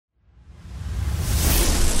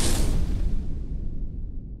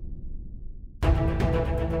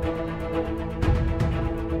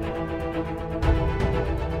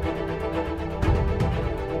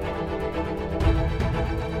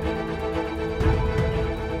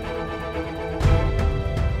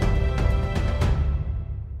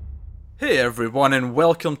Hey everyone, and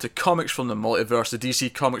welcome to Comics from the Multiverse, the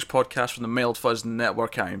DC Comics podcast from the Mailed Fuzz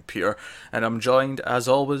Network. I'm Peter, and I'm joined, as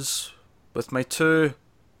always, with my two,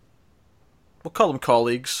 we'll call them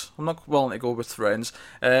colleagues. I'm not willing to go with friends.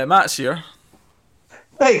 Matt's here.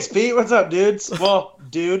 Thanks, Pete. What's up, dudes? Well,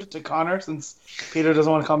 dude to Connor, since Peter doesn't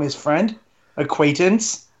want to call me his friend.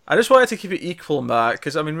 Acquaintance. I just wanted to keep it equal, Matt,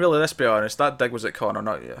 because, I mean, really, let's be honest, that dig was at Connor,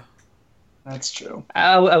 not you. That's true.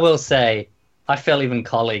 I will say, I feel even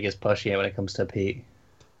colleague is pushing it when it comes to Pete.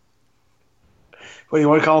 What, do you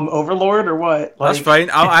want to call him Overlord or what? That's fine.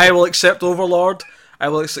 I will accept Overlord. I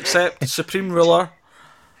will accept Supreme Ruler.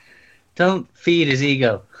 Don't feed his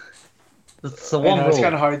ego. That's the one rule. It's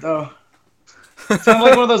kind of hard, though. Sound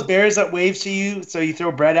like one of those bears that waves to you, so you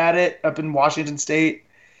throw bread at it up in Washington State.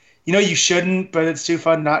 You know you shouldn't, but it's too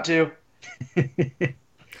fun not to. And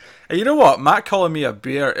you know what? Matt calling me a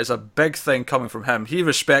bear is a big thing coming from him. He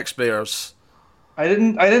respects bears. I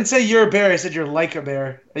didn't say you're a bear. I said you're like a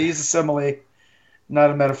bear. I used a simile,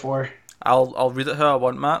 not a metaphor. I'll read it how I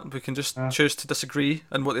want, Matt. We can just choose to disagree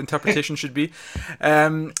on what the interpretation should be.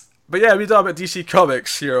 But yeah, we talk about DC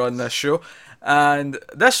Comics here on this show. And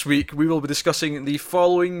this week we will be discussing the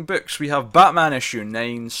following books. We have Batman issue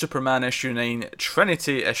 9, Superman issue 9,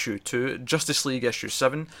 Trinity issue 2, Justice League issue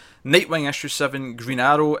 7, Nightwing issue 7, Green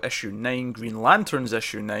Arrow issue 9, Green Lanterns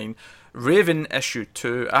issue 9, Raven issue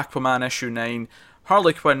 2, Aquaman issue 9,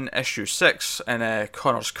 Harley Quinn issue 6 in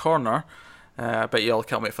Connor's Corner. I bet you all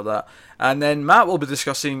can't wait for that. And then Matt will be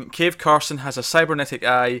discussing Cave Carson Has a Cybernetic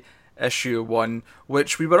Eye issue 1,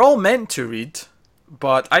 which we were all meant to read,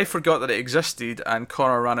 but I forgot that it existed and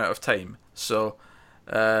Connor ran out of time. So,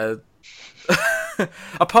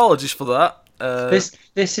 apologies for that.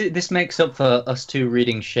 This makes up for us two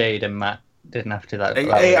reading Shade and Matt didn't have to do that.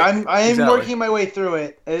 Hey, I'm working my way through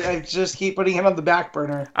it. I just keep putting it on the back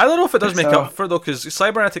burner. I don't know if it does make up for it, though, because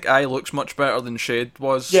Cybernetic Eye looks much better than Shade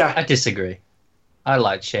was. Yeah. I disagree. I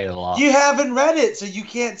like Shade a lot. You haven't read it, so you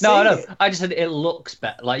can't say it. I just said it looks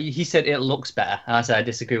better. Like, he said it looks better, and I said I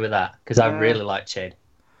disagree with that, because I really like Shade.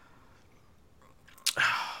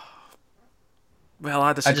 Well,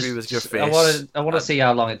 I disagree with your face. I want to see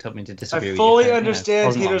how long it took me to disagree with you. I fully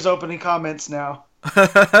understand Peter's opening comments now.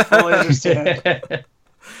 Fully understand.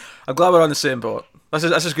 I'm glad we're on the same boat. This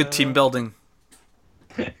is good team building.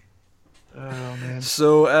 Oh, man.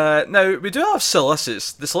 So, now, we do have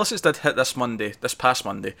solicits. The solicits did hit this past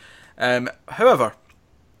Monday. However,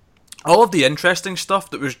 all of the interesting stuff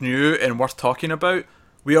that was new and worth talking about,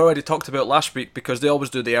 we already talked about last week, because they always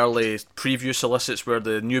do the early preview solicits where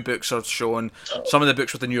the new books are shown. Some of the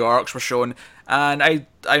books with the new arcs were shown. And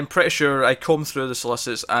I'm pretty sure I combed through the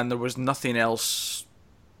solicits and there was nothing else...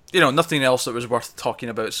 nothing else that was worth talking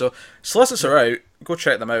about. So, solicits are out. Go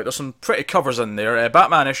check them out. There's some pretty covers in there.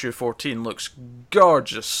 Batman issue 14 looks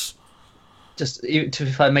gorgeous. Just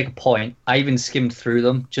if I make a point, I even skimmed through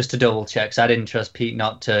them just to double check. Cause I didn't trust Pete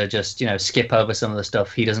not to just skip over some of the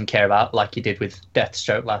stuff he doesn't care about, like he did with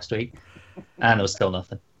Deathstroke last week, and there was still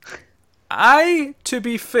nothing. I, to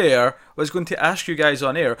be fair, was going to ask you guys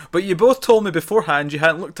on air, but you both told me beforehand you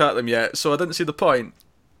hadn't looked at them yet, so I didn't see the point.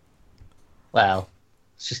 Well,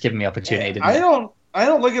 it's just giving me opportunity. I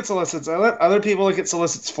don't look at solicits. I let other people look at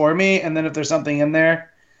solicits for me, and then if there's something in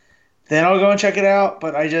there, then I'll go and check it out.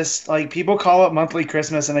 But I just, people call it monthly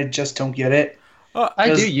Christmas, and I just don't get it.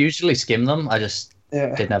 I do usually skim them. I just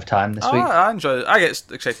didn't have time this week. I enjoy it. I get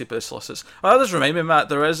excited by the solicits. That does remind me, Matt,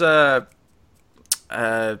 there is a...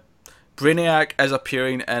 Brainiac is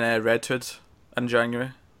appearing in Red Hood in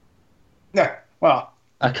January. Yeah, well...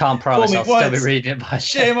 I can't promise I'll still be reading it by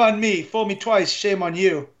shame on me. Fool me twice, shame on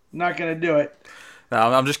you. I'm not going to do it. No,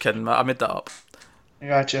 I'm just kidding, Matt. I made that up. I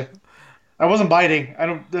gotcha. I wasn't biting.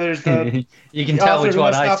 There's the... You can tell which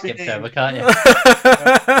one I skipped over, can't you?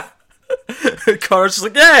 Connor's just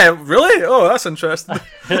like, yeah, really? Oh, that's interesting.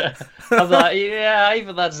 I'm like, yeah,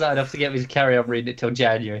 even that's not enough to get me to carry on reading it till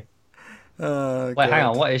January. Wait, hang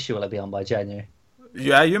on. What issue will it be on by January?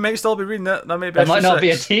 Yeah, you may still be reading it. That may be. There might not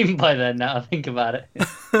be a team by then. Now I think about it.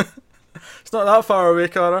 It's not that far away,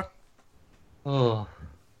 Connor. Oh,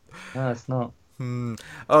 no, it's not.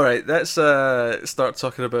 All right, let's start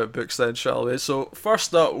talking about books then, shall we? So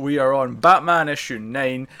first up, we are on Batman issue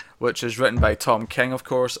 9, which is written by Tom King, of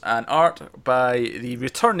course, and art by the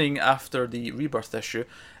returning after the Rebirth issue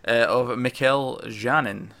of Mikel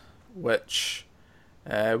Janin, which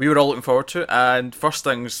we were all looking forward to. And first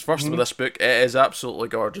things first with this book, it is absolutely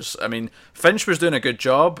gorgeous. I mean, Finch was doing a good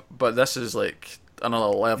job, but this is like another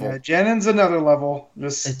level. Yeah, Janin's another level.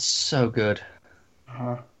 It's so good.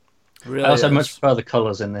 Really I also much prefer the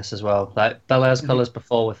colours in this as well. Like Belair's colours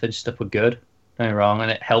before with Finch stuff were good, don't get me wrong, and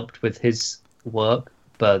it helped with his work.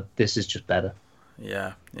 but this is just better.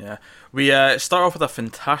 Yeah. We start off with a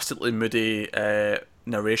fantastically moody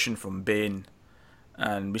narration from Bane,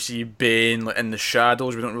 and we see Bane like, in the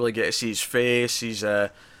shadows. We don't really get to see his face. He's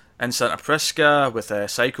in Santa Prisca with a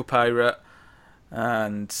Psycho Pirate,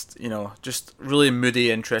 and just really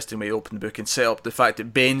moody, interesting way to open the book and set up the fact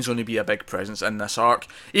that Bane's going to be a big presence in this arc,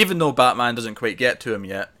 even though Batman doesn't quite get to him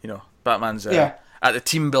yet. Batman's at the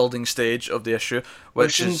team building stage of the issue,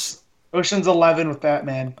 which is Ocean's 11 with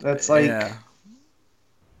Batman. That's like,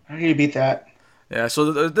 how do you beat that? Yeah,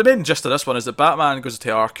 so the main gist of this one is that Batman goes to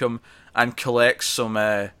Arkham and collects some,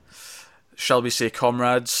 shall we say,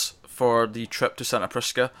 comrades for the trip to Santa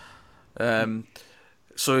Prisca.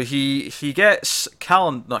 So he gets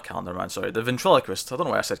not Calendar Man, sorry, the Ventriloquist. I don't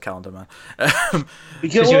know why I said Calendar Man.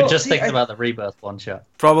 Because you were just thinking about the Rebirth one shot.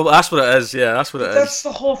 Probably, that's what it is, yeah, that's what it is. That's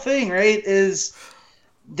the whole thing, right? Is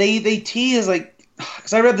they tease, like,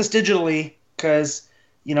 because I read this digitally, because,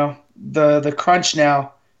 the crunch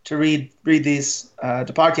now to read these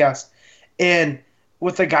to podcast, and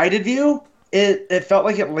with the guided view, it felt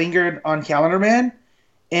like it lingered on Calendar Man,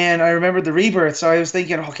 and I remembered the Rebirth, so I was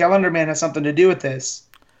thinking, Calendar Man has something to do with this,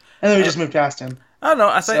 and then we just moved past him. I don't know.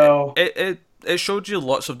 I think it showed you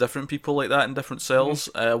lots of different people like that in different cells.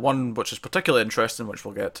 One which is particularly interesting, which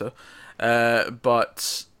we'll get to,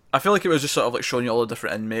 but I feel like it was just sort of like showing you all the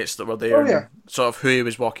different inmates that were there, and sort of who he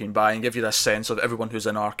was walking by, and give you this sense of everyone who's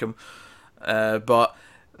in Arkham. But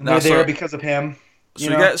they're there because of him. So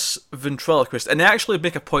he gets Ventriloquist, and they actually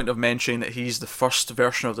make a point of mentioning that he's the first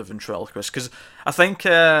version of the Ventriloquist, because I think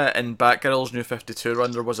in Batgirl's New 52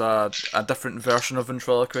 run there was a different version of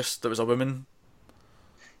Ventriloquist that was a woman.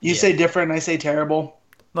 You say different, I say terrible.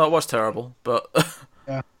 No, it was terrible, but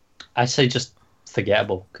yeah, I say just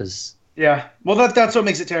forgettable, because well that's what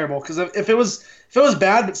makes it terrible, because if it was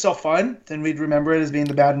bad but still fun, then we'd remember it as being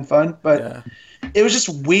the bad and fun. But it was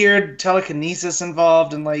just weird telekinesis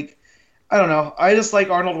involved, and like, I don't know. I just like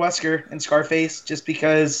Arnold Wesker and Scarface just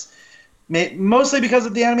because, mostly because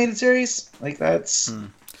of the animated series. Like, that's...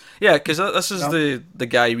 Yeah, because this is the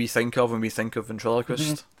guy we think of when we think of Ventriloquist.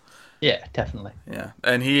 Mm-hmm. Yeah, definitely. Yeah,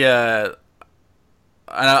 and he... and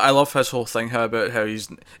I love his whole thing about how he's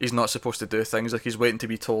not supposed to do things, like he's waiting to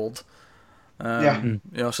be told. So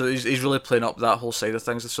he's really playing up that whole side of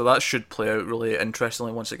things, so that should play out really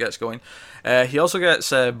interestingly once it gets going. He also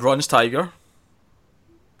gets Bronze Tiger,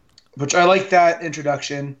 which I like that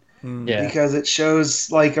introduction, because it shows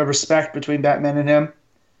like a respect between Batman and him.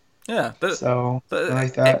 Yeah, I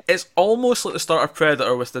like that. It's almost like the start of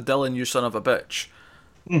Predator with the Dylan, you son of a bitch.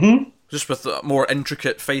 Just with more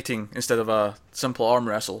intricate fighting instead of a simple arm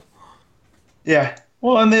wrestle. Yeah,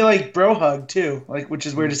 well, and they like bro hug too, like, which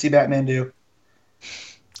is weird to see Batman do.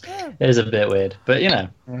 It is a bit weird, but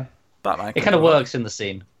Batman. It kind of works in the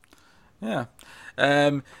scene. Yeah.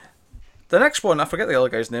 The next one, I forget the other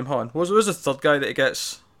guy's name. Hold on. What was the third guy that he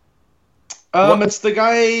gets? It's the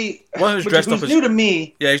guy who's dressed up as new to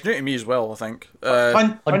me. Yeah, he's new to me as well, I think.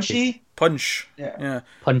 Punchy? Punch. Yeah.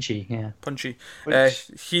 Punchy, yeah. Punchy.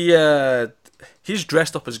 He's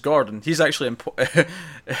dressed up as Gordon. He's actually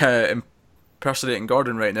impersonating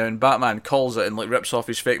Gordon right now, and Batman calls it and like rips off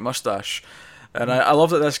his fake mustache. And I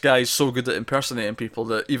love that this guy's so good at impersonating people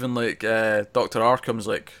that even like Dr. Arkham's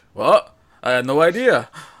like, what? I had no idea.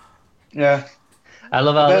 Yeah. I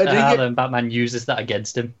love how Batman uses that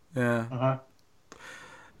against him. Yeah.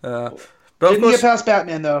 But didn't get past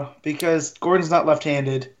Batman though, because Gordon's not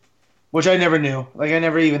left-handed, which I never knew. Like, I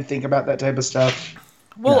never even think about that type of stuff.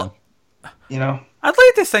 Well, I'd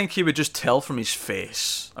like to think he would just tell from his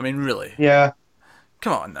face. I mean, really. Yeah.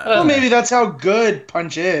 Come on now. Well, maybe that's how good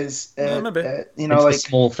Punch is. Maybe. It's the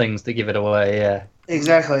small things that give it away. Yeah.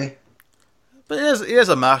 Exactly. But he is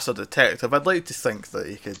a master detective. I'd like to think that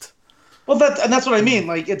he could. Well, that's what I mean.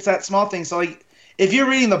 Like, it's that small thing. So, like, if you're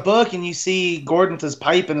reading the book and you see Gordon with his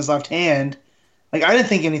pipe in his left hand, like, I didn't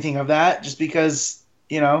think anything of that, just because,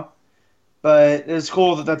 But it's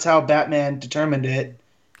cool that that's how Batman determined it.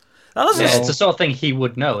 It's the sort of thing he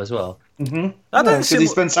would know as well. Mm-hmm. Because he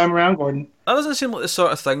spends time around Gordon. That doesn't seem like the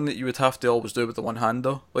sort of thing that you would have to always do with the one hand,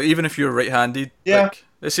 though. Like, even if you're right-handed. Yeah. Like,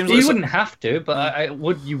 it seems you wouldn't have to, but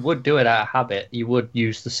you would do it out of habit. You would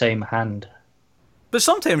use the same hand. But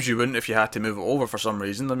sometimes you wouldn't if you had to move it over for some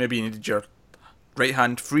reason. Then maybe you needed your right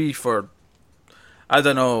hand free for, I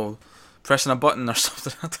don't know, pressing a button or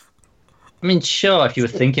something. I mean, sure, if you were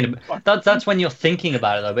thinking about that's when you're thinking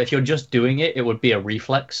about it, though. But if you're just doing it, it would be a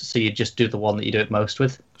reflex. So you just do the one that you do it most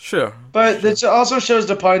with. Sure. But it also shows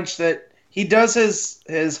to Punch that he does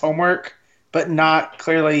his homework, but not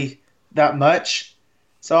clearly that much.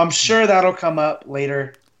 So I'm sure that'll come up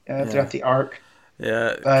later throughout the arc.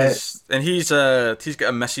 Yeah, and he's got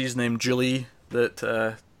a missus named Julie that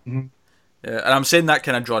Mhm. yeah, and I'm saying that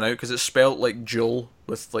kind of drawn out because it's spelled like Jewel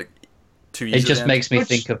with like two E's. It at the just end. makes me Which-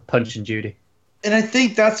 think of Punch and Judy. And I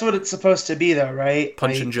think that's what it's supposed to be, though, right?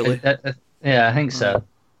 Punch and Julie. Yeah, I think so.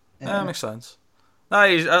 Yeah, that makes sense. Nah,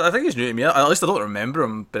 I think he's new to me. At least I don't remember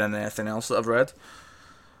him being in anything else that I've read.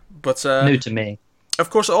 But New to me. of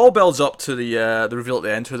course, it all builds up to the reveal at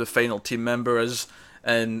the end who the final team member is,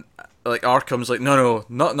 and like Arkham's like, no,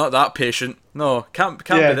 not that patient. No, can't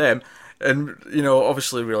be them. And you know,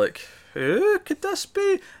 obviously we're like, who could this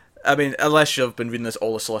be? I mean, unless you've been reading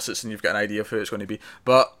all the solicits and you've got an idea of who it's going to be.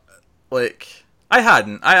 But like, I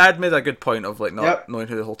hadn't. I had made a good point of like not knowing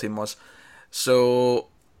who the whole team was. So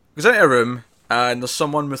goes into a room and there's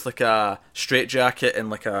someone with like a straitjacket and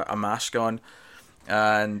like a mask on,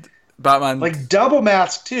 and Batman like double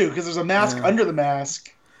mask too, because there's a mask under the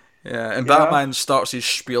mask. Yeah, and Batman starts his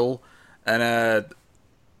spiel and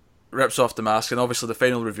rips off the mask, and obviously the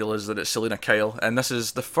final reveal is that it's Selina Kyle, and this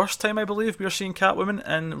is the first time I believe we're seeing Catwoman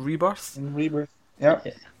in Rebirth. Yep.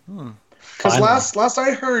 Because last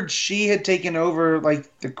I heard, she had taken over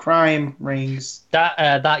like the crime rings.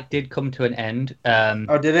 That did come to an end.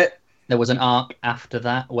 Oh, did it? There was an arc after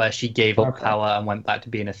that where she gave up power and went back to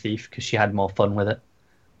being a thief because she had more fun with it.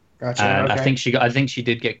 Gotcha. And I think she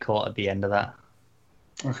did get caught at the end of that.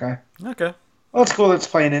 Okay. Well, it's cool that's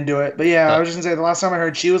playing into it. But yeah, I was just gonna say the last time I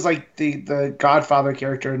heard, she was like the Godfather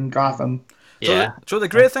character in Gotham. Yeah. So the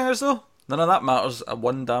great thing is though, none of that matters a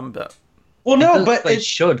one damn bit. Well, no, but it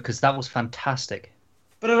should, because that was fantastic.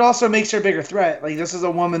 But it also makes her a bigger threat. Like, this is a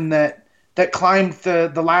woman that climbed the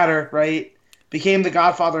ladder, right? Became the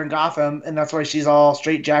Godfather in Gotham, and that's why she's all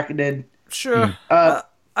straitjacketed. Sure. I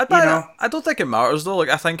don't think it matters though. Like,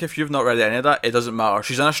 I think if you've not read any of that, it doesn't matter.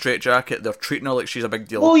 She's in a straitjacket. They're treating her like she's a big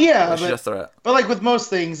deal. Well, yeah, like she's a threat. But like with most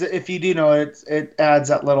things, if you do know it adds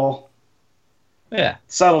that little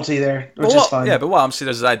subtlety there, which is fun. Yeah, but what I'm saying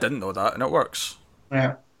is I didn't know that, and it works.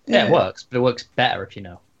 Yeah, it works, but it works better if you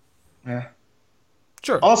know. Yeah.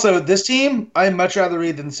 Sure. Also, this team, I'd much rather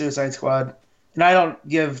read than Suicide Squad, and I don't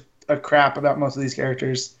give a crap about most of these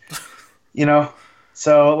characters. You know,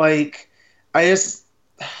 so like,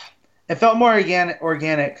 it felt more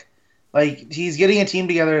organic. Like, he's getting a team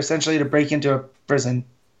together essentially to break into a prison.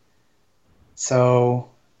 So,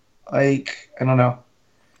 like, I don't know.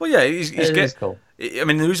 Well, yeah, he's cool. I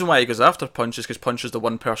mean, the reason why he goes after Punch is because Punch is the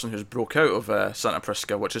one person who's broke out of Santa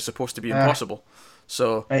Prisca, which is supposed to be impossible.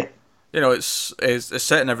 So, you know, it's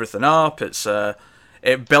setting everything up.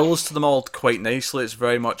 It builds to them all quite nicely. It's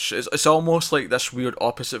very much it's almost like this weird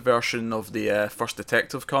opposite version of the first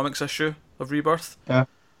Detective Comics issue of Rebirth. Yeah.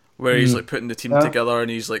 Where he's like putting the team together,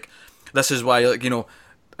 and he's like, this is why, like, you know,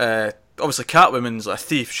 obviously Catwoman's a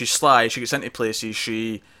thief. She's sly. She gets into places.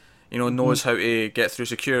 She, you know, knows how to get through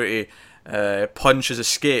security. Punch has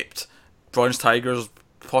escaped. Bronze Tiger's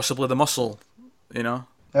possibly the muscle. You know.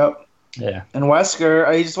 Yep. Yeah. And Wesker,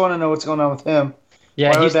 I just want to know what's going on with him.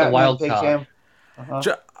 Yeah, he's the wild card.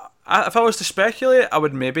 If I was to speculate, I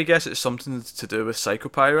would maybe guess it's something to do with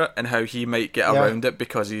Psychopirate and how he might get around it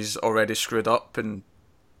because he's already screwed up and.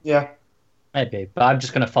 Yeah. Maybe, but I'm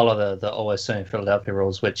just going to follow the Always Sunny in Philadelphia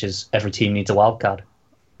rules, which is every team needs a wild card.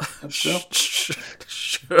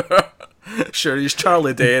 Sure, he's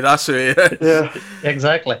Charlie Day, that's who he is. Yeah.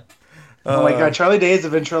 Exactly. Oh my god, Charlie Day is a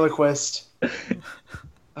ventriloquist.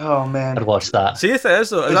 Oh man. I'd watch that. See if it is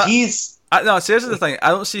though. No, here's the thing. I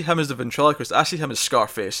don't see him as the ventriloquist. I see him as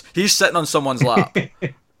Scarface. He's sitting on someone's lap.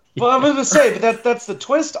 Well, I was going to say, but that's the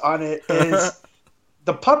twist on it is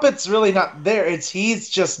the puppet's really not there. He's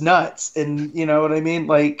just nuts, and you know what I mean,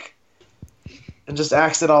 like, and just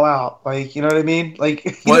acts it all out, like, you know what I mean, like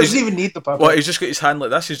he doesn't even need the puppet. Well, he's just got his hand like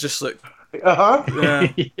this. He's just like,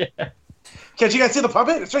 yeah. Yeah. Can't you guys see the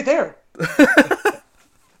puppet? It's right there.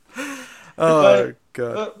 Oh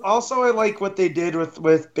god. Also, I like what they did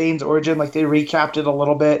with Bane's origin. Like, they recapped it a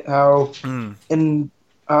little bit. How in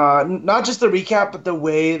not just the recap, but the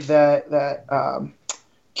way that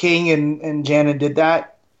King and Janet did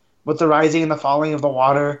that with the rising and the falling of the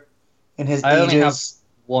water and his I only have ages.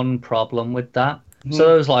 one problem with that. So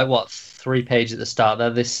there was like 3 pages at the start. They're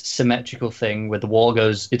this symmetrical thing where the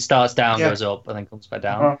water it starts down, goes up, and then comes back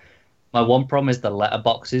down. My one problem is the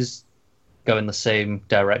letterboxes go in the same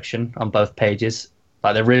direction on both pages.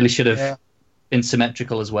 Like, they really should have been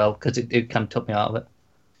symmetrical as well, because it kind of took me out of it.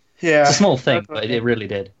 Yeah, it's a small thing, but it really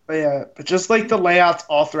did. But just like the layouts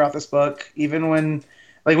all throughout this book, even when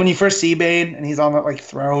you first see Bane and he's on that like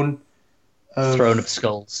throne of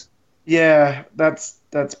skulls. Yeah, that's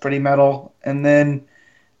pretty metal. And then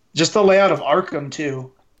just the layout of Arkham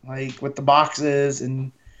too, like with the boxes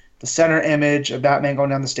and the center image of Batman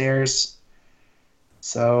going down the stairs.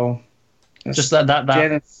 So just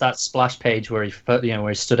that splash page where he where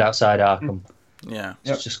he stood outside Arkham. Yeah,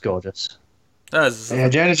 it's just gorgeous.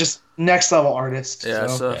 Janet's just next level artist. Yeah,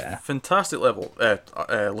 so. It's a fantastic level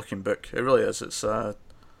looking book. It really is. It's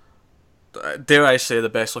dare I say the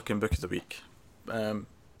best looking book of the week.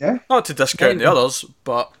 Not to discount the others,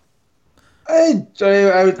 but there's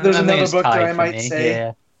another book that I might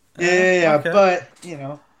say. Yeah. Okay. But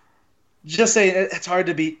just saying it's hard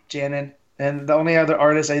to beat Janin, and the only other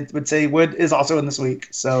artist I would say is also in this week.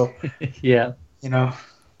 So yeah,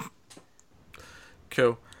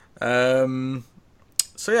 cool.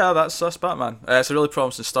 So yeah, that's Batman. It's a really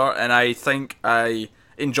promising start, and I think I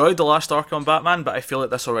enjoyed the last arc on Batman, but I feel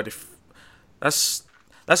like this already feels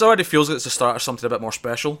like it's the start of something a bit more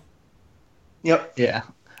special. Yep. Yeah.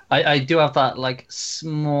 I do have that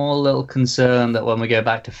small little concern that when we go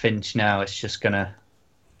back to Finch now, it's just gonna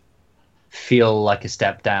feel like a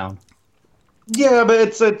step down. Yeah, but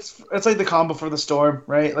it's like the calm before the storm,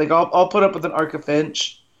 right? Like I'll put up with an arc of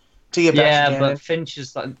Finch to get back to Janet. But Finch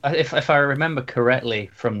is if I remember correctly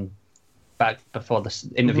from back before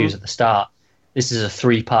the interviews at the start, this is a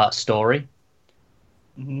 3-part story.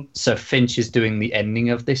 Mm-hmm. So Finch is doing the ending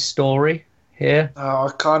of this story here.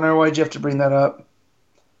 Oh, Connor, why'd you have to bring that up?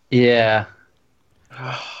 Yeah.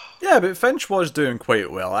 Yeah, but Finch was doing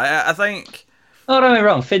quite well. I think. Oh, don't get me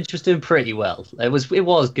wrong. Finch was doing pretty well. It was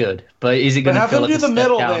good, but is it going to feel like a step down? Have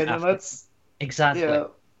him do the middle then, and let's exactly. Yeah,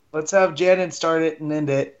 let's have Janet start it and end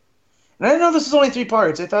it. And I know this is only 3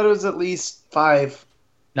 parts. I thought it was at least 5.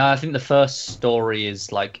 No, I think the first story is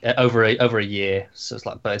over a year, so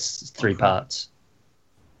it's 3 parts.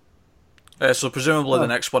 So presumably the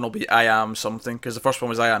next one will be I Am something, because the first one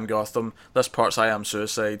was I Am Gotham. This part's I Am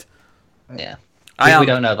Suicide. Yeah. We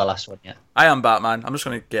don't know the last one yet. I Am Batman. I'm just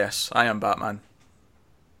going to guess. I Am Batman.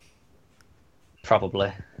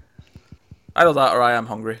 Probably. Either that or I Am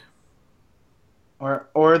Hungry.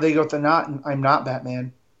 Or they go to I'm Not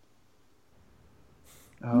Batman.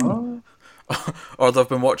 Oh. Or they've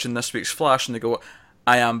been watching this week's Flash and they go,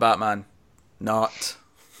 I Am Batman. Not.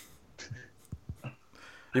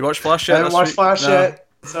 You watched Flash yet? I haven't watched Flash yet,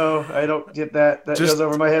 so I don't get that. That goes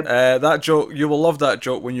over my head. That joke, you will love that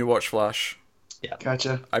joke when you watch Flash. Yeah,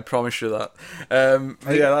 gotcha. I promise you that.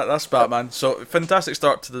 That's Batman. So, fantastic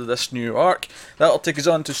start to this new arc. That'll take us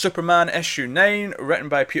on to Superman issue 9, written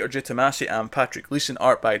by Peter J. Tomasi and Patrick Gleason,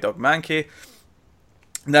 art by Doug Mankey.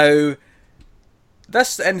 Now,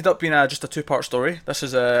 this ended up being just a 2-part story. This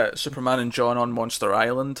is Superman and John on Monster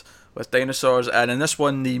Island with dinosaurs, and in this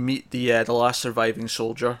one they meet the last surviving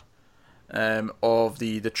soldier of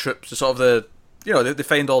the troops. Sort of they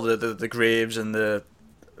find all the graves and the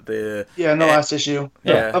in the last issue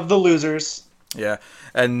of the losers. Yeah,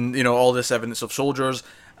 and all this evidence of soldiers,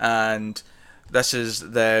 and this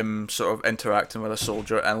is them sort of interacting with a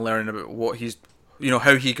soldier and learning about what he's,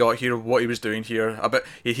 how he got here, what he was doing here.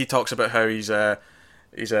 He talks about how his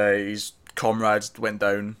comrades went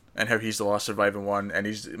down and how he's the last surviving one, and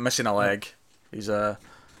he's missing a leg. He's I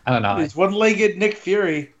don't know. He's one-legged Nick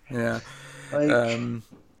Fury. Yeah. I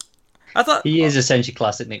thought he is essentially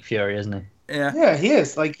classic Nick Fury, isn't he? Yeah. Yeah, he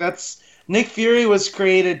is. That's Nick Fury was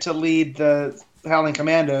created to lead the Howling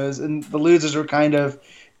Commandos, and the losers were kind of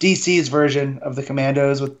DC's version of the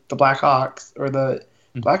Commandos with the Black Hawks or the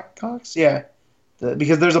Black Hawks. Yeah,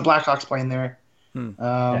 because there's a Black Hawks plane there,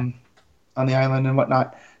 on the island and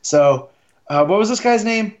whatnot. So, what was this guy's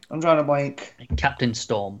name? I'm drawing a blank. Captain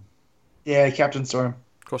Storm. Yeah, Captain Storm.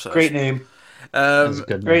 Of course, great name.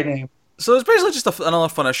 Great name. So it's basically just another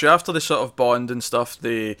fun issue. After they sort of bond and stuff,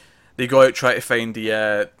 they go out try to find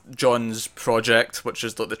the John's project, which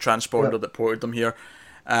is the transporter that ported them here,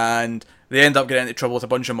 and they end up getting into trouble with a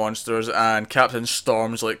bunch of monsters. And Captain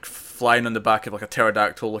Storm's flying on the back of a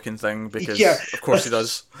pterodactyl looking thing because of course he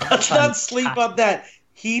does. Let's not sleep on that.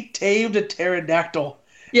 He tamed a pterodactyl.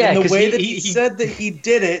 Yeah, and the way that he said that he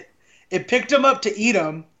did it, it picked him up to eat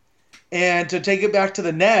him and to take it back to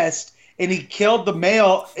the nest, and he killed the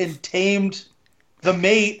male and tamed the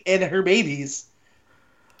mate and her babies.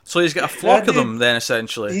 So he's got a flock of them then,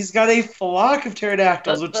 essentially. He's got a flock of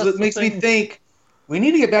pterodactyls, which makes me think we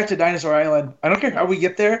need to get back to Dinosaur Island. I don't care how we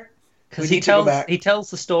get there. Because he tells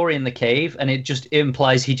the story in the cave, and it just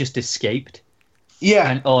implies he just escaped.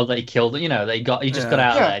 Yeah. Or that he killed it, that he just got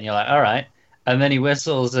out of there, and you're like, all right. And then he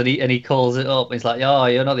whistles and he calls it up. And he's like, "Oh,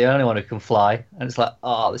 you're not the only one who can fly." And it's like,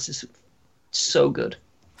 "Oh, this is so good."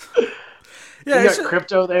 Yeah, you got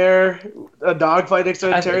Crypto there, a dogfight next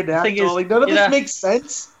to a pterodactyl. None of this makes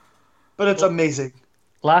sense, but it's amazing.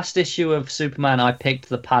 Last issue of Superman, I picked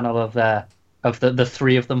the panel of of the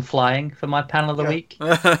three of them flying for my panel of the week.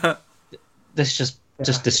 This just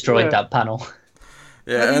destroyed that panel.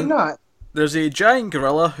 Yeah, and not. there's a giant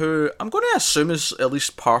gorilla who I'm going to assume is at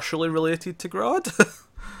least partially related to Grodd.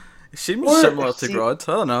 It seems similar to Grodd.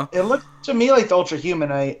 I don't know. It looked to me like the Ultra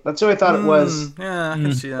Humanite. That's who I thought it was. Yeah, I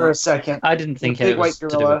can see that. For a second. I didn't think it was to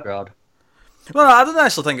do with Grodd. Well, I don't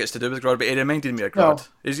actually think it's to do with Grodd, but it reminded me of Grodd.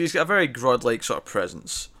 No. He's got a very Grodd-like sort of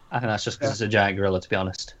presence. I think that's just because it's a giant gorilla, to be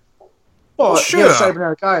honest. Well, sure. he has a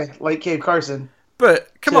cybernetic eye, like Cave Carson. But,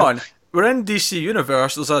 come on. We're in DC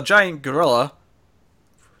Universe. There's a giant gorilla.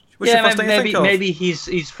 What's the first thing you think of? Maybe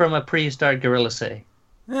he's from a prehistoric gorilla city.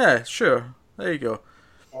 Yeah, sure. There you go.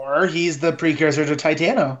 Or he's the precursor to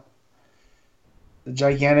Titano. The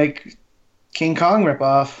gigantic King Kong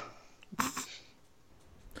ripoff.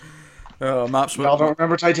 Oh, Maps. Y'all don't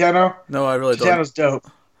remember Titano? No, I really don't. Titano's dope.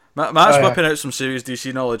 Matt's whipping out some serious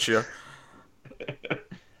DC knowledge here.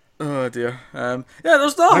 Oh dear. Yeah,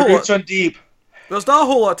 there's not a whole lot. Run deep. There's not a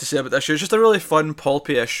whole lot to say about this issue. It's just a really fun,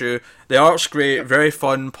 pulpy issue. The art's great, very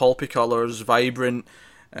fun, pulpy colours, vibrant.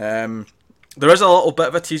 There is a little bit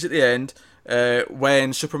of a tease at the end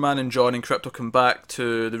when Superman and John and Krypto come back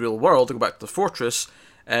to the real world, to go back to the fortress.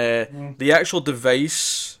 The actual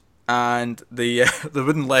device and the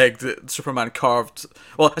wooden leg that Superman carved.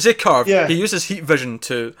 Well, I say carved. Yeah. He uses heat vision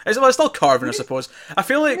to. It's still carving, I suppose. I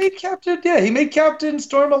feel like He made Captain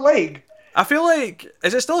Storm a leg. I feel like,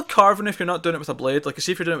 is it still carving if you're not doing it with a blade? Like,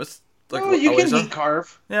 see if you're doing it with like. Oh, you a can laser? heat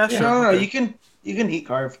carve. Yeah, sure. No, okay. you can heat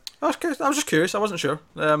carve. I was just curious. I wasn't sure.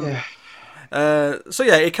 Yeah. So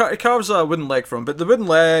yeah, he carves a wooden leg from him, but the wooden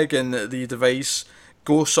leg and the device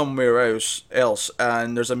go somewhere else,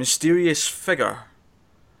 and there's a mysterious figure.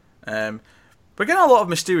 We're getting a lot of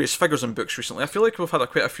mysterious figures in books recently. I feel like we've had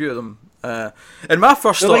quite a few of them. And my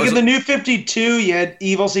first thought, like in the New 52, you had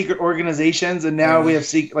evil secret organizations, and now we have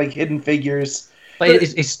hidden figures. But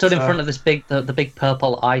it stood in front of this the big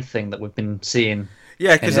purple eye thing that we've been seeing.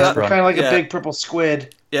 Yeah, because it's kind of like a big purple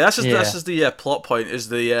squid. Yeah, this is the plot point. Is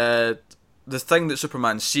the thing that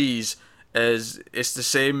Superman sees it's the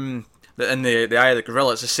same that in the eye of the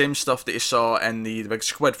gorilla. It's the same stuff that he saw in the big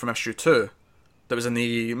squid from issue 2. That was in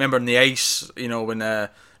the ice, when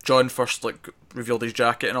John first revealed his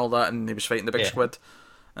jacket and all that, and he was fighting the big squid.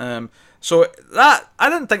 So that I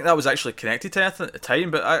didn't think that was actually connected to anything at the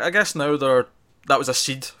time, but I guess now that was a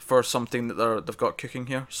seed for something that they've got cooking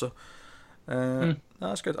here. So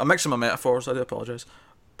that's good. I'm mixing my metaphors. I do apologise,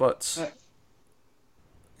 but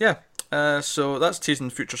yeah. So that's teasing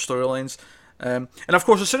future storylines, and of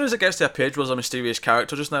course, as soon as it gets to a page where there's a mysterious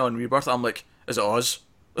character just now in Rebirth, I'm like, is it Oz?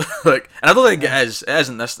 And I don't think it is. It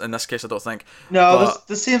isn't in this case. I don't think. No,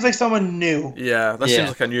 this seems like someone new. Yeah, this seems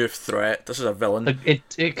like a new threat. This is a villain.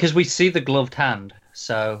 Because we see the gloved hand,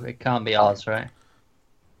 so it can't be Oz, right?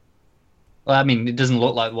 Well, I mean, it doesn't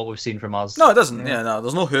look like what we've seen from Oz. No, it doesn't. Yeah, no.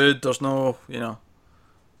 There's no hood. There's no, none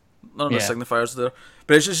of the signifiers there.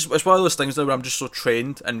 But it's one of those things now where I'm just so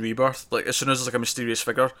trained in Rebirth. Like as soon as there's a mysterious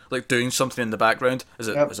figure doing something in the background, is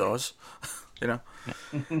Oz?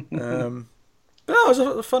 But that was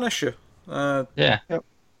a fun issue. Enjoyed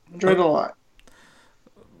it a lot.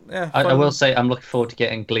 Yeah, I will say I'm looking forward to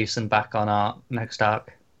getting Gleason back on our next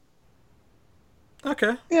arc.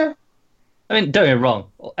 Okay. Yeah. I mean, don't get me wrong.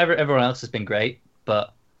 Everyone else has been great,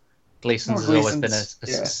 but Gleason's has always been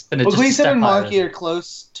a Well, Gleason and higher, Monkey are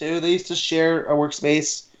close too. They used to share a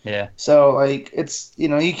workspace. Yeah. So it's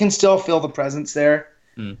you can still feel the presence there.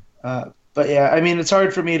 But yeah, I mean, it's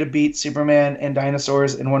hard for me to beat Superman and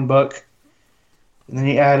dinosaurs in one book. And then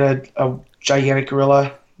you add a gigantic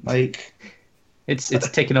gorilla, it's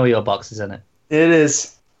ticking all your boxes, isn't it? It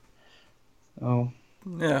is. Oh.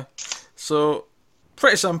 Yeah. So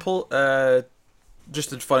pretty simple.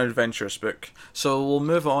 Just a fun adventurous book. So we'll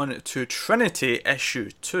move on to Trinity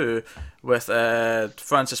issue 2 with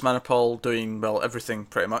Francis Manapul doing everything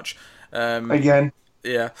pretty much. Again.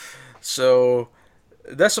 Yeah. So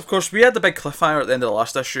this, of course, we had the big cliffhanger at the end of the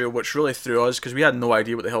last issue, which really threw us because we had no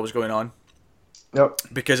idea what the hell was going on. Yep.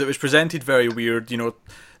 Because it was presented very weird.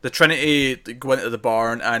 The Trinity go into the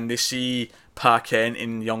barn and they see Pa Kent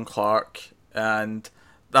and young Clark, and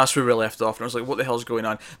that's where we left off. And I was like, what the hell's going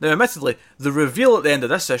on? Now, admittedly, the reveal at the end of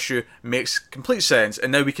this issue makes complete sense,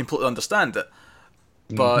 and now we completely understand it.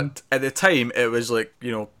 But at the time, it was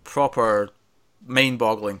proper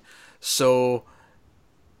mind-boggling. So,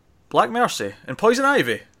 Black Mercy and Poison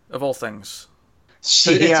Ivy, of all things.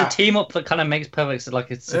 So it's a team up that kind of makes perfect.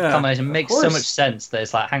 It's a combination. Makes so much sense that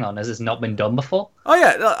it's like, hang on, has this not been done before? Oh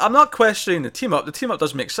yeah, I'm not questioning the team up. The team up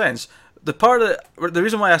does make sense. The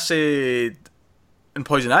reason why I say in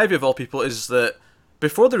Poison Ivy of all people is that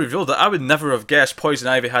before they revealed it, I would never have guessed Poison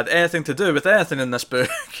Ivy had anything to do with anything in this book.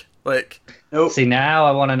 Like, Nope. See, now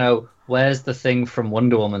I want to know, where's the Thing from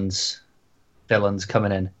Wonder Woman's villains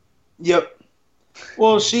coming in? Yep.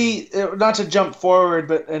 Well, she, not to jump forward,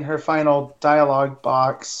 but in her final dialogue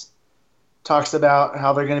box, talks about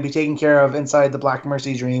how they're going to be taken care of inside the Black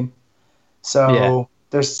Mercy dream. So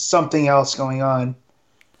there's something else going on.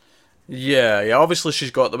 yeah. Obviously,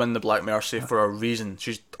 she's got them in the Black Mercy for a reason.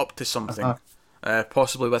 She's up to something,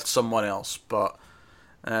 possibly with someone else. But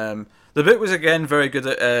the book was again very good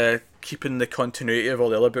at keeping the continuity of all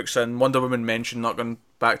the other books in. Wonder Woman mentioned not going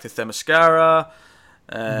back to Themyscira,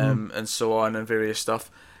 and so on, and various stuff.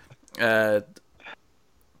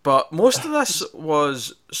 But most of this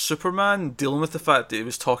was Superman dealing with the fact that he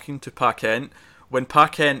was talking to Pa Kent when Pa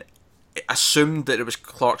Kent assumed that it was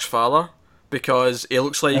Clark's father because he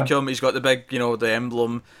looks like him. He's got the big, the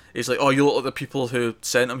emblem. He's like, oh, you look like the people who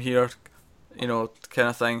sent him here, kind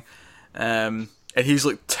of thing. And he's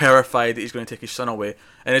like terrified that he's going to take his son away.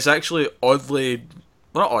 And it's actually oddly,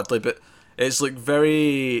 well, not oddly, but it's like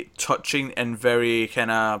very touching and very kind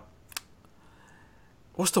of,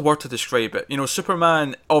 what's the word to describe it?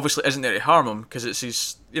 Superman obviously isn't there to harm him because it's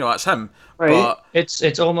his, that's him. Right. But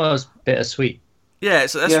It's almost bittersweet. yeah,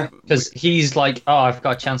 Because he's like, oh, I've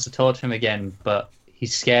got a chance to talk to him again, but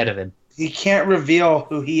he's scared of him. He can't reveal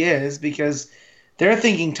who he is because they're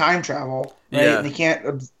thinking time travel, right? Yeah. And they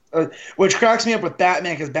can't, which cracks me up with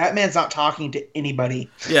Batman because Batman's not talking to anybody.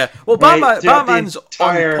 Yeah, well, Right, Batman's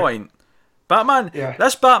entire- on point.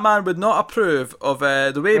 This Batman would not approve of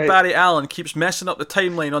the way Barry Allen keeps messing up the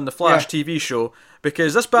timeline on the Flash TV show,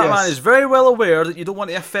 because this Batman is very well aware that you don't want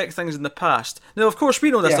to affect things in the past. Now, of course,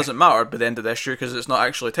 we know this doesn't matter by the end of this issue because it's not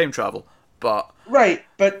actually time travel, but... Right,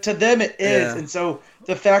 but to them it is, Yeah. and so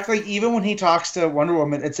the fact, like, even when he talks to Wonder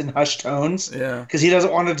Woman, it's in hushed tones, Yeah. because he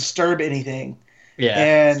doesn't want to disturb anything. Yeah,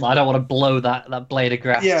 And- so I don't want to blow that blade of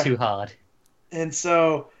grass too hard. And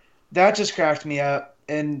so that just cracked me up.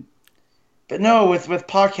 But no, with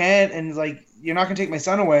Pa Kent, and like, you're not gonna take my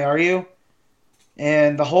son away, are you?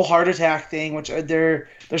 And the whole heart attack thing, which they're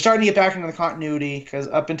starting to get back into the continuity, because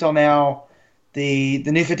up until now, the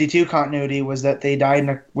New 52 continuity was that they died in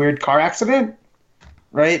a weird car accident,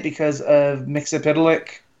 right? Because of Mxyzptlk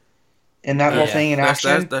and that whole thing in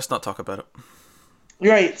action. Let's not talk about it.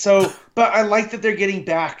 Right. So, but I like that they're getting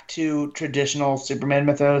back to traditional Superman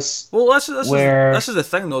mythos. Well, this is the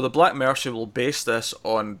thing, though. The Black Mercy will base this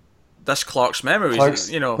on this Clark's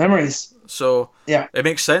memories, memories. So Yeah. it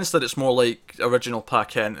makes sense that it's more like original Pa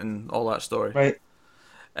Kent and all that story. Right.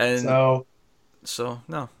 And So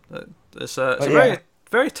no, it's a very,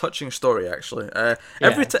 very touching story, actually.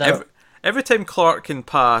 Every time Clark and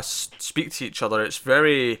Pa speak to each other, it's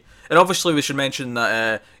very... And obviously we should mention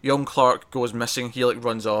that young Clark goes missing. He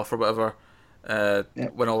runs off or whatever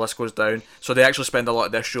when all this goes down. So they actually spend a lot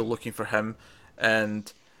of their show looking for him,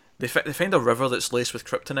 and they find a river that's laced with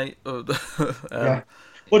kryptonite. Well,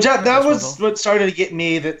 that was what started to get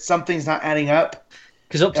me, that something's not adding up.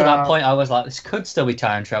 Because up to that point, I was like, this could still be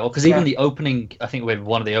time travel. Because even the opening, I think with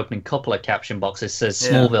one of the opening couple of caption boxes says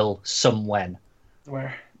Smallville some when.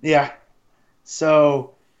 Where? Yeah.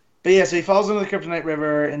 So, but yeah, so he falls into the Kryptonite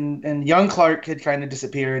River, and young Clark had kind of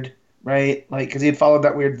disappeared, right? Like, because he had followed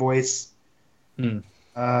that weird voice through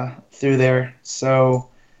there. So,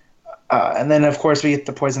 and then of course we get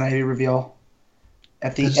the Poison Ivy reveal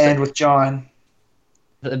at the end with John.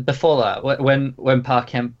 Before that, when Pa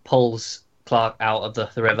Kent pulls Clark out of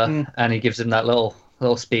the river and he gives him that little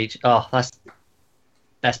speech. Oh, that's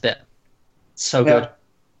best bit. So good.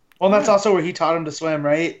 Well, and that's also where he taught him to swim,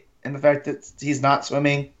 right? And the fact that he's not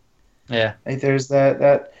swimming. Yeah. Like, there's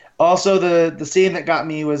that. Also, the scene that got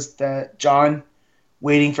me was that John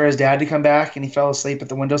waiting for his dad to come back, and he fell asleep at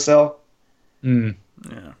the windowsill. Mm.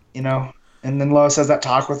 Yeah. And then Lois has that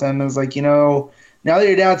talk with him, and was like, now that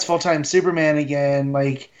your dad's full-time Superman again,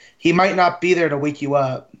 like, he might not be there to wake you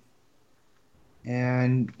up.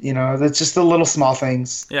 And, that's just the little small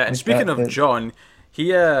things. Yeah, and like speaking that, of John,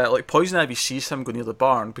 he, Poison Ivy sees him go near the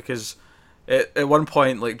barn, because at one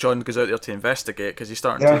point, like, John goes out there to investigate, because he's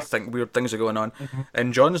starting to think weird things are going on,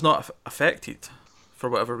 and John's not affected, for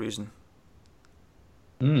whatever reason.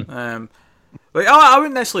 I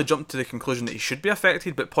wouldn't necessarily jump to the conclusion that he should be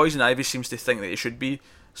affected, but Poison Ivy seems to think that he should be,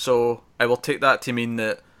 so I will take that to mean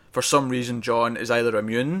that for some reason John is either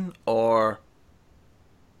immune or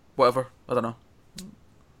whatever. I don't know.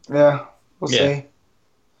 Yeah, we'll see.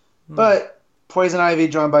 But Poison Ivy,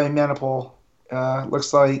 drawn by Manipul,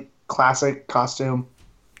 looks like classic costume.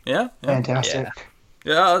 Yeah. Fantastic.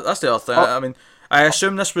 Yeah, that's the other thing. I mean, I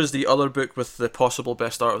assume this was the other book with the possible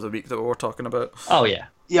best art of the week that we were talking about. Oh, yeah.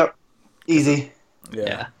 Yep. Easy.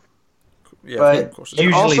 Yeah. Yeah, But of course. It's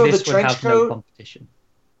Usually also this the would trench have no coat. competition.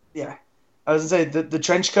 Yeah, I was gonna say the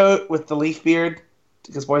trench coat with the leaf beard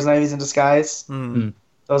because Poison Ivy's in disguise. Mm.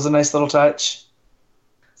 That was a nice little touch.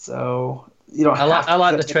 So you don't have I to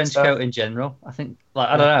like fit the in trench stuff. coat in general. I think,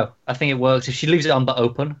 I don't know. I think it works. If she leaves it on but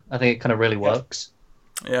open, I think it kind of really works.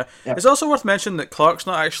 Yeah. Yeah. It's also worth mentioning that Clark's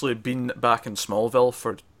not actually been back in Smallville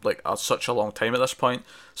for like such a long time at this point.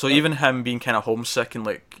 So even him being kind of homesick and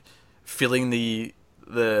like feeling the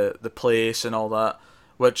place and all that,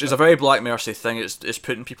 which is a very Black Mercy thing. It's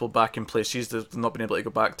putting people back in places they've not been able to go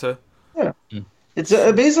back to. Yeah, it's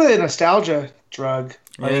basically a nostalgia drug.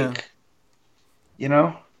 Yeah. Like, you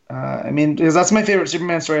know, I mean, because that's my favorite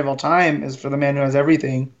Superman story of all time is for the man who has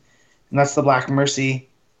everything, and that's the Black Mercy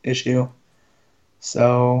issue.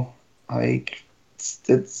 So, like,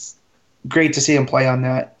 it's great to see him play on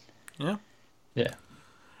that. Yeah. Yeah.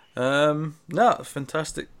 No,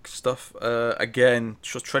 fantastic stuff. Again,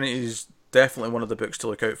 Trinity is definitely one of the books to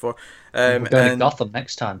look out for. We're going to Gotham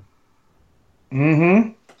next time.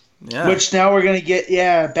 Mm-hmm. Yeah. Which now we're gonna get,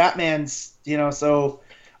 Batman's. So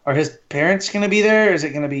are his parents gonna be there? Is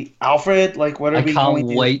it gonna be Alfred? Like, what are I we can't going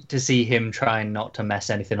to? wait to see him trying not to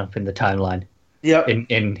mess anything up in the timeline. Yep.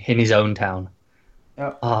 In his own town.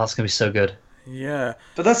 Yep. Oh, that's gonna be so good. Yeah.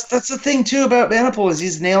 But that's the thing too about Manipul is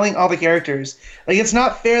he's nailing all the characters. Like, it's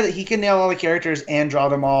not fair that he can nail all the characters and draw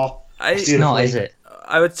them all. It's not, is it?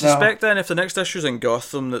 I would suspect then if the next issue's in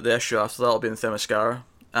Gotham, that the issue after that will be in Themyscira,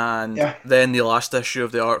 and then the last issue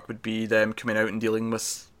of the arc would be them coming out and dealing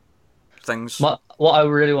with things. What I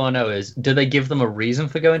really want to know is, do they give them a reason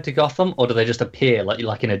for going to Gotham, or do they just appear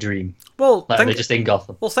like in a dream? Well, Like, are they just in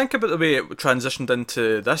Gotham? Well, think about the way it transitioned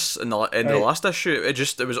into this in the end of the last issue. It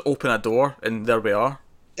was open a door, and there we are.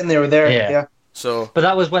 And they were there. Yeah. Yeah. So, But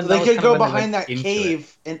that was when they could go when they behind went that into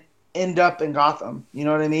cave and end up in Gotham. You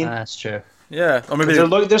know what I mean? That's true. yeah, or maybe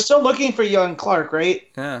They're still looking for young Clark, right?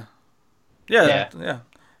 yeah.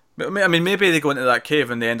 I mean, maybe they go into that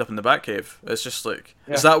cave and they end up in the Batcave. It's just like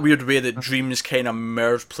it's that weird way that dreams kind of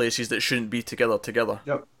merge places that shouldn't be together.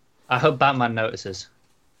 Yep. I hope Batman notices.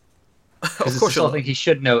 Of Because course, it's the sort of thing he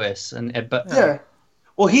should notice. But Yeah.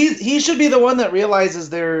 Well, he should be the one that realizes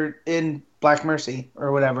they're in Black Mercy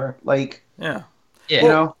or whatever. Like, yeah. yeah. you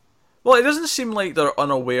know. Well, it doesn't seem like they're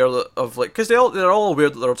unaware of like because they're all aware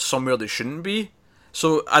that they're somewhere they shouldn't be.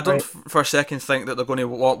 So I don't for a second think that they're going to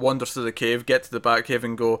wander through the cave, get to the Batcave,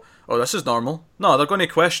 and go, "Oh, this is normal." No, they're going to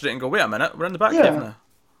question it and go, "Wait a minute, we're in the Batcave now."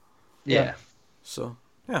 Yeah. So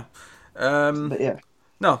yeah, But yeah.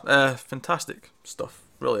 no, fantastic stuff,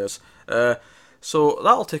 really is. So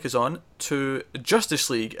that'll take us on to Justice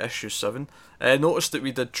League issue 7. Notice that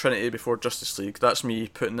we did Trinity before Justice League. That's me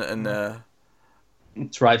putting it in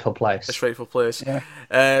Its rightful place. its rightful place. Yeah.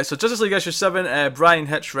 So Justice League issue 7, Brian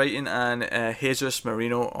Hitch writing and Jesus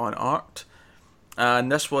Marino on art.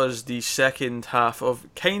 And this was the second half of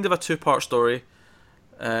kind of a two-part story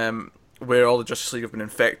where all the Justice League have been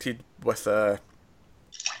infected with, I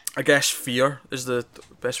guess, fear is the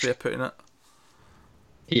best way of putting it.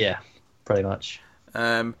 Yeah, pretty much.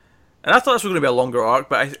 And I thought this was going to be a longer arc,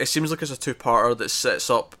 but it seems like it's a two-parter that sets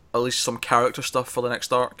up at least some character stuff for the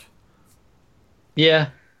next arc. Yeah.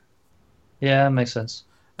 Yeah, makes sense.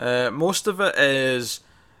 Most of it is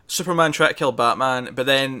Superman trying to kill Batman, but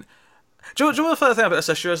then... Do you know what the funny thing about this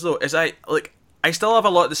issue is, though? Is I still have a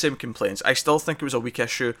lot of the same complaints. I still think it was a weak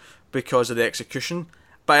issue because of the execution,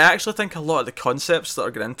 but I actually think a lot of the concepts that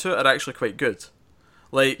are going into it are actually quite good.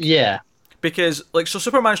 Like... Yeah. Because, like, so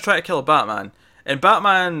Superman's trying to kill Batman, and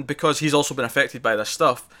Batman, because he's also been affected by this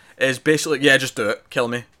stuff, is basically, yeah, just do it, kill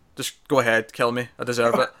me. Just go ahead, kill me, I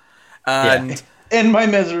deserve it. And... In my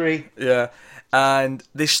misery. Yeah. And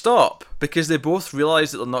they stop because they both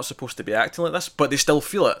realise that they're not supposed to be acting like this, but they still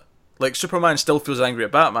feel it. Like, Superman still feels angry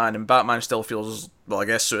at Batman, and Batman still feels, well, I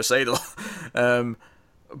guess, suicidal.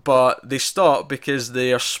 But they stop because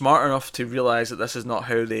they are smart enough to realise that this is not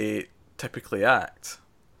how they typically act.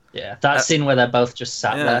 Yeah. That scene where they're both just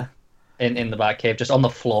sat there in the Batcave, just on the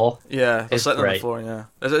floor. Yeah, they're is sitting on the great. floor, yeah.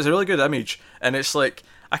 It's a really good image, and it's like,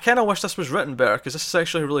 I kind of wish this was written better, because this is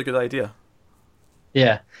actually a really good idea.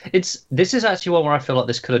 Yeah. This is actually one where I feel like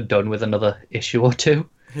this could have done with another issue or two.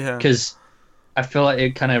 Yeah. Because I feel like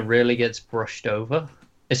it kind of really gets brushed over,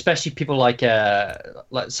 especially people like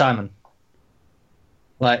Simon.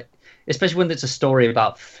 Like, especially when it's a story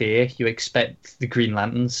about fear, you expect the Green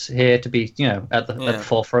Lanterns here to be, at the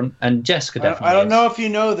forefront, and Jessica definitely. I don't is. know if you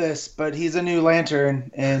know this, but he's a new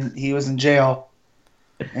Lantern, and he was in jail.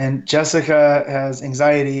 And Jessica has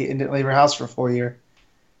anxiety and didn't leave her house for 4 years.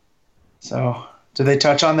 So, do they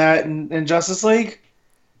touch on that in Justice League?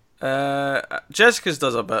 Jessica's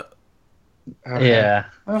does a bit. Okay. Yeah,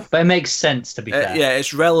 but it makes sense to be fair. Yeah,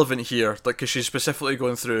 it's relevant here, like because she's specifically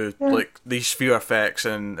going through like these fear effects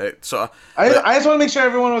and it sort of. I just want to make sure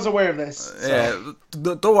everyone was aware of this. So. Yeah,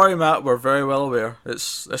 don't worry, Matt. We're very well aware.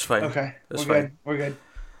 It's fine. Okay, it's we're fine. good. We're good.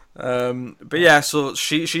 But yeah, so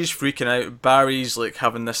she's freaking out. Barry's like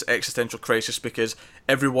having this existential crisis because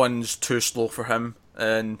everyone's too slow for him,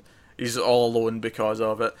 and he's all alone because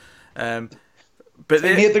of it. But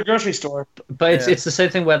They meet at the grocery store. But it's the same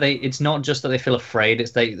thing where it's not just that they feel afraid;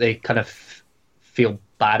 it's they kind of feel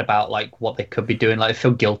bad about like what they could be doing, like they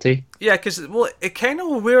feel guilty. Yeah, because it kind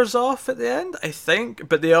of wears off at the end, I think.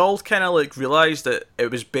 But they all kind of like realize that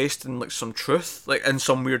it was based in like some truth, like in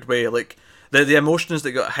some weird way, like. The emotions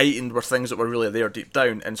that got heightened were things that were really there deep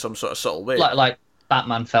down in some sort of subtle way. Like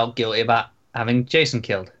Batman felt guilty about having Jason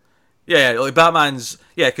killed. Yeah, like Batman's...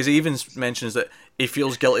 Yeah, because he even mentions that he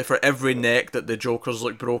feels guilty for every neck that the Joker's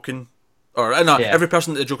like broken. Or, every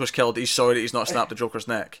person that the Joker's killed, he's sorry that he's not snapped the Joker's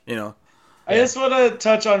neck, you know. I just want to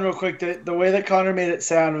touch on real quick that the way that Connor made it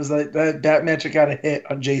sound was like that Batman got a hit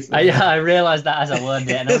on Jason. I realized that as I worded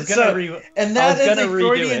it, and I was gonna and that is a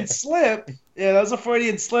Freudian slip. Yeah, that was a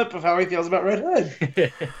Freudian slip of how he feels about Red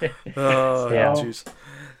Hood. Oh, yeah. Jeez.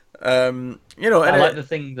 I like the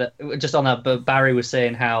thing that just on that, but Barry was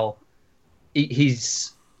saying how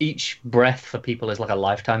he's each breath for people is like a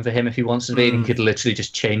lifetime for him if he wants to be, and he could literally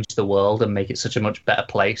just change the world and make it such a much better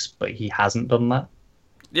place, but he hasn't done that.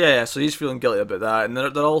 Yeah, so he's feeling guilty about that, and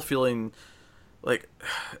they're all feeling like,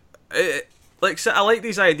 so I like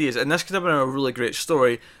these ideas, and this could have been a really great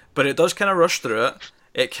story, but it does kind of rush through it.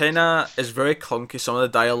 It kind of is very clunky. Some of the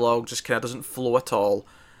dialogue just kind of doesn't flow at all,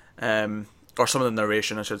 or some of the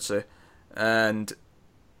narration, I should say, and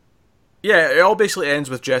yeah, it all basically ends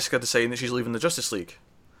with Jessica deciding that she's leaving the Justice League.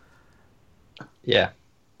 Yeah,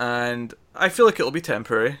 and I feel like it'll be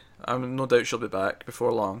temporary. I'm no doubt she'll be back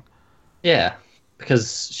before long. Yeah.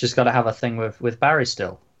 Because she's got to have a thing with Barry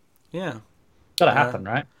still. Yeah. Got to happen,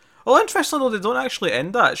 right? Well, interestingly, though, they don't actually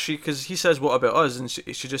end that. Because he says, what about us? And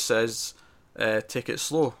she just says, take it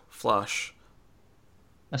slow, Flash.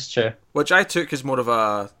 That's true. Which I took as more of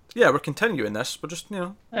a, we're continuing this. We're just,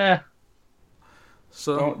 Yeah.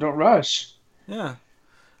 So Don't rush. Yeah.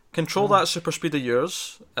 Control that super speed of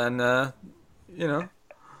yours. And,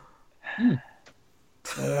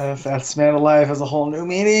 Fastest Man Alive has a whole new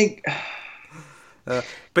meaning.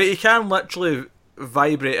 But he can literally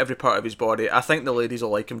vibrate every part of his body. I think the ladies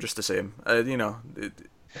will like him just the same.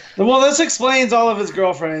 Well, this explains all of his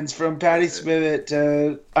girlfriends, from Patty Smith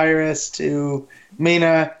to Iris to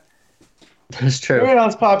Mina. That's true. Very not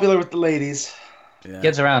as popular with the ladies. Yeah.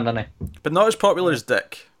 Gets around, doesn't he? But not as popular as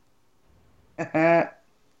Dick. Because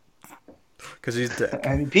he's Dick.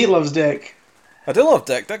 I mean, Pete loves Dick. I do love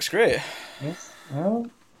Dick. Dick's great. Yes. Well.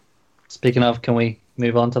 Speaking of, can we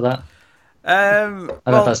move on to that? I don't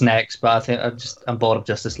know if that's next, but I think I'm bored of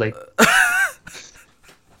Justice League. I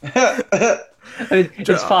mean,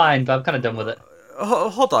 it's fine, but I'm kind of done with it.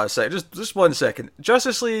 Hold on a sec, just 1 second.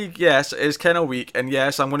 Justice League, yes, is kind of weak, and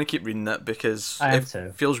yes, I'm going to keep reading it because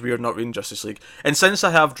it feels weird not reading Justice League. And since I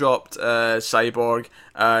have dropped Cyborg,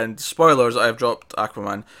 and spoilers, I have dropped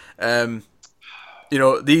Aquaman,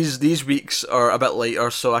 these weeks are a bit lighter,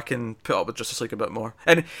 so I can put up with Justice League a bit more.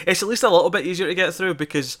 And it's at least a little bit easier to get through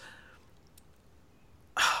because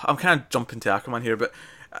I'm kind of jumping to Aquaman here, but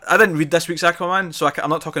I didn't read this week's Aquaman, so I'm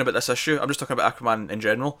not talking about this issue. I'm just talking about Aquaman in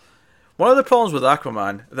general. One of the problems with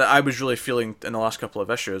Aquaman that I was really feeling in the last couple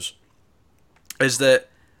of issues is that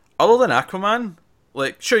other than Aquaman,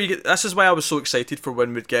 like, sure, this is why I was so excited for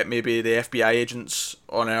when we'd get maybe the FBI agents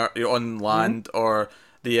on land, or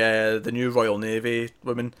the new Royal Navy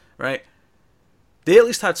women, right? They at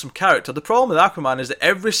least had some character. The problem with Aquaman is that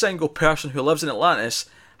every single person who lives in Atlantis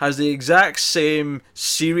has the exact same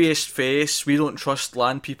serious face, we don't trust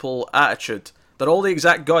land people attitude. They're all the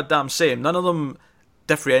exact goddamn same. None of them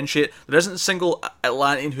differentiate. There isn't a single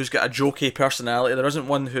Atlantean who's got a jokey personality. There isn't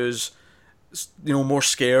one who's, more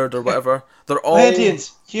scared or whatever. They're all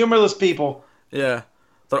Atlanteans, humorless people. Yeah.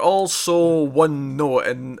 They're all so one note,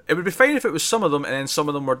 and it would be fine if it was some of them and then some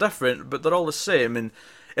of them were different, but they're all the same. And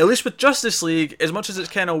at least with Justice League, as much as it's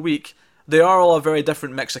kind of weak, they are all a very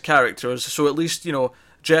different mix of characters. So at least,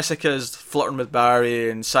 Jessica's flirting with Barry,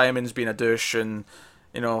 and Simon's being a douche, and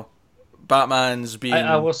Batman's being.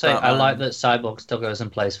 I will say, Batman. I like that Cyborg still goes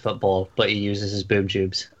and plays football, but he uses his boob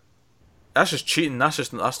tubes. That's just cheating. That's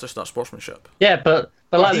just not sportsmanship. Yeah, but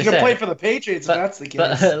like he can play for the Patriots if that's the case.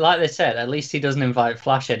 But like they said, at least he doesn't invite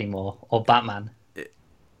Flash anymore or Batman.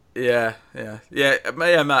 Yeah,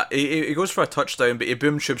 Matt. He goes for a touchdown, but he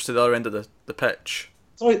boom tubes to the other end of the pitch.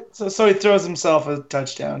 So he throws himself a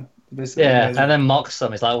touchdown. Basically, Yeah, guys and are- then mocks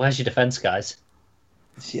them. He's like, "Where's your defense, guys?"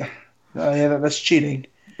 yeah, that's cheating.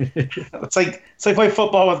 It's like play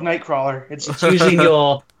football with Nightcrawler.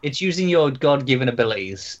 It's using your God-given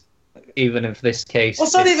abilities, even if this case. Well,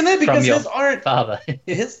 it's not even that from because your his aren't father.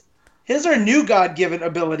 his are new God-given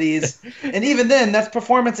abilities, and even then, that's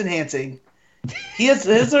performance enhancing. His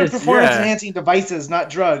are performance enhancing devices, not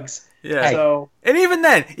drugs. Yeah. So And even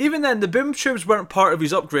then, the boom tubes weren't part of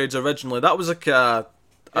his upgrades originally. That was like a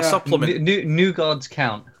supplement. New gods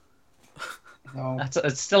count. no,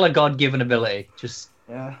 It's still a God-given ability. Just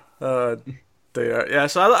yeah. Dear. Yeah,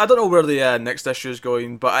 so I don't know where the next issue is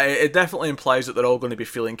going, but it definitely implies that they're all going to be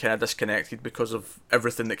feeling kind of disconnected because of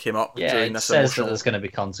everything that came up yeah, during it this says that emotional. there's going to be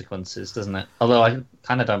consequences, doesn't it? Although I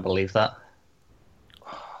kind of don't believe that.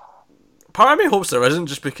 Part of me hopes there isn't,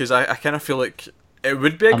 just because I kind of feel like it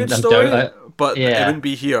would be a good I'm story, but it yeah. wouldn't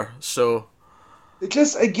be here. So It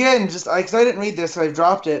just because I didn't read this, so I've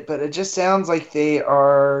dropped it. But it just sounds like they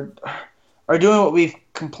are doing what we've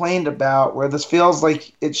complained about, where this feels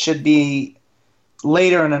like it should be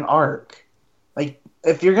later in an arc. Like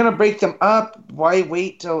if you're gonna break them up, why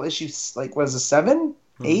wait till issue like what is it 7,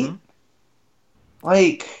 8?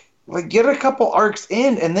 Like get a couple arcs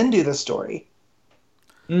in and then do the story.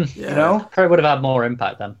 yeah. You know, Probably would have had more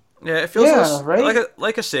impact then. Yeah, it feels right?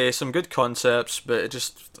 like I say, some good concepts, but it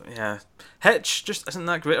just Hitch just isn't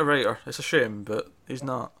that great a writer. It's a shame, but he's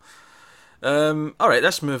not. Alright,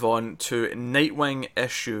 let's move on to Nightwing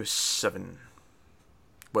issue 7,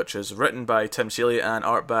 which is written by Tim Seeley and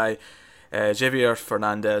art by Javier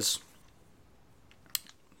Fernandez.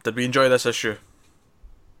 Did we enjoy this issue?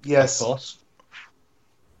 Yes. Of course.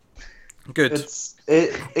 Good.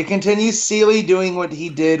 It continues Seeley doing what he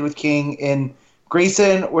did with King in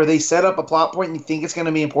Grayson, where they set up a plot point and you think it's going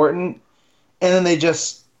to be important, and then they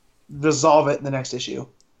just resolve it in the next issue.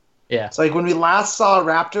 Yeah. It's like when we last saw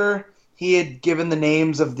Raptor, he had given the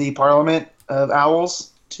names of the Parliament of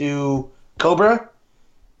Owls to Cobra,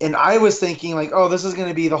 and I was thinking like, oh, this is going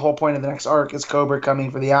to be the whole point of the next arc is Cobra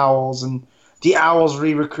coming for the Owls and the Owls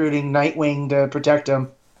re-recruiting Nightwing to protect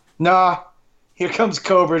him. Nah, here comes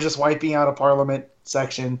Cobra just wiping out a Parliament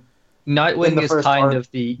section. Nightwing is kind arc. of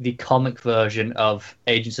the comic version of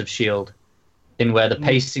Agents of S.H.I.E.L.D. in where the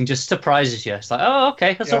pacing just surprises you. It's like, oh,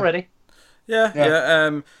 okay, that's already.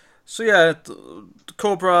 Yeah. So yeah,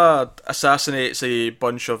 Cobra assassinates a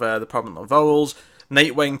bunch of the Parliament of Owls.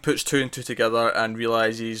 Nightwing puts 2 and 2 together and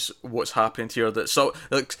realizes what's happened here.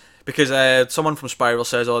 Because someone from Spiral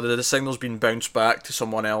says, "Oh, the signal's been bounced back to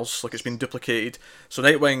someone else, like it's been duplicated." So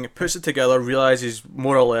Nightwing puts it together, realizes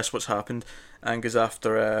more or less what's happened, and goes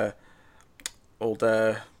after what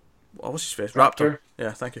was his face? Raptor.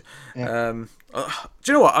 Yeah, thank you. Yeah. Do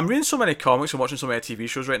you know what? I'm reading so many comics and watching so many TV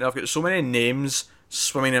shows right now. I've got so many names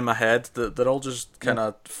swimming in my head that they're all just kind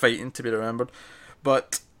of fighting to be remembered.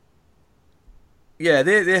 But yeah,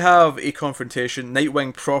 they have a confrontation.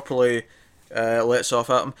 Nightwing properly lets off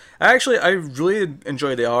at him. I really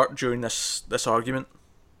enjoy the art during this argument.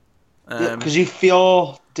 Because you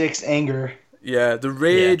feel Dick's anger. Yeah, the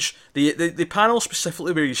rage, the panel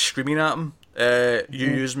specifically where he's screaming at him, "You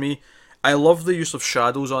use me." I love the use of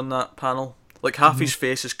shadows on that panel. Like half his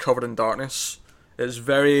face is covered in darkness. It's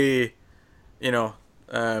very,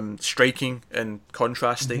 striking and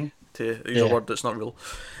contrasty, to use a word that's not real.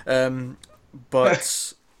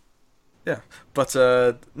 But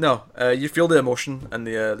no, you feel the emotion in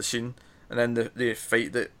the scene, and then the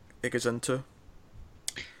fight that it goes into.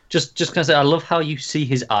 Just gonna say, I love how you see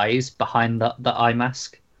his eyes behind that eye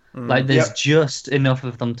mask. Like there's just enough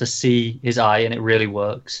of them to see his eye, and it really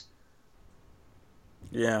works.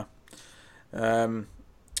 Yeah. So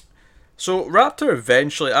Raptor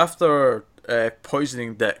eventually, after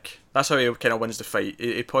poisoning Dick, that's how he kind of wins the fight.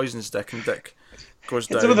 He poisons Dick, and Dick goes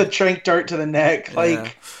down. It's with a trank dart to the neck,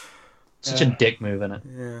 like such a dick move, isn't it?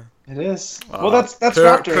 Yeah. It is. Well, that's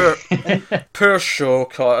Raptor. Poor show,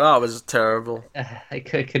 that was terrible. It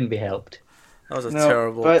couldn't be helped. That was a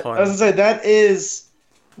terrible but pun. I was gonna say that is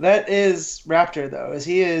Raptor though, as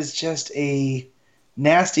he is just a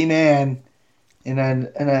nasty man and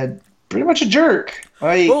a pretty much a jerk.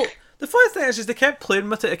 Like, well, the funny thing is they kept playing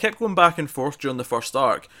with it. It kept going back and forth during the first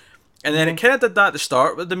arc. And then it kind of did that at the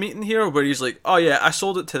start with the meeting here, where he's like, "Oh yeah, I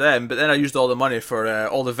sold it to them, but then I used all the money for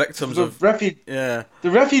all the victims of the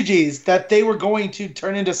refugees that they were going to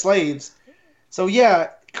turn into slaves." So yeah,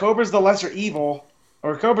 Cobra's the lesser evil,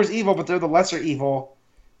 or Cobra's evil, but they're the lesser evil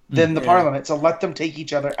than the Parliament. So let them take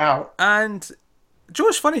each other out. And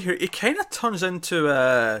Joe's funny here. He kind of turns into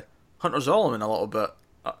Hunter Zolomon a little bit.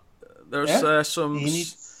 There's some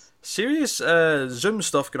serious Zoom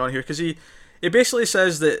stuff going on here, because he basically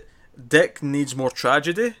says that Dick needs more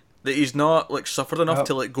tragedy that he's not like suffered enough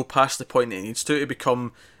to like go past the point that he needs to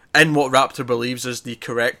become in what Raptor believes is the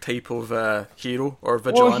correct type of hero or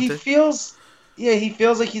vigilante. Well, he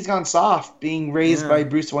feels like he's gone soft, being raised by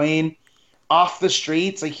Bruce Wayne off the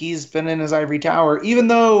streets, like he's been in his ivory tower, even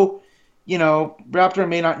though, you know, Raptor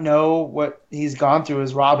may not know what he's gone through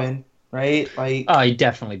as Robin, right? Like, oh, he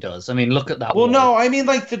definitely does. I mean, look at that. Well, no, I mean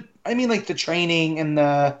like the training and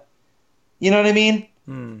the, you know what I mean?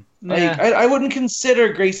 Like, I wouldn't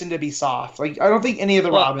consider Grayson to be soft. Like, I don't think any of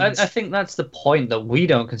the Robins. I think that's the point, that we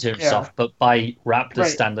don't consider him soft, but by Raptor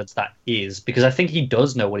standards, that is, because I think he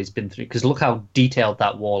does know what he's been through. Because look how detailed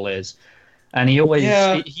that wall is, and he always,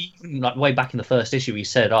 he like, way back in the first issue, he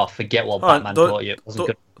said, "Oh, forget what Batman taught you. It wasn't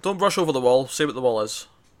good." Don't brush over the wall. Say what the wall is.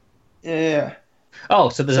 Yeah. Oh,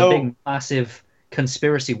 so there's a big, massive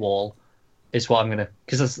conspiracy wall. Is what I'm gonna,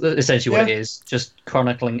 because that's essentially what it is, just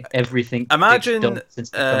chronicling everything. Imagine done since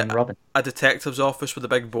becoming Robin. A detective's office with a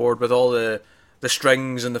big board with all the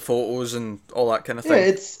strings and the photos and all that kind of thing. Yeah,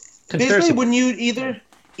 it's basically when you either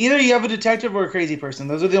you have a detective or a crazy person.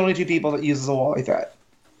 Those are the only two people that uses a wall like that.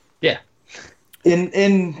 Yeah.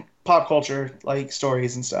 In pop culture, like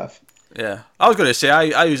stories and stuff. Yeah, I was gonna say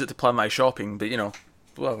I use it to plan my shopping, but you know,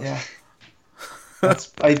 whatever. Yeah.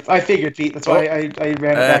 I figured, Pete. That's why I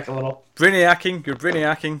ran it back a little. Brainiacking, you're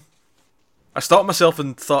brainiacking. I stopped myself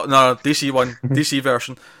and thought, no, DC one, DC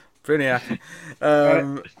version, brainiacking.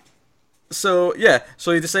 So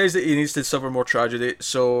he decides that he needs to suffer more tragedy.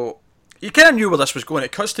 So you kind of knew where this was going.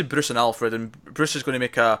 It cuts to Bruce and Alfred, and Bruce is going to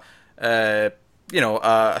make a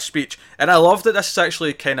speech. And I love that this is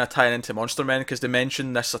actually kind of tying into Monster Men, because they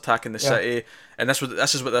mention this attack in the city, and this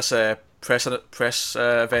is what this press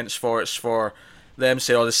event's for. It's for them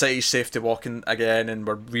saying, "Oh, the city's safe to walk in again, and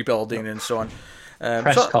we're rebuilding," and so on.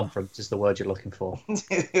 Press conference is the word you're looking for.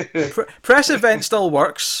 Press event still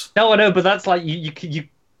works. No, I know, but that's like you.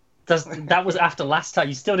 That was after last time.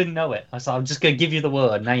 You still didn't know it. So I'm just going to give you the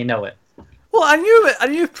word. Now you know it. Well, I knew it. I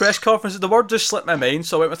knew press conference. The word just slipped my mind,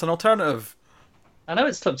 so I went with an alternative. I know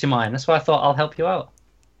it slipped your mind. That's why I thought I'll help you out.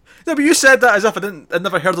 No, but you said that as if I'd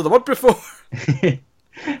never heard of the word before.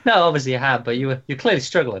 No, obviously you have, but you're clearly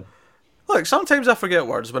struggling. Look, sometimes I forget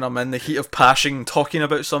words when I'm in the heat of passion talking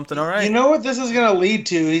about something, alright? You know what this is going to lead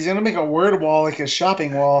to? He's going to make a word wall, like a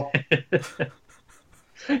shopping wall.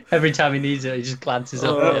 Every time he needs it, he just glances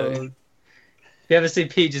up. You ever see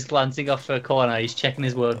Pete just glancing off to a corner? He's checking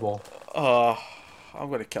his word wall. Oh, I'm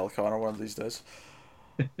going to kill Connor one of these days.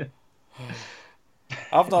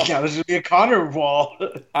 I've not. Yeah, this should be a Connor wall.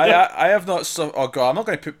 I have not. Oh god, I'm not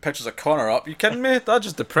going to put pictures of Connor up. You kidding me? That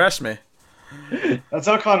just depressed me. That's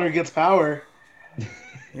how Connor gets power.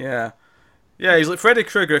 Yeah, he's like Freddy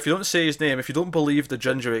Krueger. If you don't say his name, if you don't believe the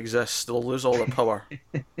ginger exists, they'll lose all their power.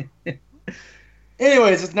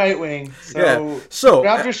 Anyways, it's Nightwing. So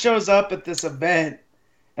Raptor shows up at this event,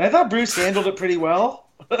 and I thought Bruce handled it pretty well.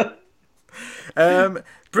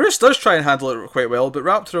 Bruce does try and handle it quite well, but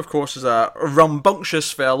Raptor, of course, is a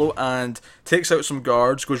rambunctious fellow and takes out some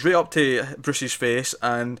guards, goes right up to Bruce's face,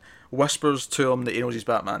 and whispers to him that he knows he's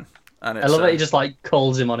Batman. And I love that he just like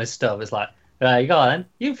calls him on his stuff. It's like, right, you go on then.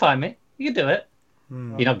 You can find me. You can do it.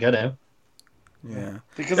 You're not gonna. Yeah.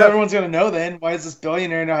 Because everyone's gonna know then. Why does this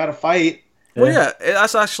billionaire know how to fight? Well, yeah,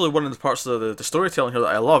 that's actually one of the parts of the storytelling here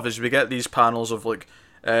that I love, is we get these panels of like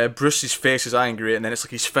Bruce's face is angry, and then it's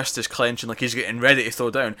like his fist is clenching, like he's getting ready to throw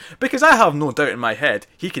down. Because I have no doubt in my head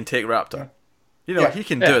he can take Raptor. You know, he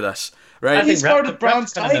can do this, right? He's part of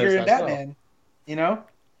Bronze Tiger in Batman. Well. You know.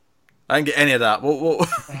 I didn't get any of that. What?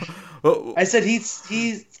 I said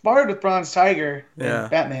he's sparred with Bronze Tiger in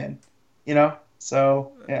Batman. You know,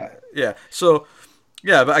 so yeah. Yeah. So.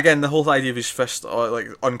 Yeah, but again, the whole idea of his fist like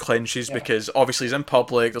unclenches because obviously he's in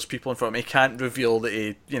public. There's people in front of him. He can't reveal that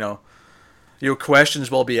he, questions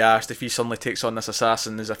will be asked if he suddenly takes on this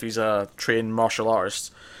assassin as if he's a trained martial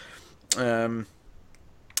artist. So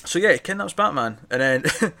yeah, he kidnaps Batman, and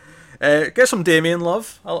then get some Damian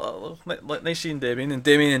love. Nice seeing Damian, and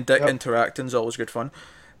Damian and Dick interacting is always good fun.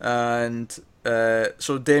 And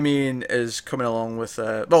so Damian is coming along with.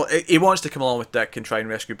 He wants to come along with Dick and try and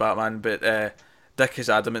rescue Batman, but. Dick is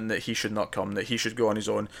adamant that he should not come, that he should go on his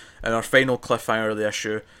own. And our final cliffhanger of the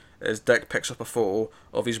issue is Dick picks up a photo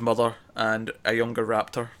of his mother and a younger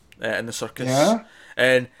Raptor in the circus. Yeah.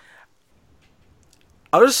 And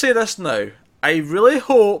I'll just say this now. I really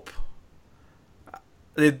hope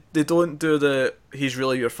they don't do the he's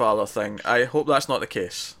really your father thing. I hope that's not the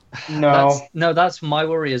case. No. That's my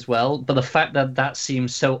worry as well. But the fact that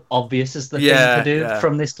seems so obvious as the thing to do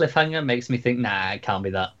from this cliffhanger makes me think, nah, it can't be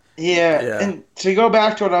that. Yeah, and to go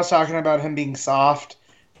back to what I was talking about him being soft,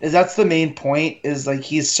 is that's the main point, is like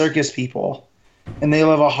he's circus people. and they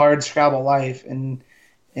live a hard scrabble life, and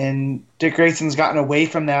Dick Grayson's gotten away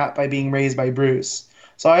from that by being raised by Bruce.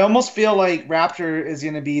 So I almost feel like Raptor is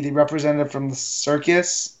going to be the representative from the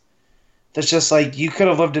circus. That's just like, you could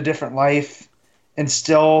have lived a different life and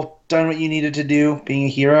still done what you needed to do, being a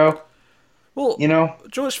hero. Well, you know,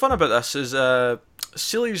 Joe, what's fun about this is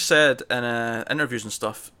Seeley said in interviews and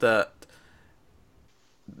stuff that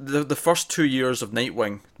the first 2 years of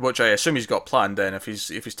Nightwing, which I assume he's got planned then if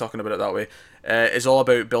he's talking about it that way, is all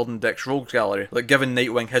about building Dick's rogues gallery, like giving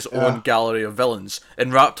Nightwing his own gallery of villains.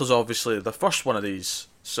 And Raptor's obviously the first one of these,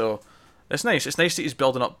 so it's nice. It's nice that he's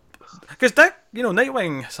building up, because Dick,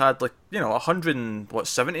 Nightwing has had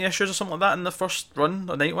 170 issues or something like that in the first run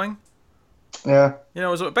of Nightwing. Yeah, it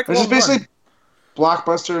was a big. This is basically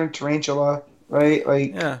Blockbuster and Tarantula. Right,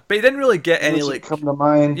 yeah, but you didn't really get any come to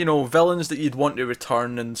mind. Villains that you'd want to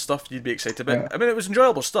return and stuff you'd be excited about. Yeah. I mean, it was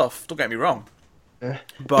enjoyable stuff. Don't get me wrong. Yeah.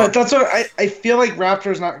 But that's what I feel like.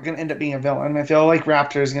 Raptor's not going to end up being a villain. I feel like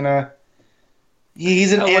Raptor's gonna.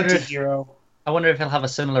 He's an anti-hero. I wonder if he'll have a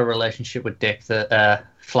similar relationship with Dick that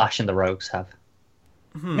Flash and the Rogues have.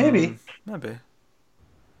 Maybe.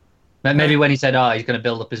 Maybe when he said, he's going to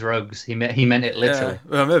build up his rogues, he meant it literally.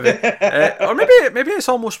 Yeah, well, maybe. Or maybe it's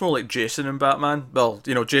almost more like Jason in Batman. Well,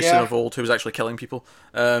 Jason of old, who was actually killing people.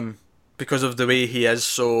 Because of the way he is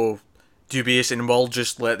so dubious and will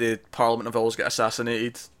just let the Parliament of Owls get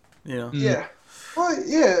assassinated. Yeah. Well,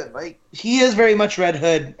 yeah, he is very much Red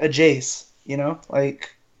Hood, a Jace,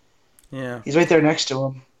 Yeah. He's right there next to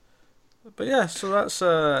him. But yeah, so that's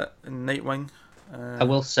Nightwing. I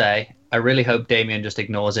will say, I really hope Damian just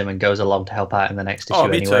ignores him and goes along to help out in the next issue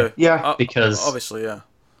me anyway. Too. Yeah. Because obviously, yeah.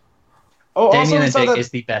 Damian and Dick is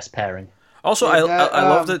the best pairing. Also, I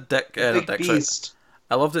love that Dick. Beast.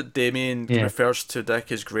 I love that Damian refers to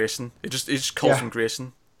Dick as Grayson. He just calls him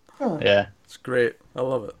Grayson. Oh. Yeah. It's great. I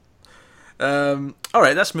love it.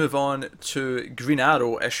 Alright, let's move on to Green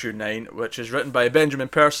Arrow issue 9, which is written by Benjamin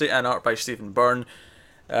Percy and art by Stephen Byrne.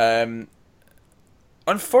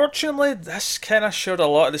 Unfortunately, this kind of shared a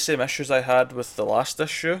lot of the same issues I had with the last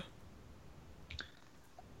issue.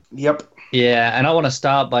 Yep. Yeah, and I want to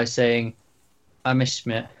start by saying I miss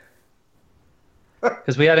Schmidt.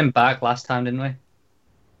 Because we had him back last time, didn't we?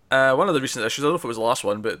 One of the recent issues. I don't know if it was the last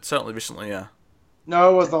one, but certainly recently, yeah.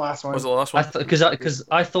 No, it was the last one. Was it the last one? Because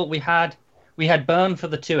I thought we had Byrne for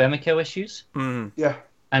the 2 Emiko issues. Mm. Yeah.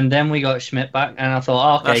 And then we got Schmidt back, and I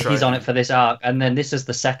thought, okay, That's he's right. on it for this arc. And then this is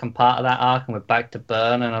the second part of that arc, and we're back to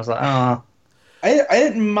Byrne, and I was like, oh. I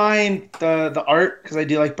didn't mind the art, because I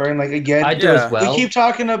do like Byrne. Again, I do as well. We keep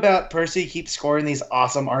talking about Percy keeps scoring these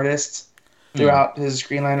awesome artists throughout his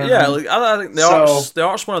Green Lantern. Yeah, I think the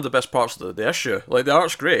art's one of the best parts of the issue. The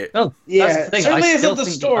art's great. Oh, yeah, that's the thing. certainly I still isn't the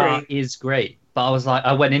think story. the art is great. But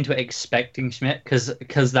I went into it expecting Schmidt,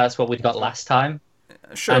 because that's what we got last time.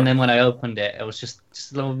 Sure. And then when I opened it, it was just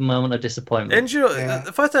a little moment of disappointment. And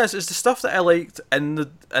the fact is the stuff that I liked in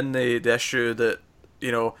the issue that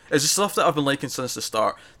is the stuff that I've been liking since the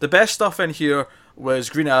start. The best stuff in here was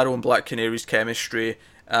Green Arrow and Black Canary's chemistry,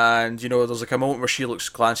 and there's a moment where she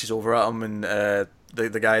glances over at him, and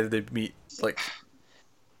the guy that they meet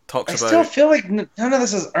talks about. I still feel like none of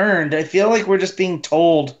this is earned. I feel like we're just being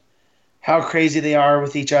told how crazy they are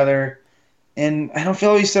with each other. And I don't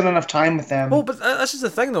feel we spent enough time with them. Well, but this is the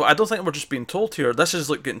thing, though. I don't think we're just being told here. This is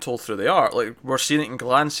getting told through the art. We're seeing it in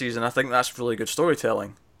glances, and I think that's really good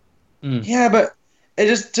storytelling. Mm. Yeah, but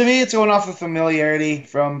to me, it's going off the familiarity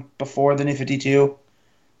from before the New 52,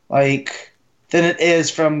 than it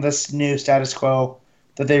is from this new status quo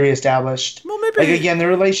that they reestablished. Well, maybe again, the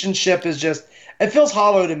relationship is just, it feels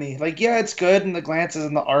hollow to me. Yeah, it's good, and the glances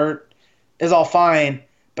and the art is all fine.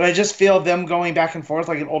 But I just feel them going back and forth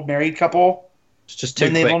like an old married couple. It's just too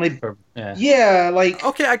quick. Okay,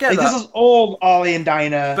 I get that. This is old Ollie and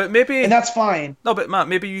Dinah. But maybe... And that's fine. No, but Matt,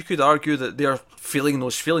 maybe you could argue that they're feeling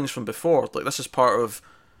those feelings from before. This is part of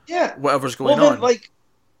whatever's going on. Then,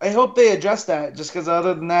 I hope they address that, just because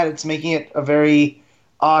other than that, it's making it a very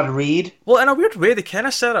odd read. Well, in a weird way, they kind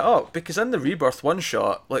of set it up, because in the Rebirth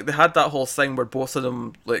one-shot, they had that whole thing where both of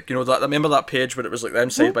them, remember that page where it was them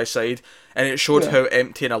side by side, and it showed how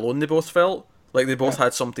empty and alone they both felt? They both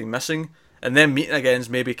had something missing, and then meeting again's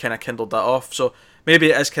maybe kind of kindled that off, so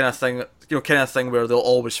maybe it is kind of thing where they'll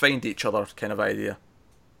always find each other kind of idea.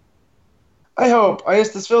 I hope.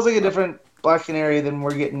 This feels like a different Black Canary than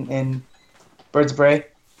we're getting in Birds of Prey.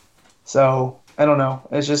 So, I don't know.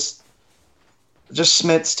 It's just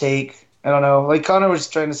Schmidt's take. I don't know. Like Connor was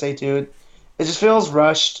trying to say too, it just feels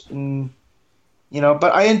rushed, and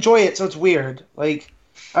but I enjoy it, so it's weird.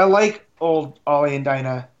 I like old Ollie and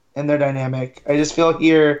Dinah and their dynamic. I just feel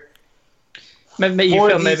here Maybe you for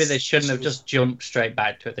feel maybe these they shouldn't have issues. just jumped straight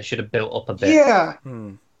back to it. They should have built up a bit. Yeah,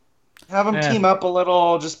 Hmm. have them Yeah. team up a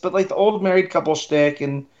little, just but like the old married couple shtick,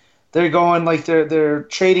 and they're going like they're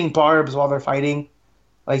trading barbs while they're fighting,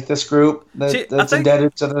 like this group See, that's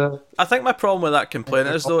indebted to the. I think my problem with that complaint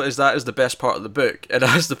is though is that is the best part of the book, and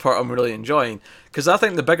that's the part I'm really enjoying. Because I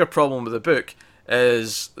think the bigger problem with the book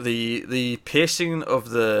is the pacing of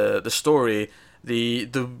the story, the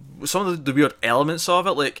some of the weird elements of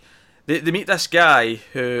it. Like they meet this guy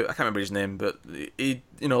who I can't remember his name, but he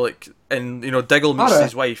like and Diggle meets Ada.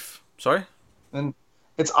 his wife. Sorry. And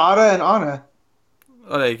it's Ada and Anna.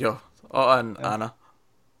 Oh, there you go. Oh, and Yeah. Anna.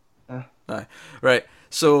 Yeah. Aye. Right.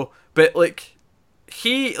 So, but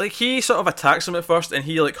he sort of attacks him at first, and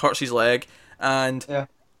he like hurts his leg, and Yeah.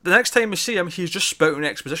 the next time we see him, he's just spouting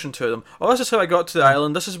exposition to them. Oh, this is how I got to the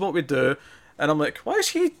island. This is what we do, and I'm like, why is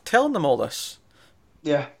he telling them all this?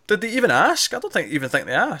 Yeah. Did they even ask? I don't even think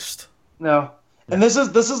they asked. No. And this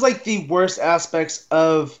is like the worst aspects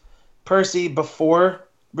of Percy before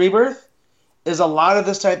Rebirth. Is a lot of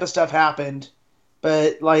this type of stuff happened,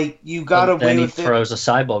 but like you got But away then he with it. throws a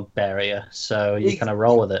cyborg barrier, so you Ex- kind of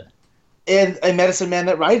roll with it. And a medicine man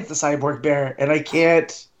that rides the cyborg bear, and I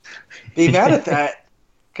can't be mad at that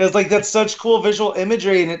because like that's such cool visual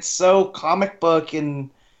imagery, and it's so comic book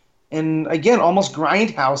and again almost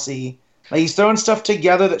grindhousey. Like he's throwing stuff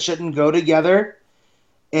together that shouldn't go together,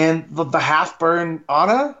 and the half burn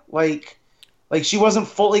Anna, like she wasn't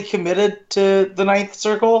fully committed to the Ninth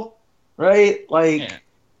Circle, right? Like Yeah.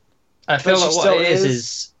 I feel she like what still it is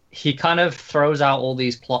is. he kind of throws out all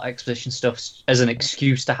these plot exposition stuff as an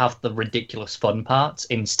excuse to have the ridiculous fun parts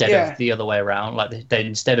instead Yeah. of the other way around. Like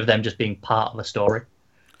instead of them just being part of a story.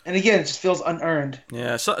 and again, it just feels unearned.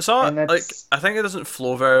 Yeah. So And like that's- I think it doesn't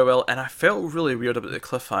flow very well, and I felt really weird about the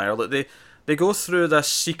cliffhanger. Like they go through this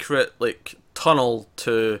secret like tunnel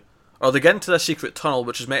or they get into this secret tunnel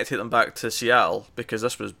which is meant to take them back to Seattle because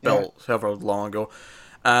this was built however long ago,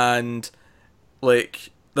 and like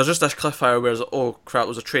there's just this cliffhanger where it's like, oh crap,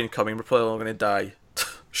 there's a train coming, we're probably all going to die.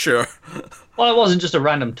 Sure. Well, it wasn't just a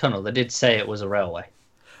random tunnel. They did say it was a railway.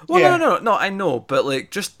 Well, Yeah. no, I know, but like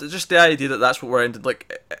just the idea that that's what we're ending.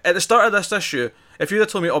 Like at the start of this issue, if you'd have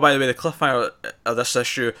told me, oh by the way, the cliffhanger of this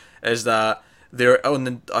issue is that they're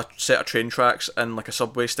on a set of train tracks and like a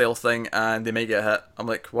subway style thing, and they may get hit. I'm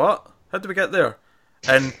like, what? How did we get there?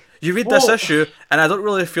 And you read this Well- issue, and I don't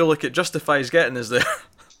really feel like it justifies getting us there.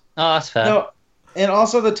 Oh, that's fair. No, and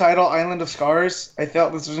also the title "Island of Scars." I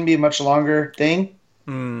felt this was gonna be a much longer thing,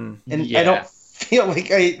 and I Yeah. don't feel like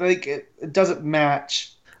it doesn't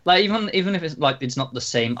match. Like even if it's like it's not the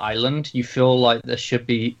same island, you feel like there should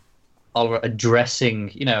be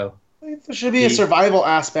addressing, Like, there should be a survival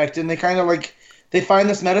aspect, and they kind of like they find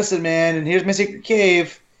this medicine man, and here's my secret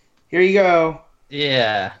cave. Here you go.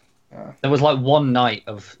 yeah. Yeah. There was like one night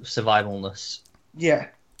of survivalness. Yeah.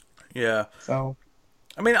 Yeah. So.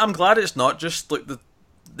 I mean, I'm glad it's not just like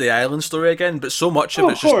the island story again, but so much of Oh,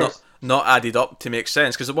 it's of just course. not added up to make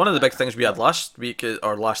sense. Because one of the big things we had last week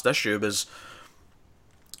or last issue was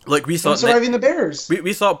like we And thought surviving the bears.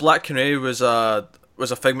 we thought Black Canary was a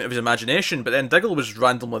figment of his imagination, but then Diggle was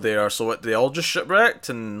randomly there, so they all just shipwrecked,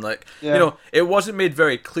 and like Yeah. it wasn't made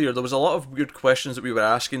very clear. There was a lot of weird questions that we were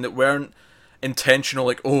asking that weren't intentional,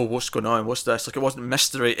 like, oh, what's going on, what's this? Like, it wasn't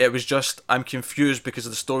mystery. It was just I'm confused because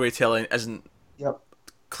the storytelling isn't Yep.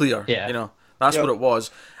 clear. Yeah. That's Yep. what it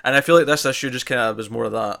was, and I feel like this issue just kind of was more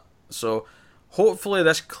of that. So hopefully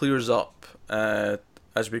this clears up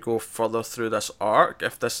as we go further through this arc.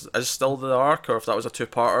 If this is still the arc, or if that was a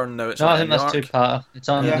two-parter and now it's No, not I think in the that's arc. two-part. It's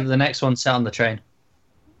on Yeah. the next one set on the train.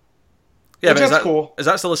 Yeah, Which but is that's that cool. is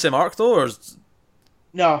that still the same arc though, or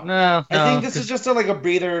No. No, I think this 'cause- is just like a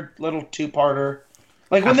breather little two-parter.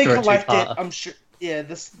 Like when they After a collect it, two-parter. I'm sure. Yeah,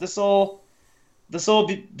 this'll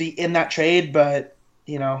be in that trade, but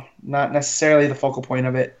not necessarily the focal point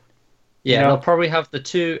of it. yeah, you know? they'll probably have the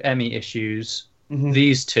two Emmy issues, Mhm.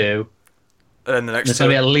 these two. and the next There's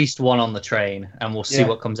going to be two? at least one on the train, and we'll see Yeah.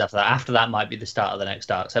 what comes after that. After that might be the start of the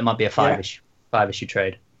next arc, so it might be a five-issue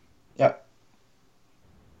trade. Yeah,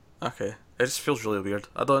 Okay, it just feels really weird.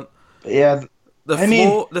 I don't. but yeah. The I flow,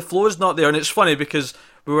 mean- the flow is not there, and it's funny because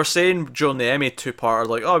we were saying during the Emmy two-parter,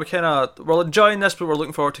 like, oh, we're enjoying this, but we're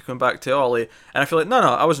looking forward to coming back to Ollie. And I feel like, no,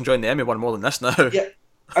 I was enjoying the Emmy one more than this now. Yeah,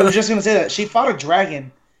 I was just gonna say that she fought a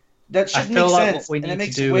dragon. That should feel make like sense, what we and need it to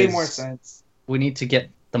makes do way is- more sense. We need to get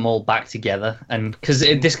them all back together, and because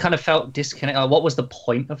this kind of felt disconnected. What was the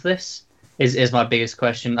point of this? Is my biggest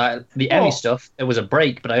question. The Emmy Well- stuff, it was a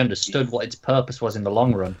break, but I understood what its purpose was in the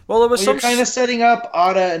long run. Well, there was Well, you're some. kind of setting up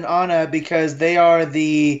Ada and Anna because they are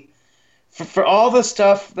for all the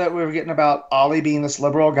stuff that we were getting about Ollie being this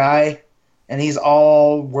liberal guy and he's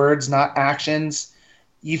all words, not actions.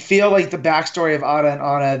 You feel like the backstory of Ada and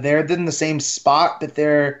Anna, they're in the same spot, but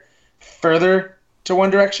they're further to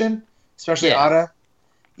one direction, especially Ada.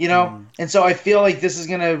 And so I feel like this is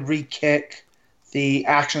going to re-kick the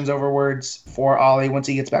actions over words for Ollie once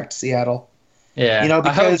he gets back to Seattle. Yeah, because,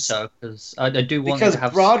 I hope so, because I do want to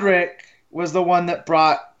have... Broderick was the one that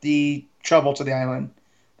brought the trouble to the island.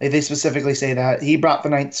 They specifically say that. He brought the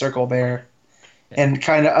Ninth Circle there and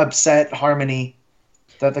kind of upset harmony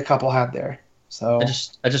that the couple had there. So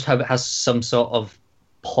I just hope it has some sort of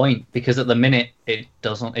point, because at the minute it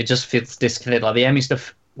doesn't. It just feels disconnected. Like the Emmy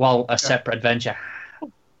stuff, while a separate adventure,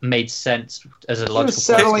 made sense as a logical place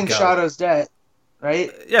to go. Settling Shadow's debt,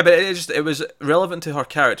 right? Yeah, but it was relevant to her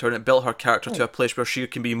character, and it built her character to a place where she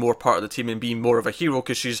can be more part of the team and be more of a hero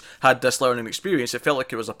because she's had this learning experience. It felt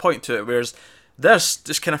like it was a point to it, whereas this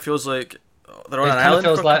just kind of feels like they're on an island. It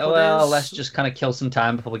feels for a like, couple well, days. let's just kind of kill some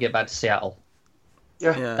time before we get back to Seattle.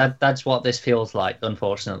 Yeah. That's what this feels like,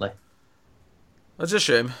 unfortunately. It's a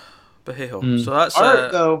shame, but hey ho. So that's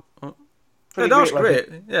art though. Yeah, that was great.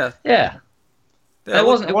 Yeah. Yeah. It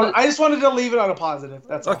wasn't. I just wanted to leave it on a positive.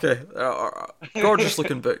 That's all. Okay. Gorgeous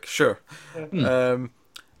looking book. Sure.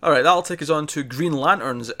 All right, that'll take us on to Green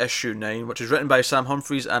Lanterns issue 9, which is written by Sam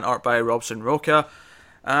Humphries and art by Robson Roca.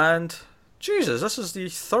 And Jesus, this is the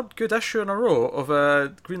third good issue in a row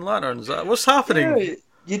of Green Lanterns. What's happening? Yeah,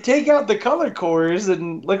 you take out the color cores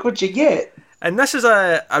and look what you get. And this is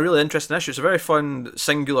a really interesting issue. It's a very fun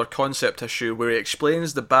singular concept issue where he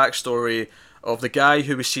explains the backstory of the guy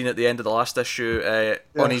who was seen at the end of the last issue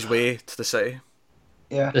on his way to the city.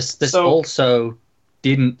 Yeah. This also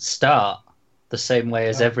didn't start the same way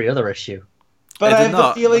as every other issue. But I have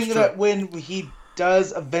the feeling that when he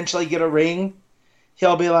does eventually get a ring,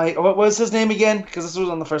 he'll be like, what was his name again? Because this was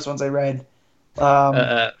one of the first ones I read.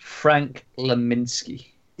 Frank Leminski.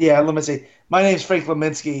 Yeah, let me see. My name's Frank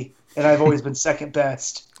Leminski, and I've always been second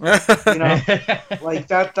best. Like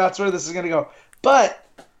that's where this is gonna go. But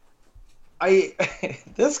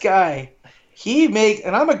this guy,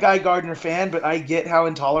 and I'm a Guy Gardner fan, but I get how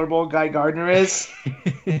intolerable Guy Gardner is.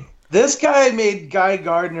 This guy made Guy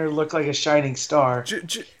Gardner look like a shining star. Do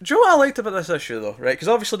you know what I liked about this issue, though, right? Because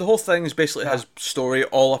obviously the whole thing is basically his story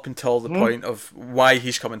all up until the point of why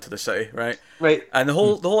he's coming to the city, right? Right. And the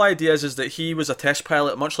whole idea is that he was a test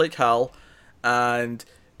pilot, much like Hal, but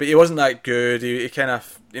he wasn't that good. He kind of,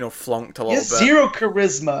 flunked a little bit. Zero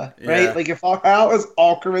charisma, right? Yeah. Like if Hal is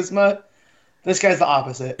all charisma, this guy's the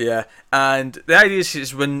opposite. Yeah, and the idea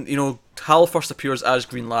is when, Hal first appears as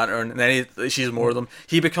Green Lantern, and then he sees more of them,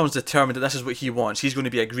 he becomes determined that this is what he wants. He's going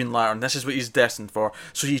to be a Green Lantern. This is what he's destined for.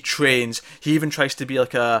 So he trains. He even tries to be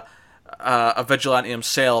like a vigilante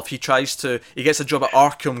himself. He gets a job at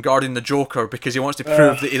Arkham guarding the Joker because he wants to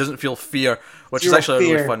prove that he doesn't feel fear, which is actually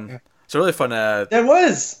a really fun... Yeah. It's a really fun... That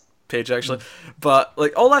was! Page, actually. But,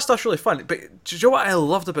 all that stuff's really fun. But do you know what I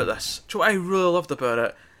loved about this? Do you know what I really loved about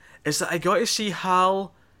it? Is that I got to see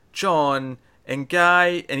Hal, John, and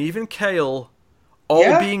Guy, and even Kyle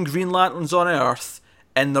all being Green Lanterns on Earth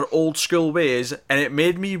in their old school ways, and it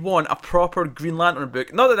made me want a proper Green Lantern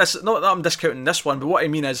book. Not that I'm discounting this one, but what I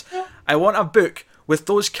mean is, I want a book with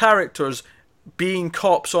those characters being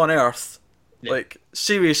cops on Earth. Yeah.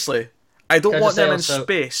 Seriously. I don't want them in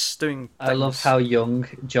space doing things. I love how young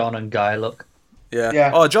John and Guy look.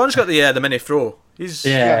 Yeah. Oh, John's got the mini fro. He's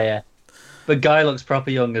yeah. But Guy looks proper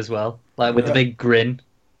young as well, with the big grin.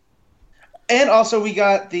 And also we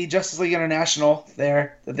got the Justice League International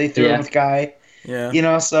there that they threw in with Guy.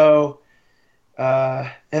 Yeah. So...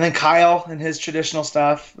 and then Kyle and his traditional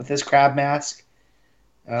stuff with his crab mask.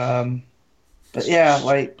 But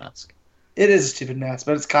mask. It is a stupid mask,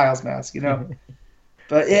 but it's Kyle's mask,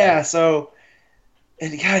 But so...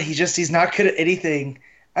 And God, he's not good at anything.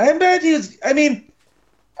 I bet he was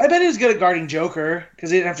good at guarding Joker because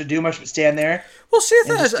he didn't have to do much but stand there. Well, see,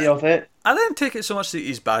 the thing is, deal with it. I didn't take it so much that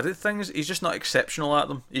he's bad at things. He's just not exceptional at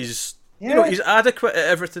them. He's he's adequate at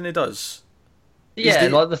everything he does. Yeah,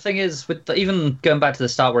 the thing is, even going back to the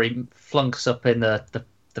start where he flunks up in the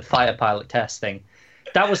fighter pilot test thing,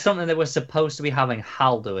 that was something that was supposed to be having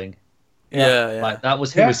Hal doing. Yeah. That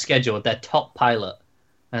was who was scheduled, their top pilot.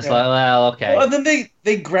 And it's okay. Well, and then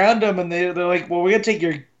they ground him and they're like, well, we're going to take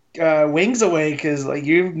your wings away because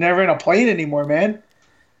you're never in a plane anymore, man.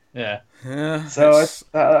 Yeah. So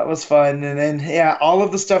that was fun. And then, all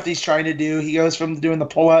of the stuff he's trying to do, he goes from doing the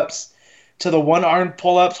pull-ups to the one-armed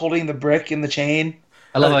pull-ups holding the brick and the chain.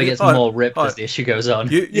 I love how he gets more ripped as the issue goes on.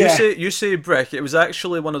 You say brick. It was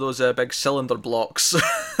actually one of those big cylinder blocks.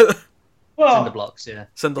 Cinder blocks, yeah.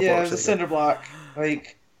 It was a cinder block.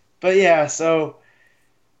 So...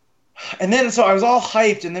 And then so I was all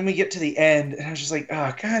hyped, and then we get to the end, and I was just like,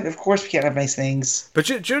 oh god, of course we can't have nice things. But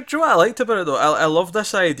do you know what I liked about it though? I love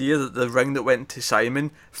this idea that the ring that went to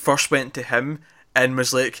Simon first went to him and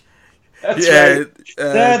was like, That's right.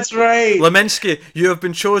 That's right. Leminski, you have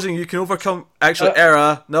been chosen. You can overcome. Actually,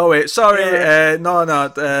 error. No wait, sorry.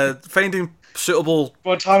 No. Finding suitable.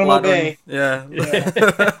 Guantanamo Bay. Yeah. He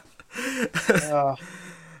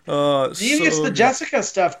gets the Jessica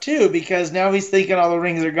stuff too, because now he's thinking all the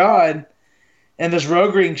rings are gone, and this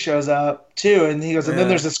rogue ring shows up too, and he goes, and then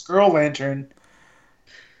there's this girl lantern.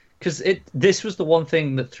 Because this was the one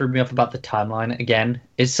thing that threw me off about the timeline again.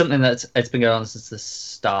 It's something it's been going on since the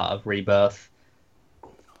start of Rebirth.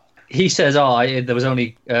 He says, there was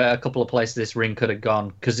only a couple of places this ring could have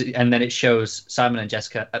gone, and then it shows Simon and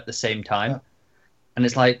Jessica at the same time. Yeah. And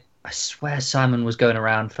it's like, I swear Simon was going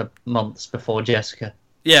around for months before Jessica.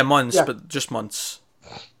 Yeah, months, but just months.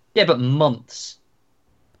 Yeah, but months.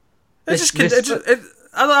 I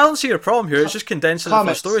don't see your problem here. It's just condensing it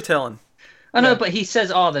for storytelling. I know, but he says,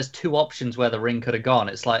 there's two options where the ring could have gone.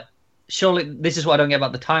 It's like, surely, this is what I don't get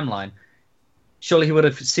about the timeline. Surely he would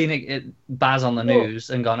have seen it Baz on the news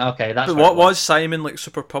and gone, okay, that's... But was Simon, like,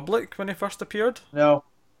 super public when he first appeared? No.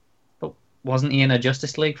 But wasn't he in a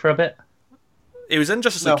Justice League for a bit? He was in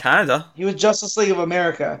Justice League Canada. He was Justice League of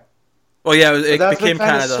America. Oh yeah, it became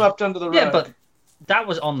Canada. Swept under the rug. Yeah, but that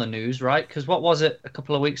was on the news, right? Because what was it a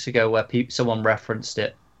couple of weeks ago where someone referenced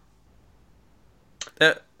it?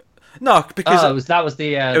 No, because it was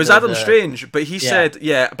Adam Strange, but he said,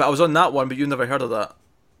 but I was on that one, but you never heard of that.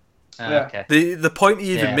 Okay. The point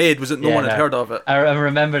he even made was that no one had heard of it. I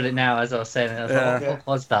remembered it now as I was saying it. I was like, what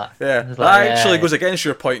was that? Yeah, that actually goes against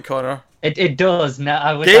your point, Connor. It does. Now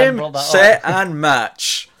I wish Game, I brought that set, and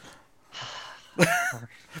match.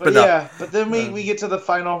 But then we get to the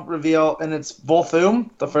final reveal, and it's Volthoom,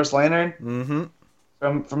 the first lantern,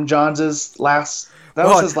 from Johns' last. That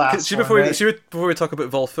was his last. Before we talk about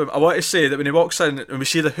Volthoom, I want to say that when he walks in and we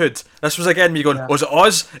see the hood, this was again me going, "Was it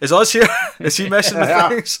Oz? Is Oz here? Is he messing with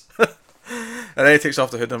things?" And then he takes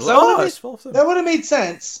off the hood, and I'm like, it's Volthoom. That would have made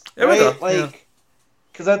sense, right?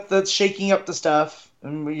 Because that's shaking up the stuff,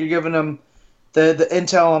 and you're giving them the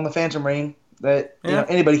intel on the Phantom Ring that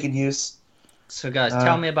anybody can use. So guys,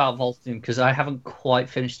 tell me about Volthoom, because I haven't quite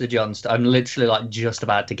finished the John. I'm literally just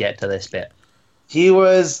about to get to this bit. He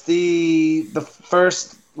was the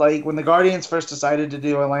first, when the Guardians first decided to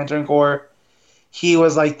do a Lantern Corps, he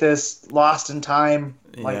was like this lost in time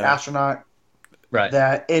astronaut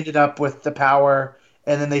that ended up with the power,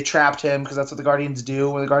 and then they trapped him because that's what the Guardians do.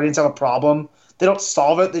 When the Guardians have a problem, they don't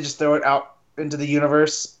solve it; they just throw it out into the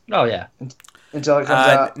universe. Oh yeah, until it comes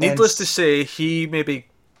out. Needless to say, he maybe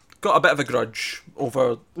got a bit of a grudge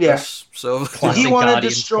over this. So he wanted to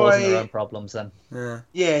destroy their own problems then.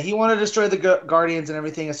 Yeah, he wanted to destroy the Guardians and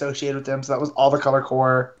everything associated with them. So that was all the Color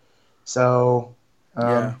Corps. So,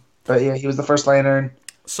 but yeah, he was the first Lantern.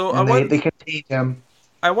 So they contained him.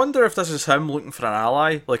 I wonder if this is him looking for an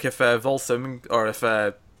ally, like if Volthoom or if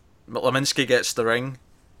Leminski gets the ring,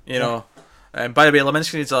 you know. And by the way,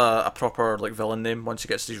 Leminski needs a proper villain name once he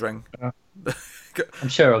gets his ring. I'm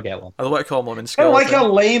sure I'll get one. I don't want to call him Leminski. I like how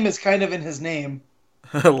lame is kind of in his name.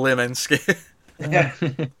 Leminski. Yeah.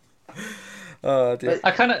 Oh, dear.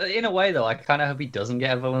 I kind of, in a way though, I kind of hope he doesn't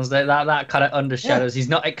get a villain's name. That kind of undershadows. He's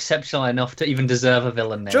not exceptional enough to even deserve a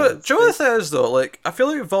villain name. Do you know what the thing is though? I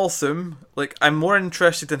feel like Volthoom, I'm more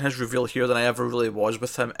interested in his reveal here than I ever really was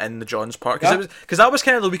with him in the Johns part, because that was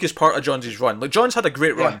kind of the weakest part of Johns' run. Johns had a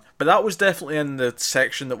great run, but that was definitely in the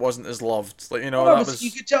section that wasn't as loved.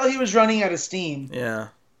 You could tell he was running out of steam. Yeah.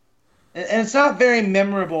 And it's not very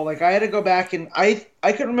memorable. I had to go back and I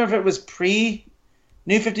couldn't remember if it was pre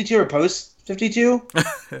New 52 or post 52,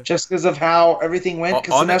 just because of how everything went.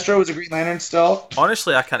 Because Sinestro was a Green Lantern still.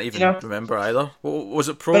 Honestly, I can't even remember either. Was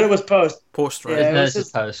it pro? But it was post. Post, right? Yeah, this is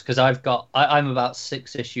post, because I'm about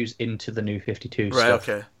 6 issues into the New 52 stuff,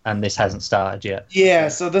 okay. And this hasn't started yet. Yeah,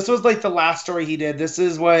 so this was the last story he did. This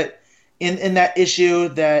is what in that issue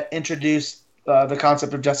that introduced the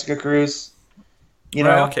concept of Jessica Cruz.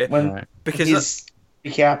 Because he's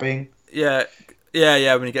recapping. Yeah.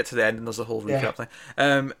 When you get to the end and there's a whole recap thing.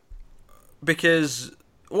 Because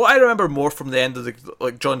what I remember more from the end of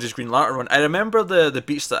the Johns' Green Lantern run, I remember the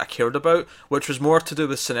beats that I cared about, which was more to do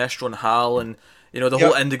with Sinestro and Hal, and the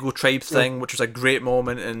whole Indigo Tribe thing, which was a great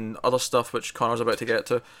moment, and other stuff which Connor's about to get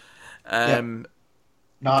to.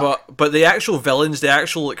 But the actual villains, the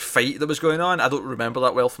actual fight that was going on, I don't remember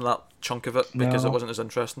that well from that chunk of it because it wasn't as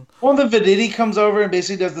interesting. Well, the Venditti comes over and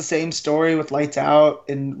basically does the same story with Lights Out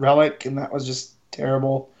and Relic, and that was just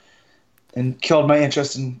terrible. And killed my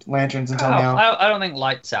interest in Lanterns until now. I don't think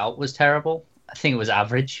Lights Out was terrible. I think it was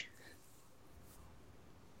average.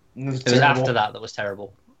 It was It was terrible. after that was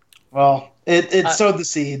terrible. Well, it sowed the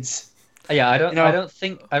seeds. Yeah, I don't. You know- I don't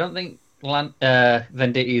think.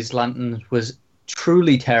 Venditti's lantern was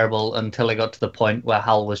truly terrible until it got to the point where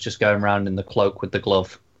Hal was just going around in the cloak with the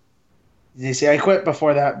glove. You see, I quit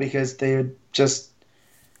before that because they would just.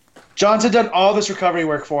 Johns had done all this recovery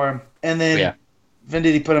work for him, and then Yeah.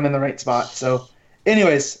 Venditti put him in the right spot. So,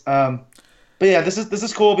 anyways, but yeah, this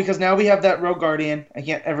is cool because now we have that Rogue Guardian. I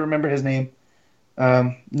can't ever remember his name.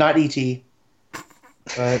 Not ET,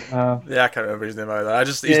 but Yeah, I can't remember his name either. I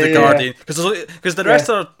just he's Yeah, the yeah, Guardian because the rest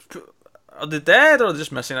are they dead or are they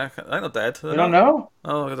just missing? I think they're dead. I don't know.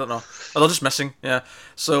 Oh, I don't know. Oh, they're just missing. Yeah.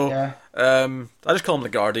 So Yeah, I just call him the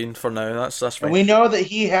Guardian for now. That's fine. and we know that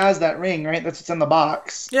he has that ring, right? That's what's in the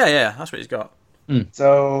box. Yeah, that's what he's got.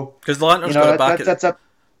 So Because the Lantern's you know got it back. that sets up.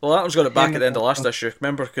 The Lantern's got it back him at the end of and- last issue.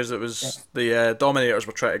 Remember, because it was the Dominators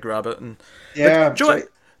were trying to grab it and. Yeah, But do you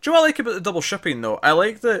know what I like about the double shipping though? I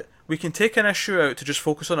like that we can take an issue out to just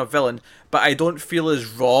focus on a villain, but I don't feel as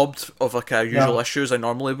robbed of like a usual issue as I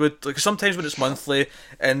normally would. Like sometimes when it's monthly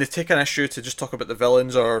and they take an issue to just talk about the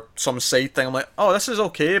villains or some side thing, I'm like, oh, this is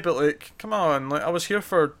okay, but like, come on, like I was here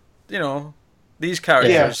for these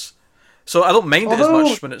characters, so I don't mind it as Although-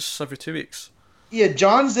 much when it's every 2 weeks. Yeah,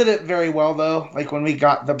 Johns did it very well though. Like when we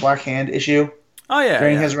got the Black Hand issue Oh yeah,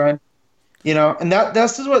 during yeah. his run, and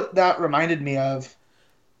that's just what that reminded me of.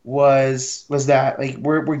 Was that like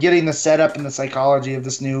we're getting the setup and the psychology of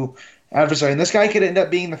this new adversary, and this guy could end up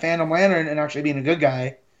being the Phantom Lantern and actually being a good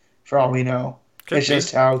guy, for all we know. Could It's be.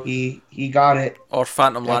 just how he got it. Or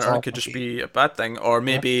Phantom That's Lantern all could just funky. be a bad thing. Or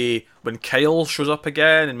maybe when Kyle shows up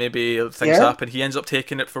again and maybe things Yeah. happen, he ends up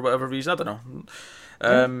taking it for whatever reason. I don't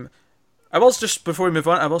know. I will just, before we move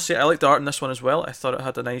on, I will say I like the art in this one as well. I thought it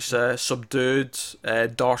had a nice subdued,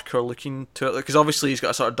 darker looking to it. Because obviously he's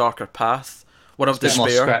got a sort of darker path. One of A bit more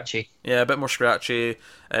despair. scratchy. Yeah, a bit more scratchy.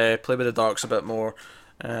 Play with the darks a bit more.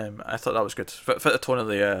 I thought that was good. Fit the tone of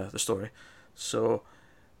the story. So,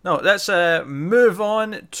 no, let's move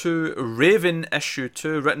on to Raven issue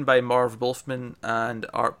 2, written by Marv Wolfman and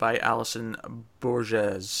art by Alison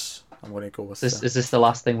Borges. I'm going to go with Is this the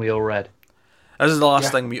last thing we all read? This is the last Yeah.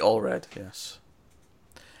 thing we all read. Yes.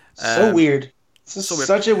 So weird. This is so weird.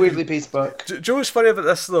 such a weirdly paced book. Do you know what's funny about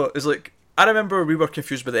this though? Is like I remember we were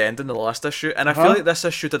confused by the ending of the last issue, and I feel Uh-huh. like this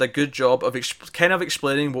issue did a good job of kind of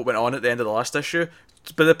explaining what went on at the end of the last issue.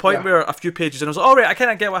 By the point Yeah. where a few pages in, I was like, "All right, I kind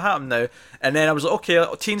of get what happened now." And then I was like, "Okay,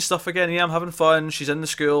 teen stuff again. Yeah, I'm having fun. She's in the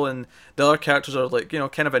school, and the other characters are like,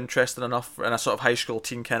 kind of interesting enough in a sort of high school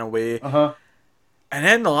teen kind of way." And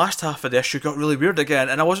then the last half of the issue got really weird again,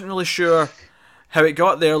 and I wasn't really sure how it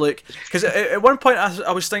got there. Like, because at one point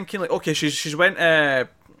I was thinking like, okay, she's went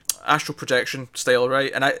astral projection style,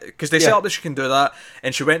 right? And because they set Yeah. up that she can do that,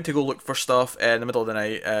 and she went to go look for stuff in the middle of the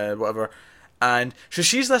night, whatever. And so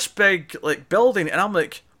she's this big like building, and I'm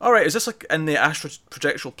like, all right, is this like in the astral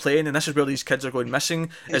projectional plane? And this is where these kids are going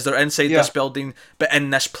missing. Is they're inside Yeah. this building, but in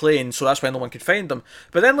this plane? So that's why no one could find them.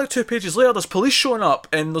 But then like 2 pages later, there's police showing up,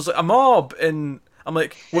 and there's like a mob, and I'm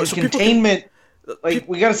like, what? So people can, Containment. Like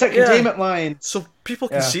we gotta set Yeah. containment lines. so people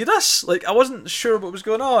can Yeah. see this? Like I wasn't sure what was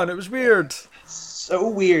going on. It was weird. So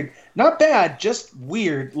weird. Not bad, just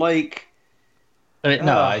weird. Like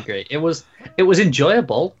No, I agree. It was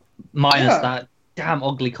enjoyable, minus Yeah. that damn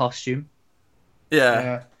ugly costume,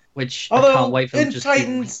 Yeah. which Although, I can't wait for them in to just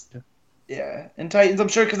Titans- yeah, and Titans, I'm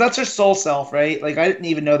sure, because that's her soul self, right? Like I didn't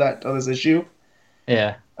even know that till this issue.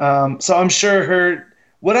 Yeah. So I'm sure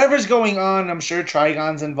whatever's going on, I'm sure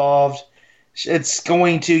Trigon's involved. It's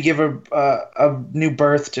going to give her a new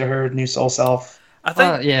birth to her new soul self. I think.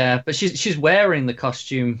 Well, yeah, but she's wearing the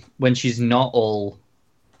costume when she's not all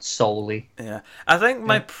solely. Yeah, I think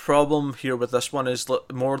my problem here with this one is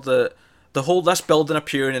more the whole this building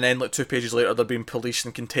appearing and then like 2 pages later there being police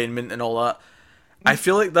and containment and all that. I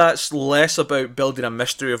feel like that's less about building a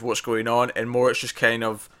mystery of what's going on and more it's just kind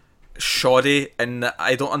of shoddy and that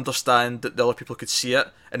I don't understand that the other people could see it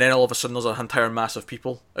and then all of a sudden there's an entire mass of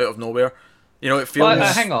people out of nowhere. It feels.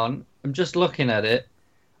 Well, hang on, I'm just looking at it.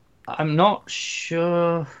 I'm not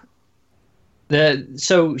sure.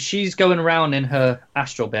 So she's going around in her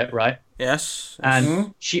astral bit, right? Yes.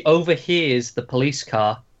 And she overhears the police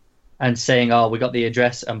car and saying, "Oh, we got the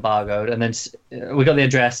address embargoed," and then we got the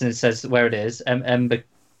address and it says where it is,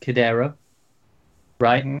 Embarcadero,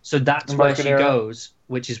 right? So that's where she Embarcadero. goes,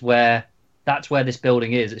 which is that's where this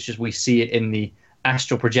building is. It's just we see it in the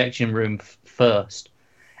astral projection room first,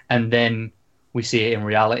 and then we see it in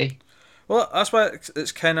reality. Well, that's why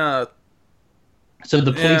it's kind of. So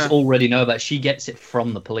the police Yeah. already know that. She gets it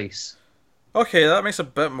from the police. Okay, that makes a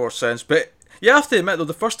bit more sense. But you have to admit though,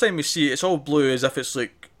 the first time we see it, it's all blue as if it's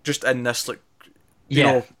like just in this like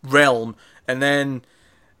realm, and then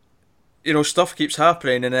stuff keeps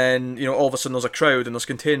happening, and then all of a sudden there's a crowd and there's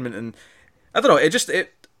containment, and I don't know.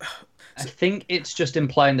 I think it's just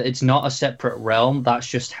implying that it's not a separate realm. That's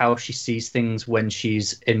just how she sees things when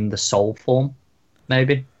she's in the soul form,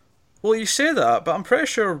 maybe. Well, you say that, but I'm pretty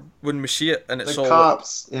sure when we see it and it's the all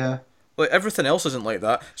cops, like everything else isn't like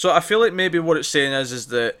that. So I feel like maybe what it's saying is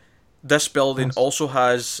that this building also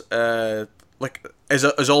has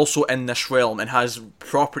is also in this realm and has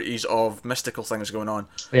properties of mystical things going on.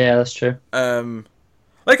 Yeah, that's true.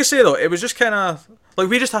 Like I say though, it was just kind of like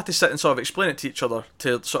we just had to sit and sort of explain it to each other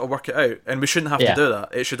to sort of work it out, and we shouldn't have to do that.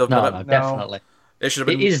 It should have no, definitely. It should have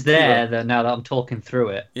been. It is there that now that I'm talking through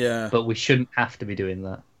it. Yeah. But we shouldn't have to be doing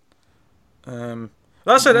that.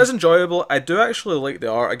 That said, it is enjoyable. I do actually like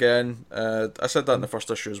the art again. I said that in the first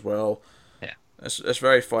issue as well. Yeah. It's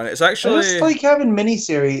very fun. It's actually I just like having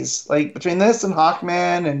miniseries, like between this and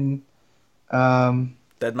Hawkman and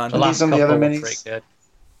Dead Man. Some of the other minis.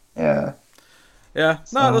 Yeah. Yeah.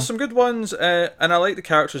 No, there's some good ones, and I like the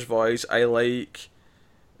character's voice. I like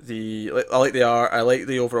the art. I like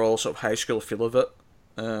the overall sort of high school feel of it.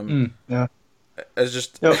 Yeah. It's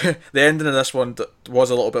just the ending of this one was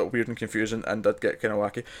a little bit weird and confusing, and did get kind of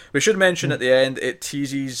wacky. We should mention at the end it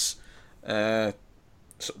teases. So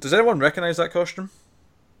does anyone recognise that costume?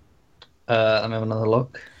 Let me have another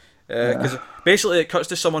look. Because basically it cuts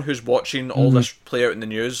to someone who's watching all this play out in the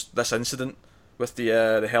news, this incident with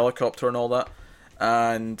the helicopter and all that,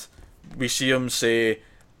 and we see him say,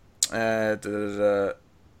 "Time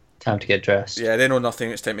to get dressed." Yeah, they know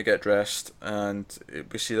nothing. It's time to get dressed, and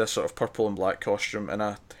we see this sort of purple and black costume and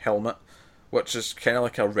a helmet, which is kind of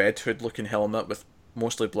like a Red Hood looking helmet with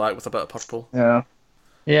mostly black with a bit of purple. Yeah.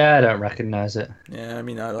 Yeah, I don't recognise it. Yeah, I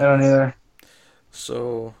mean I don't either.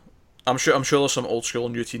 So, I'm sure there's some old school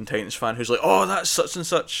New Teen Titans fan who's like, "Oh, that's such and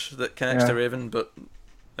such that connects to Raven," but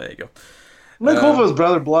there you go. I'm like, hope it was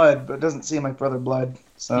Brother Blood, but it doesn't seem like Brother Blood.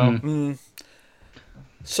 So.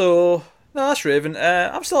 So. No, that's Raven.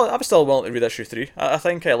 I'm still willing to read issue 3. I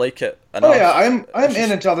think I like it enough. Oh yeah, I'm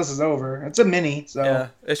in until this is over. It's a mini, so yeah,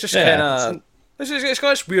 it's just kind of it's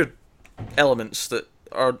got its weird elements that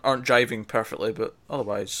aren't jiving perfectly, but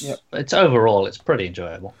otherwise, it's overall it's pretty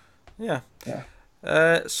enjoyable. Yeah.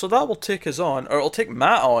 So that will take us on, or it'll take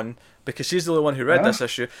Matt on, because he's the only one who read this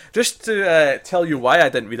issue. Just to tell you why I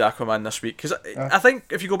didn't read Aquaman this week, because I think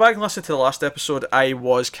if you go back and listen to the last episode, I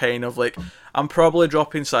was kind of like, I'm probably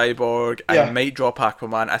dropping Cyborg, I might drop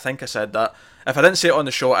Aquaman. I think I said that. If I didn't say it on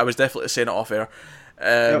the show, I was definitely saying it off air.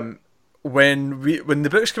 When the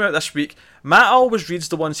books come out this week, Matt always reads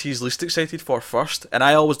the ones he's least excited for first, and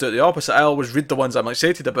I always do it the opposite. I always read the ones I'm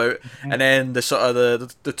excited about, and then the sort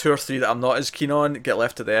of the 2 or 3 that I'm not as keen on get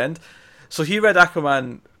left to the end. So he read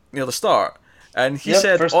Aquaman near the start, and he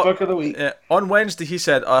said first book of the week. On Wednesday he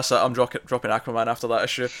said, I'm dropping Aquaman after that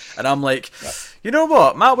issue, and I'm like, you know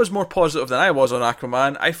what, Matt was more positive than I was on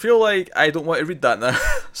Aquaman. I feel like I don't want to read that now.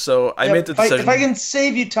 So I made the decision. If I can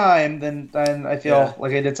save you time, then I feel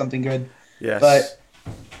like I did something good. Yes. But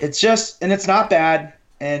it's just, and it's not bad,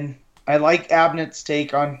 and I like Abnett's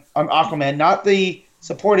take on Aquaman, not the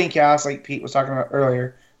supporting cast like Pete was talking about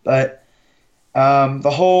earlier, but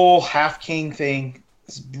the whole half king thing.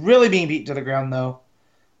 It's really being beaten to the ground, though.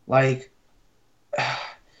 Like,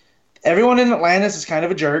 everyone in Atlantis is kind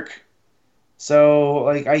of a jerk. So,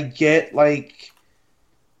 like, I get, like,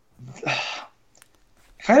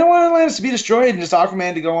 kind of want Atlantis to be destroyed and just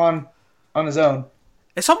Aquaman to go on his own.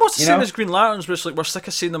 It's almost the same as Green Lanterns, where it's like we're sick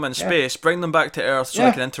of seeing them in space. Bring them back to Earth so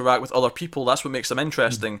they can interact with other people. That's what makes them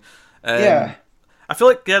interesting. I feel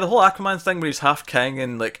like, the whole Aquaman thing where he's half king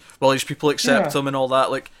and, like, well, these people accept him and all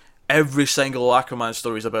that, like, every single Aquaman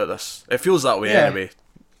story is about this. It feels that way anyway.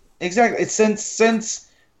 Exactly. It's since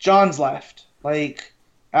John's left. Like,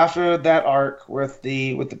 after that arc with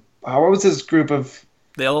the what was his group of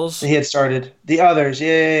the others? He had started. The others,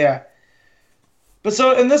 yeah. But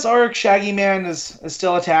so in this arc, Shaggy Man is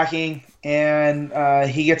still attacking, and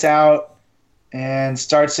he gets out and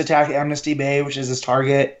starts to attack Amnesty Bay, which is his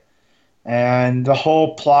target. And the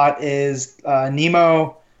whole plot is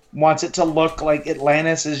Nemo wants it to look like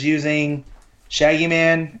Atlantis is using Shaggy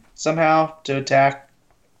Man somehow to attack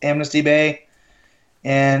Amnesty Bay.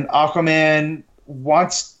 And Aquaman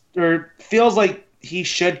wants, or feels like he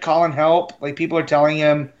should call in help. Like, people are telling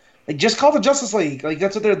him, like, just call the Justice League. Like,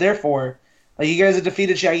 that's what they're there for. Like, you guys have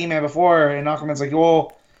defeated Shaggy Man before. And Aquaman's like,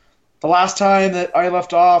 well, the last time that I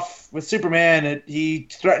left off with Superman, he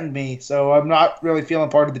threatened me. So I'm not really feeling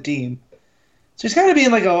part of the team. So he's kind of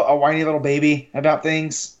being like a whiny little baby about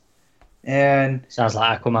things. And sounds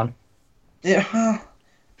like Aquaman. Yeah, well,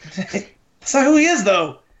 that's not who he is,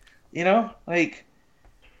 though. You know, like,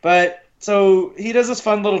 But so he does this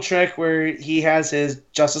fun little trick where he has his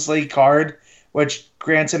Justice League card, which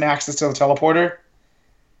grants him access to the teleporter,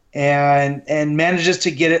 and manages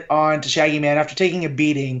to get it on to Shaggy Man after taking a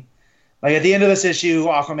beating. Like at the end of this issue,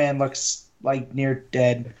 Aquaman looks like near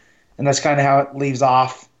dead, and that's kind of how it leaves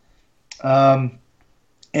off. And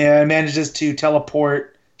manages to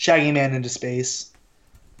teleport Shaggy Man into space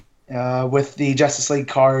with the Justice League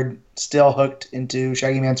card still hooked into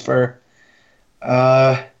Shaggy Man's fur.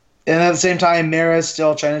 And at the same time, Mara's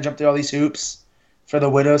still trying to jump through all these hoops for the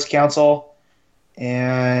Widows Council.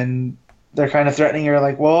 And they're kind of threatening her,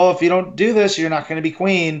 like, well, if you don't do this, you're not going to be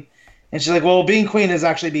queen. And she's like, well, being queen is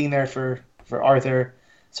actually being there for Arthur.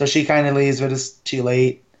 So she kind of leaves, but it's too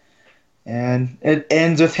late. And it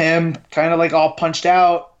ends with him kind of like all punched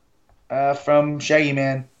out from Shaggy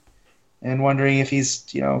Man and wondering if he's,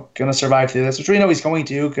 going to survive through this, which we know he's going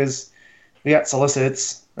to because we got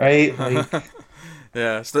solicits, right? Like,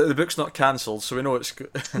 yeah, so the book's not cancelled, so we know it's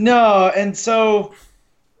good. No, and so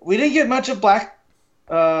we didn't get much of Black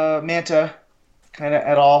Manta kind of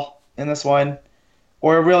at all in this one,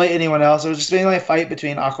 or really anyone else. It was just mainly a fight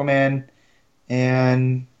between Aquaman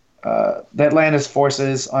and the Atlantis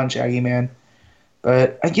forces on Shaggy Man.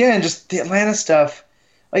 But again, just the Atlantis stuff.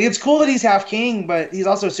 Like, it's cool that he's half king, but he's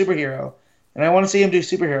also a superhero, and I want to see him do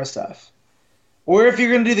superhero stuff. Or if you're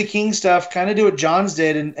going to do the king stuff, kind of do what Johns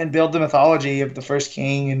did and build the mythology of the first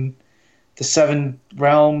king and the 7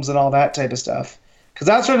 realms and all that type of stuff. Because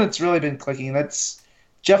that's when it's really been clicking. That's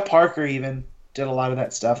Jeff Parker even did a lot of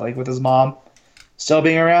that stuff, like with his mom still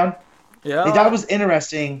being around. Yeah, like, that was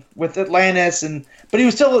interesting with Atlantis, but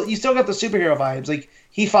you still got the superhero vibes. Like,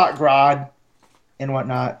 he fought Grodd and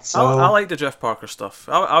whatnot. So I like the Jeff Parker stuff.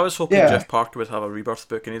 I was hoping Jeff Parker would have a Rebirth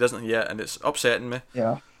book, and he doesn't yet, and it's upsetting me.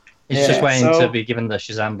 Yeah. He's just waiting to be given the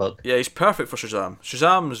Shazam book. Yeah, he's perfect for Shazam.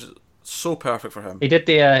 Shazam's so perfect for him. He did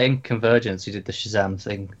the in Convergence. He did the Shazam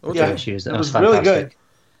thing. Oh, yeah, issues. It was really good.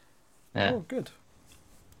 Yeah. Oh, good.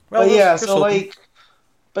 Well,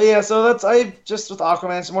 so that's just with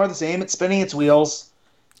Aquaman. It's more of the same. It's spinning its wheels,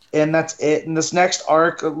 and that's it. And this next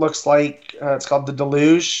arc, it looks like it's called the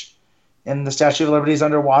Deluge, and the Statue of Liberty is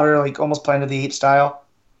underwater, like almost Planet of the Apes style.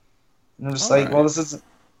 And I'm just well, this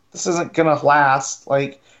isn't gonna last.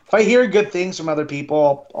 Like, if I hear good things from other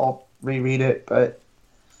people, I'll reread it. But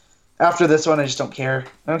after this one, I just don't care.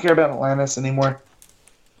 I don't care about Atlantis anymore.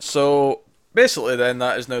 So basically, then,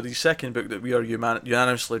 that is now the second book that we are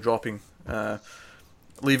unanimously dropping,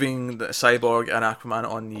 leaving the Cyborg and Aquaman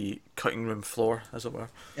on the cutting room floor, as it were.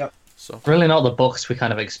 Yep. So really not the books we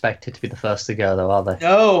kind of expected to be the first to go, though, are they?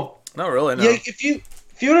 No. Not really, no. Yeah, if you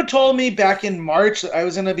would have told me back in March that I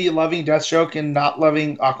was going to be loving Deathstroke and not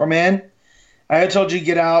loving Aquaman, I had told you,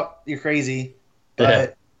 get out, you're crazy.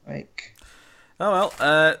 But, Oh,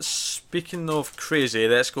 well, speaking of crazy,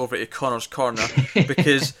 let's go over to Connor's Corner,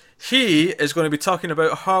 because he is going to be talking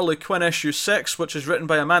about Harley Quinn issue 6, which is written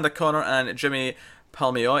by Amanda Connor and Jimmy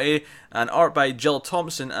Palmiotti, and art by Jill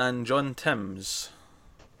Thompson and John Timms.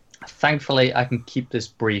 Thankfully, I can keep this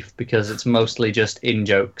brief because it's mostly just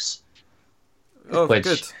in-jokes. Oh, which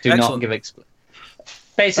good. do Excellent. not give...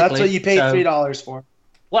 Basically, that's what you paid $3 for.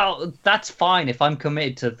 Well, that's fine if I'm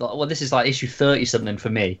committed to... Well, this is like issue 30-something for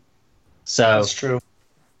me. So, that's true.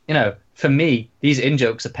 For me, these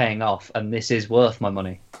in-jokes are paying off, and this is worth my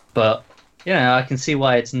money. But, I can see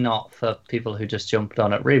why it's not for people who just jumped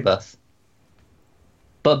on at Rebirth.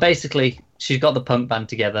 But basically, she's got the punk band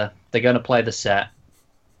together. They're going to play the set.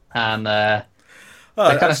 And I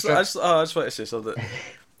just want to say something.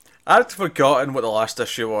 I'd forgotten what the last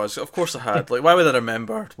issue was. Of course I had. Like, why would I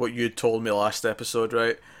remember what you told me last episode,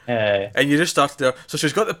 right? And you just started there. So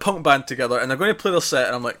she's got the punk band together, and they're going to play the set,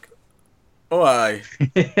 and I'm like, oh, aye.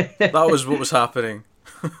 That was what was happening.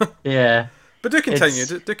 Yeah. But do continue.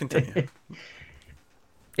 Do continue.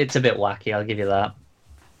 It's a bit wacky, I'll give you that.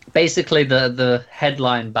 Basically, the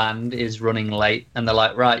headline band is running late, and they're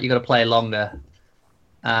like, right, you got to play longer.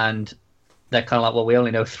 And they're kind of like, well, we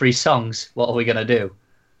only know 3 songs. What are we going to do?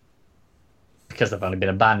 Because they've only been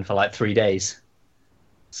a band for like 3 days.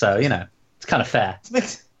 So, it's kind of fair.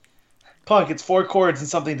 Punk, it's 4 chords and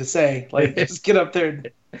something to say. Like, just get up there and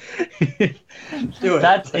do it.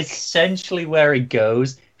 That's essentially where it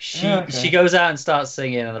goes. She goes out and starts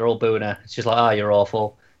singing, and they're all booing her. She's like, oh, you're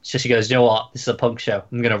awful. So she goes, you know what? This is a punk show.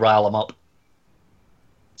 I'm going to rile them up.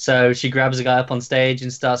 So she grabs a guy up on stage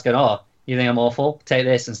and starts going, oh, you think I'm awful? Take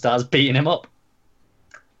this, and starts beating him up.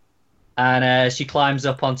 And she climbs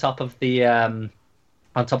up on top of the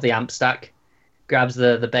amp stack, grabs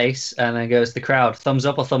the bass, and then goes to the crowd, thumbs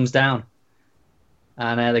up or thumbs down?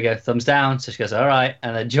 And they go, thumbs down. So she goes, all right,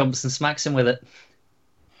 and then jumps and smacks him with it.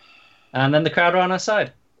 And then the crowd are on her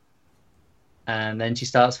side. and then she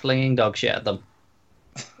starts flinging dog shit at them.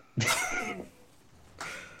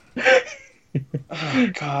 Oh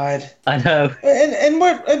God. I know.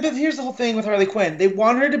 But here's the whole thing with Harley Quinn. They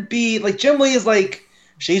want her to be like Jim Lee is like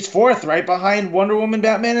she's fourth, right behind Wonder Woman,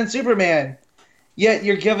 Batman, and Superman. Yet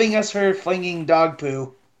you're giving us her flinging dog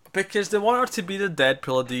poo. Because they want her to be the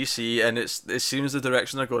Deadpool of DC, and it seems the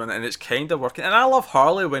direction they're going in, and it's kind of working. And I love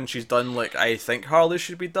Harley when she's done like I think Harley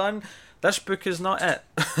should be done. This book is not it.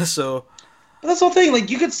 So. But that's the whole thing. Like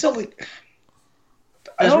you could still like.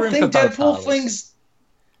 I don't think Deadpool flings.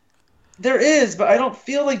 There is, but I don't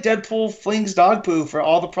feel like Deadpool flings dog poo for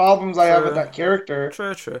all the problems I have with that character.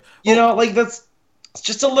 True. You know, like it's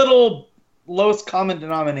just a little lowest common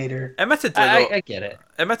denominator. Admittedly, I get it.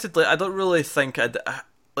 Admittedly, I don't really think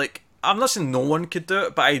I'm not saying no one could do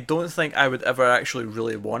it, but I don't think I would ever actually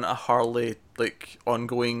really want a Harley like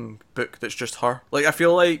ongoing book that's just her. Like I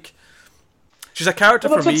feel like she's a character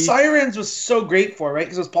for me. That's what Sirens was so great for, right?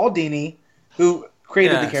 Because it was Paul Dini who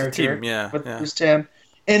created the character. It was Tim.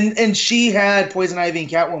 And she had Poison Ivy and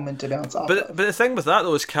Catwoman to bounce off But the thing with that,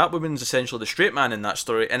 though, is Catwoman's essentially the straight man in that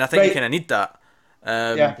story, and I think you kind of need that.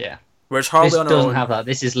 Yeah. Whereas Harley this on her doesn't own, have that.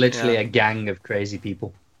 This is literally a gang of crazy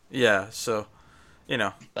people. Yeah, so,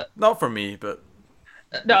 but, not for me, but...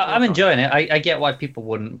 No, I'm enjoying it. I get why people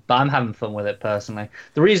wouldn't, but I'm having fun with it, personally.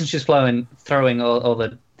 The reason she's throwing all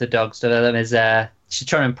the dogs to them is she's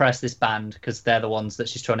trying to impress this band because they're the ones that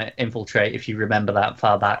she's trying to infiltrate, if you remember that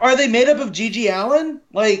far back. Are they made up of Gigi Allen?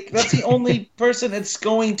 Like, that's the only person it's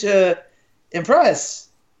going to impress.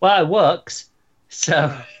 Well, it works.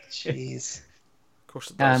 So, jeez. Of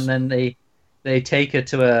course it does. And then they take her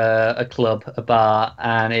to a club, a bar,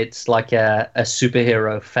 and it's like a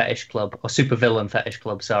superhero fetish club, or supervillain fetish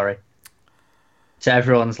club, sorry. So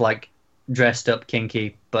everyone's like dressed up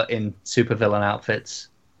kinky, but in supervillain outfits.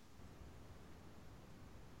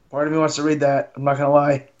 Part of me wants to read that. I'm not gonna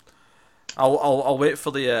lie. I'll wait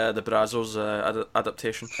for the Brazos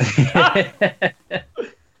adaptation.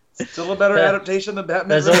 Still a better adaptation than Batman.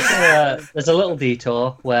 There's also there's a little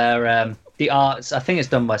detour where the arts, I think it's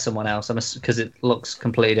done by someone else, because it looks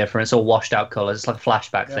completely different. It's all washed out colours. It's like a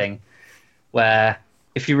flashback thing, where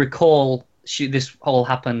if you recall, this all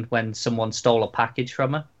happened when someone stole a package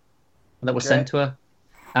from her that was sent to her,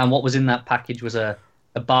 and what was in that package was a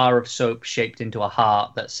bar of soap shaped into a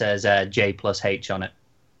heart that says J+H on it.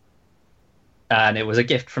 And it was a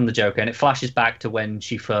gift from the Joker, and it flashes back to when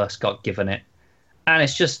she first got given it. And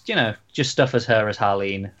it's just, just stuff as her as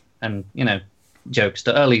Harleen, and,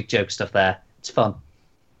 early joke stuff there. It's fun.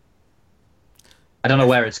 I don't know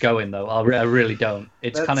where it's going, though. I really don't.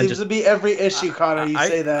 It's kind of seems to be every issue, Connor. You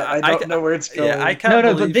say that. I don't know where it's going. Yeah, I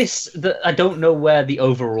can't believe... but I don't know where the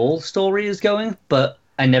overall story is going, but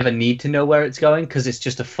I never need to know where it's going because it's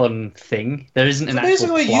just a fun thing. There isn't an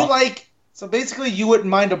actual plot. So basically, you wouldn't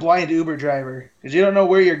mind a blind Uber driver because you don't know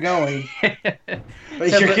where you're going. but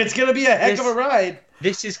it's going to be a heck of a ride.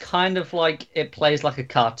 This is kind of like, it plays like a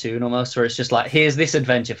cartoon almost, where it's just like, here's this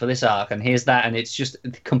adventure for this arc, and here's that, and it's just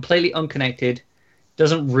completely unconnected,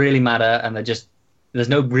 doesn't really matter, and there's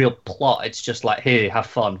no real plot. It's just like, here, have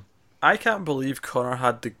fun. I can't believe Connor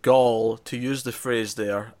had the gall to use the phrase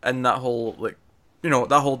there in that whole, that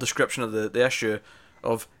whole description of the issue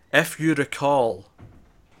of, if you recall.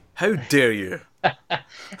 How dare you?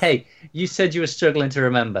 Hey, you said you were struggling to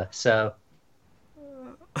remember, so...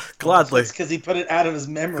 Gladly. It's because he put it out of his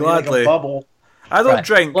memory Gladly. like a bubble. I don't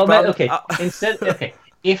drink. Well, but okay.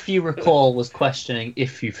 If you recall was questioning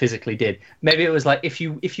if you physically did. Maybe it was like, if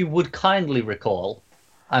you would kindly recall,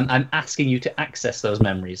 I'm asking you to access those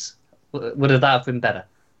memories. Would that have been better?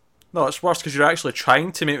 No, it's worse because you're actually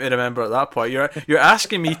trying to make me remember at that point. You're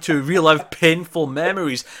asking me to relive painful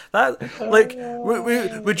memories. That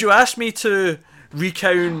would you ask me to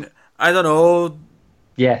recount? I don't know.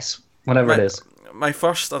 Yes, whatever it is. My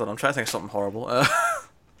first, I don't know. I'm trying to think of something horrible. I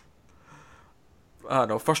don't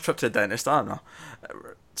know. First trip to the dentist. I don't know.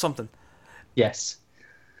 Something. Yes.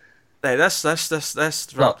 Hey, let's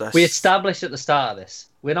wrap this. We established at the start of this,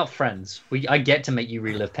 we're not friends. I get to make you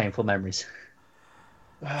relive painful memories.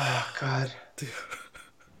 Oh, God.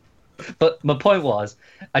 But my point was,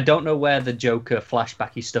 I don't know where the Joker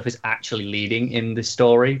flashbacky stuff is actually leading in this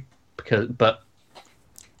story, but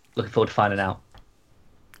looking forward to finding out.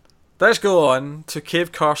 Let's go on to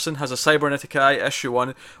Cave Carson has a Cybernetic Eye issue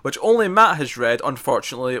 1, which only Matt has read,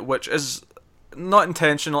 unfortunately, which is not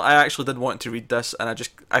intentional. I actually did want to read this, and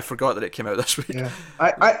I forgot that it came out this week. Yeah,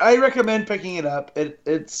 I recommend picking it up.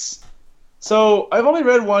 It's so I've only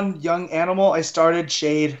read one Young Animal. I started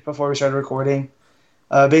Shade before we started recording,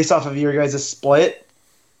 based off of your guys' split.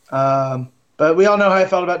 But we all know how I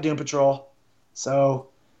felt about Doom Patrol, so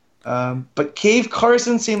But Cave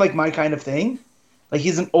Carson seemed like my kind of thing. Like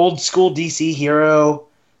he's an old school DC hero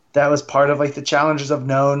that was part of like the Challengers of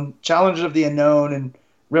the Unknown, and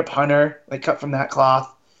Rip Hunter, like cut from that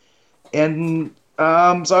cloth. And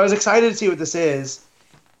so I was excited to see what this is.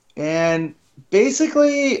 And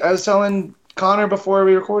basically, I was telling Connor before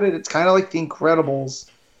we recorded, it's kind of like The Incredibles,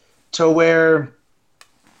 to where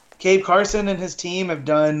Cave Carson and his team have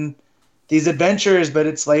done these adventures, but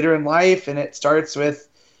it's later in life, and it starts with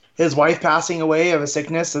his wife passing away of a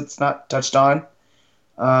sickness that's not touched on.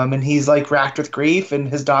 And he's like racked with grief, and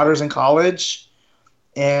his daughter's in college,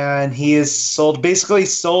 and he is basically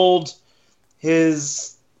sold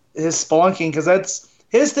his spelunking, because that's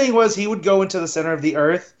his thing. Was he would go into the center of the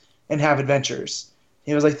earth and have adventures.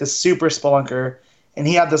 He was like the super spelunker, and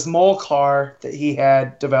he had this mole car that he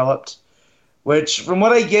had developed, which from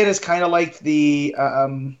what I get is kind of like the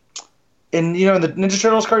in the Ninja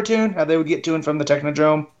Turtles cartoon, how they would get to and from the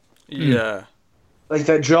Technodrome. Yeah. Like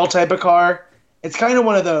that drill type of car. It's kind of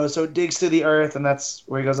one of those. So it digs through the earth, and that's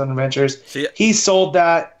where he goes on adventures. See, he sold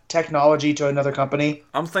that technology to another company.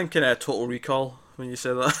 I'm thinking Total Recall when you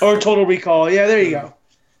say that. Or Total Recall. Yeah, there you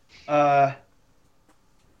go.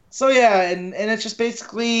 So yeah, and it's just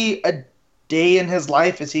basically a day in his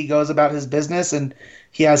life as he goes about his business, and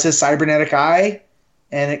he has his cybernetic eye,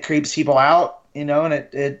 and it creeps people out, and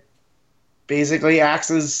it basically acts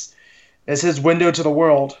as his window to the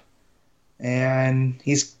world. And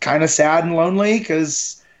he's kind of sad and lonely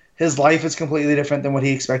because his life is completely different than what he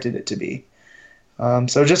expected it to be.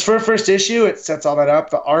 So just for a first issue, it sets all that up.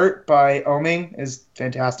 The art by Oming is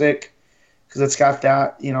fantastic because it's got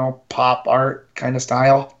that, pop art kind of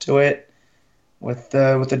style to it with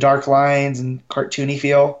the dark lines and cartoony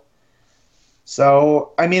feel.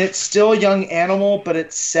 So, I mean, it's still Young Animal, but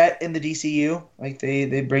it's set in the DCU. Like,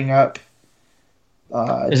 they bring up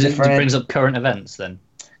It brings up current events, then?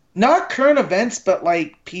 Not current events, but,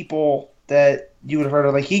 like, people that you would have heard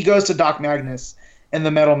of. Like, he goes to Doc Magnus, and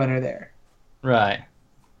the Metal Men are there. Right.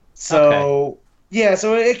 So, okay. Yeah,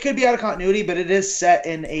 so it could be out of continuity, but it is set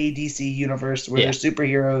in a DC universe where there's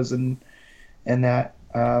superheroes and that.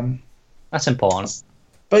 That's important.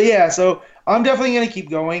 But yeah, so I'm definitely going to keep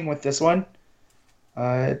going with this one.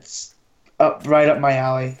 It's right up my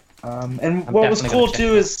alley. And what was cool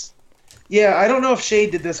too is, I don't know if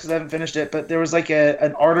Shade did this because I haven't finished it, but there was like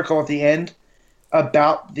an article at the end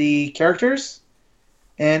about the characters,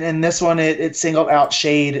 and in this one it singled out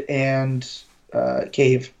Shade and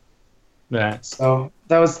Cave. Right. So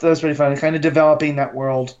that was pretty fun, kind of developing that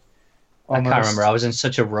world. Almost. I can't remember. I was in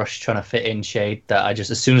such a rush trying to fit in Shade that I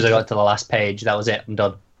just, as soon as I got to the last page, that was it. I'm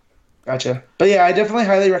done. Gotcha. But yeah, I definitely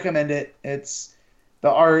highly recommend it. It's the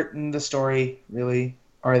art and the story really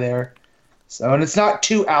are there. So, and it's not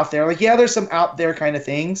too out there. Like, yeah, there's some out there kind of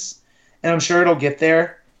things, and I'm sure it'll get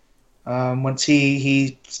there once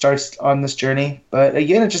he starts on this journey. But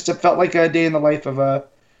again, it felt like a day in the life of a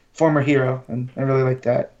former hero, and I really like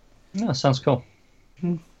that. Yeah, sounds cool.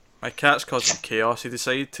 My cat's causing chaos. He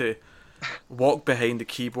decided to walk behind the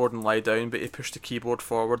keyboard and lie down, but he pushed the keyboard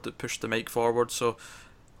forward, that pushed the mic forward, so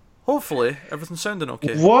hopefully everything's sounding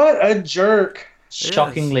okay. What a jerk.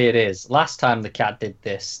 Shockingly it is. Last time the cat did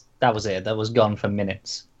this, that was it. That was gone for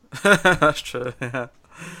minutes. That's true, yeah.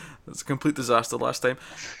 It's a complete disaster last time.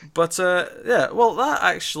 But, well, that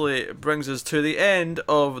actually brings us to the end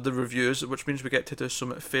of the reviews, which means we get to do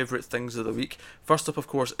some favourite things of the week. First up, of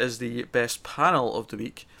course, is the best panel of the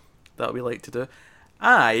week that we like to do.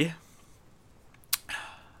 I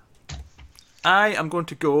am going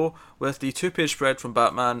to go with the 2-page spread from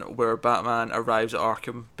Batman where Batman arrives at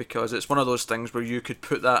Arkham, because it's one of those things where you could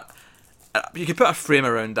put a frame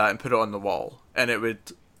around that and put it on the wall, and it would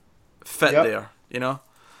fit there,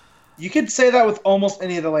 You could say that with almost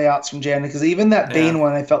any of the layouts from Jan, because even that Bane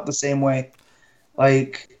one, I felt the same way.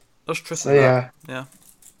 Like, there's truth. So yeah,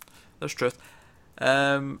 there's truth.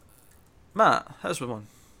 Matt, how's one?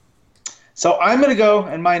 So I'm gonna go,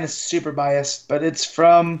 and mine is super biased, but it's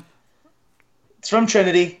from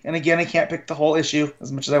Trinity, and again, I can't pick the whole issue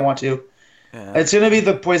as much as I want to. Yeah. It's gonna be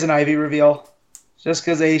the Poison Ivy reveal, just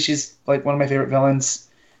because she's like one of my favorite villains,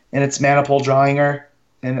 and it's Manapul drawing her,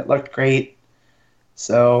 and it looked great.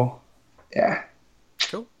 So, yeah.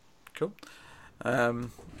 Cool.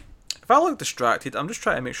 If I look distracted, I'm just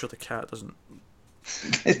trying to make sure the cat doesn't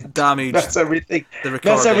damage That's everything. The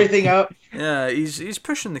recording. Mess everything up. Yeah, he's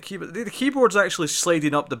pushing the keyboard. The keyboard's actually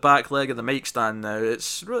sliding up the back leg of the mic stand now.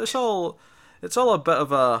 It's all a bit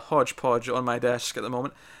of a hodgepodge on my desk at the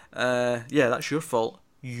moment. That's your fault.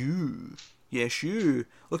 Yes, you.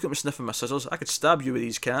 Look at me sniffing my scissors. I could stab you with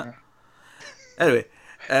these, cat. Anyway,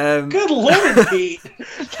 Good Lord, Pete.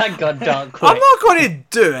 That got dark quick. I'm not going to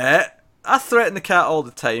do it. I threaten the cat all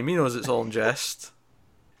the time. He knows it's all in jest.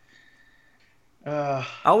 I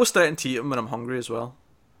always threaten to eat him when I'm hungry as well.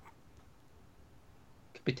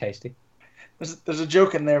 Could be tasty. There's a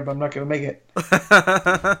joke in there, but I'm not going to make it.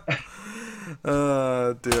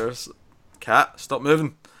 Dear. Cat, stop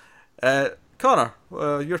moving. Connor,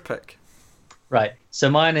 your pick. Right. So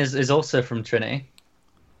mine is also from Trinity.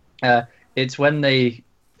 It's when they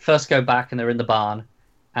first go back and they're in the barn,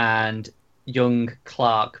 and young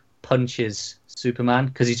Clark punches Superman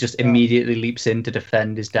because he just immediately leaps in to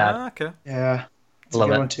defend his dad. Okay. Yeah. That's Love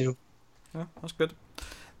a good it. one, too. Yeah, that's good.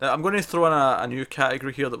 I'm going to throw in a new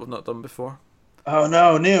category here that we've not done before. Oh,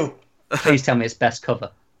 no, new. Please tell me it's best cover.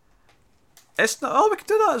 It's not. Oh, we can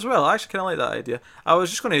do that as well. I actually kind of like that idea. I was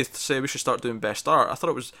just going to say we should start doing best art. I thought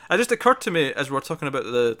it was. It just occurred to me as we were talking about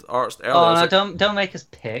the arts earlier. Oh no! Like, Don't make us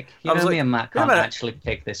pick. You I was know like, me and Matt wait a can't minute. actually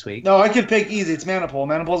pick this week. No, I could pick easy. It's Manipul.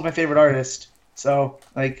 Manipul's my favorite artist. So,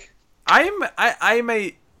 like... I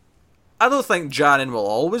might. I don't think Janin will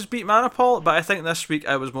always beat Manipul, but I think this week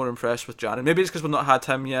I was more impressed with Janin. Maybe it's because we've not had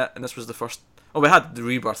him yet, and this was the first. Oh, we had the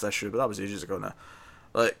Rebirth issue, but that was ages ago now.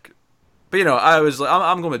 Like. But you know, I was like,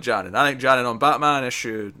 I'm going with Janin. I think Janin on Batman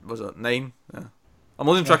issue was it 9? Yeah. I'm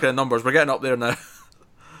losing track of the numbers. We're getting up there now.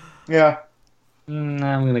 Yeah. I'm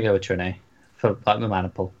gonna go with Trinity for like the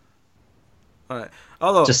Manipul. All right.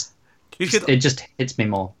 Although It just hits me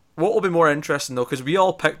more. what will be more interesting though, because we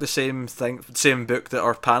all picked the same thing, same book that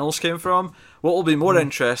our panels came from. What will be more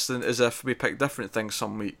interesting is if we pick different things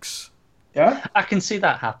some weeks. Yeah? I can see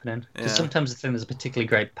that happening because Yeah. sometimes I think there's a particularly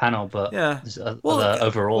great panel, but Yeah. there's Well, other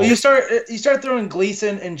overall. Well, you start throwing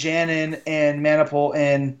Gleason and Janin and Manipul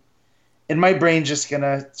and my brain just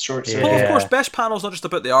gonna short circuit. Well, of Yeah. course, best panel's not just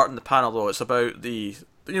about the art in the panel though. It's about the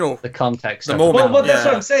the context. the of moment. Well, that's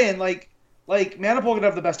Yeah. what I'm saying. Like Manipul could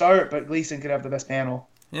have the best art, but Gleason could have the best panel.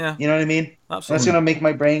 Yeah, You know what I mean? That's absolutely. gonna make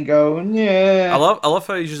my brain go, yeah. I love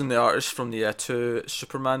how he's using the artist from the 2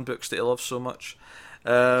 Superman books that he loves so much.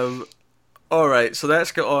 All right, so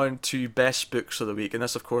let's get on to best books of the week, and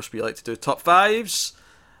this, of course, we like to do top 5s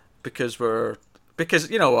because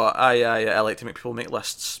you know what, I like to make people make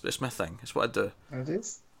lists. It's my thing. It's what I do. It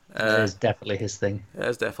is. That is definitely his thing. It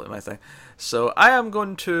is definitely my thing. So I am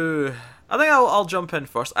going to. I think I'll jump in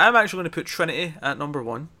first. I am actually going to put Trinity at number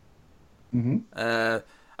 1. Mm-hmm.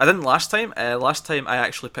 I didn't last time. Last time I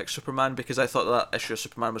actually picked Superman because I thought that issue of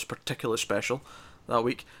Superman was particularly special that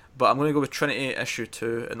week. But I'm going to go with Trinity issue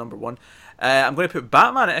 2 at number 1. I'm going to put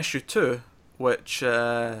Batman at issue 2, which you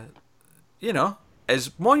know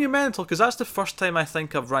is monumental because that's the first time I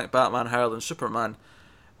think I've ranked Batman higher than Superman.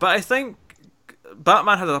 But I think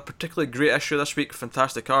Batman had a particularly great issue this week,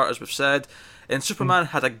 fantastic art as we've said, and Superman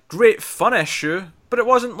had a great fun issue, but it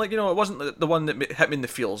wasn't like, you know, it wasn't the one that hit me in the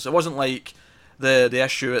feels. It wasn't like the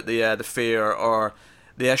issue at the fair or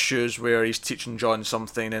the issues where he's teaching John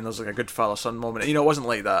something and there's like a good father-son moment. You know, it wasn't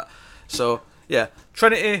like that. So yeah,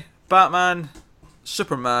 Trinity, Batman,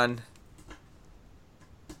 Superman,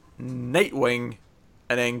 Nightwing,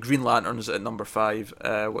 and then Green Lantern's at number 5,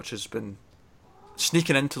 which has been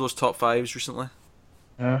sneaking into those top 5s recently.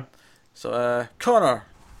 Yeah. So, Connor,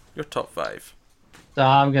 your top 5. So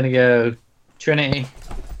I'm gonna go Trinity.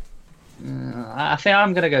 I think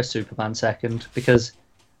I'm gonna go Superman second because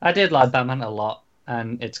I did like Batman a lot,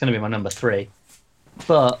 and it's gonna be my number 3.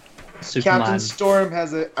 But Superman, Captain Storm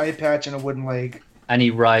has an eye patch and a wooden leg. and he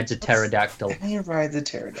rides a pterodactyl. And he rides a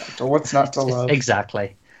pterodactyl. What's not to love?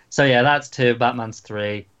 Exactly. So yeah, that's 2. Batman's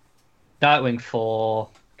 3. Nightwing 4.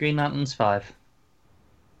 Green Lantern's 5.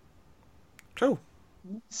 Cool.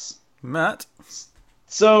 Matt.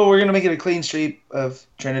 So we're gonna make it a clean sweep of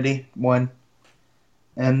Trinity 1,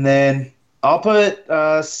 and then I'll put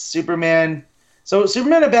Superman. So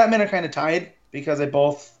Superman and Batman are kind of tied because I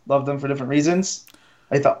both love them for different reasons.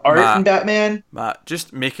 Like the art in Batman. Matt,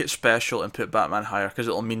 just make it special and put Batman higher because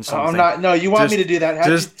it'll mean Oh, something. I'm not. No, you want Just- me to do that? Had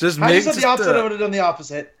just you make- said just the opposite, do it. I would have done the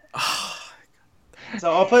opposite.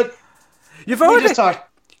 So I'll put. You've We already, just talked.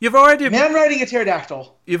 you've already, Man riding a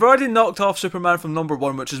pterodactyl. you've already knocked off Superman from number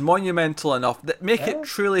 1, which is monumental enough. Make it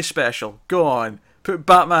truly special. Go on, put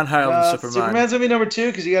Batman higher than Superman. Superman's gonna be number 2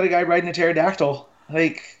 because you got a guy riding a pterodactyl,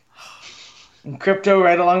 like, and Crypto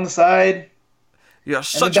right along the side. You're And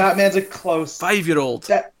such the a Batman's a close. 5-year-old.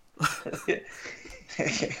 That...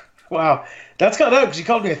 Wow, that's got up because you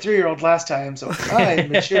called me a 3-year-old last time, so I'm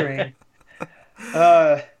maturing.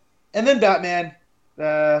 And then Batman,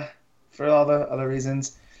 for all the other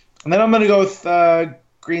reasons, and then I'm gonna go with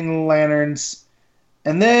Green Lanterns,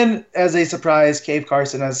 and then as a surprise, Cave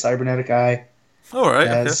Carson as Cybernetic Eye All right.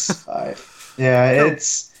 as Okay. 5. Yeah, Cool.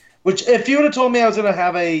 it's Which, if you would have told me I was going to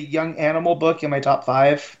have a Young Animal book in my top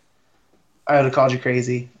 5, I would have called you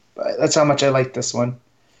crazy. But that's how much I like this one.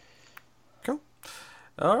 Cool.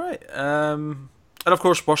 All right. And of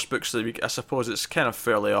course, worst books of the week. I suppose it's kind of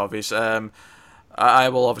fairly obvious. I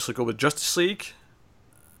will obviously go with Justice League.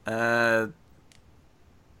 But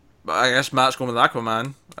I guess Matt's going with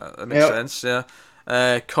Aquaman. That makes sense.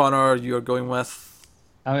 Yeah. Connor, you're going with.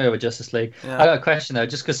 I'm going with Justice League. Yeah. I got a question though,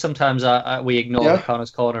 just because sometimes we ignore the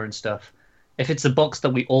Connor's Corner and stuff. If it's the books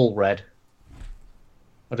that we all read,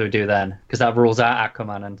 what do we do then? Because that rules out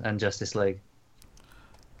Aquaman and Justice League.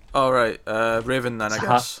 All right, Raven then, I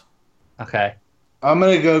guess. Okay. I'm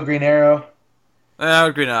going to go Green Arrow. Yeah,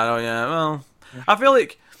 Green Arrow, yeah. Well, I feel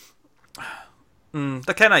like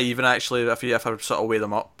they're kind of even, actually, if I sort of weigh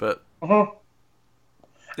them up, but... Uh-huh.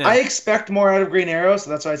 Yeah. I expect more out of Green Arrow, so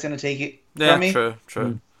that's why it's going to take it from me. True.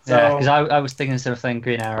 So, yeah, because I was thinking the same thing,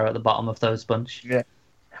 Green Arrow at the bottom of those bunch. Yeah.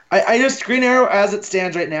 I just, Green Arrow, as it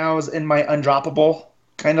stands right now, is in my undroppable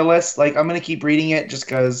kind of list. Like, I'm going to keep reading it just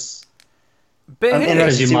because...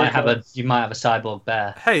 Because you might have a cyborg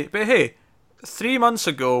bear. But hey, 3 months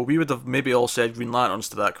ago, we would have maybe all said Green Lanterns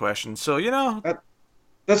to that question, so, you know...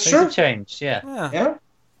 That's Things true. have changed, yeah.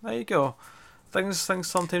 There you go. Things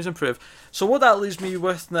sometimes improve. So what that leaves me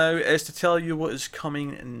with now is to tell you what is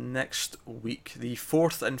coming next week. The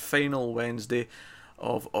 4th and final Wednesday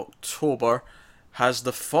of October has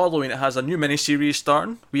the following. It has a new miniseries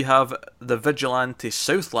starting. We have The Vigilante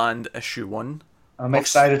Southland issue 1. I'm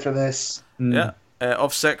excited for this. Yeah,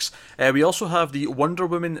 of 6. We also have the Wonder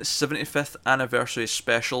Woman 75th anniversary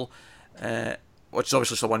special, which is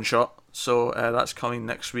obviously just a one-shot. So that's coming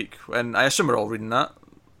next week. And I assume we're all reading that.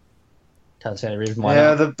 Can't see any reason why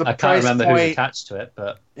not. The I can't remember who's attached to it,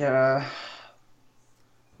 but... Yeah.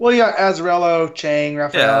 Well, you got Azzarello, Chang,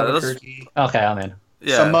 Raphael, Albuquerque. Okay, I'm in.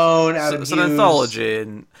 Yeah. Simone, Adam It's an anthology,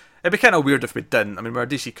 and it'd be kind of weird if we didn't. I mean, we're a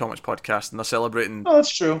DC Comics podcast, and they're celebrating... Oh, that's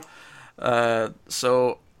true.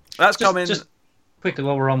 So, that's coming... Just quickly,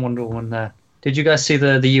 while we're on Wonder Woman there, did you guys see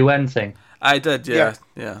the UN thing? I did, yeah.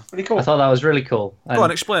 Pretty cool. I thought that was really cool. Go on,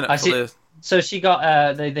 explain it. So she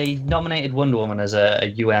got they nominated Wonder Woman as a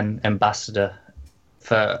UN ambassador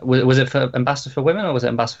for was it for ambassador for women or was it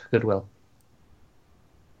ambassador for goodwill?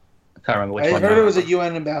 I can't remember which one. I heard it was a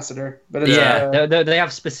UN ambassador, but it's, they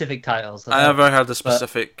have specific titles. I never heard the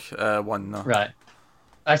specific one. No. Right.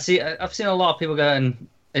 I've seen a lot of people going.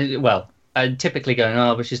 Typically going,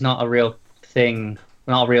 oh, but she's not a real thing,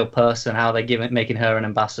 not a real person. How are they making her an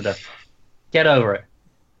ambassador? Get over it.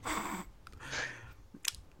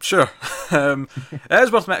 Sure. It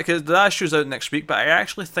is worth mentioning because the issue's out next week, but I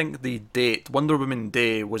actually think the date, Wonder Woman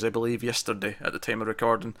Day, was, I believe, yesterday at the time of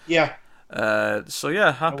recording. Yeah. So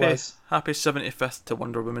yeah, happy 75th to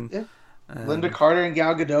Wonder Woman. Yeah. Linda Carter and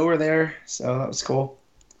Gal Gadot were there, so that was cool.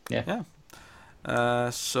 Yeah.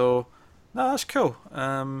 So, no, that's cool.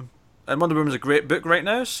 And Wonder Woman's a great book right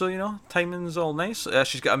now, so, you know, timing's all nice.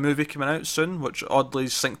 She's got a movie coming out soon, which oddly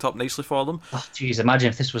synced up nicely for them. Oh, jeez, imagine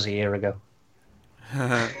if this was a year ago.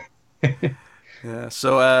 Yeah,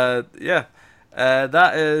 so,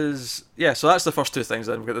 that is... Yeah, so that's the first two things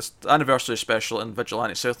then. We've got this anniversary special in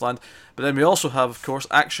Vigilante Southland, but then we also have, of course,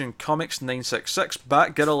 Action Comics 966,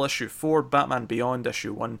 Batgirl issue 4, Batman Beyond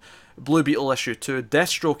issue 1, Blue Beetle issue 2,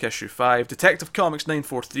 Deathstroke issue 5, Detective Comics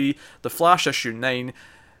 943, The Flash issue 9...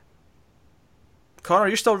 Connor, are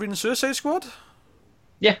you still reading Suicide Squad?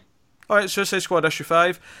 Yeah. Alright, Suicide Squad issue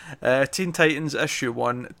 5, Teen Titans issue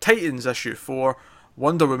 1, Titans issue 4,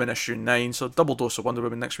 Wonder Woman issue 9, so double dose of Wonder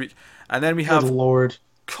Woman next week. And then we have Lord.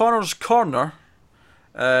 Connor's Corner,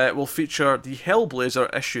 will feature the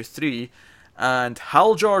Hellblazer issue 3, and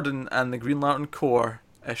Hal Jordan and the Green Lantern Corps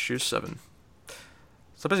issue 7.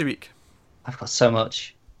 It's a busy week. I've got so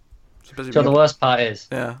much. It's a busy week. So the worst part is...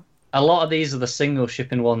 Yeah. A lot of these are the single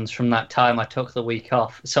shipping ones from that time I took the week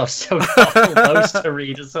off, so I've still got all those to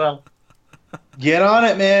read as well. Get on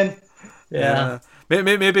it, man. Yeah.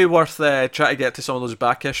 Maybe worth trying to get to some of those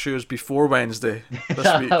back issues before Wednesday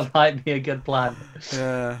this week. That might be a good plan.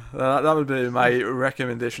 Yeah, that would be my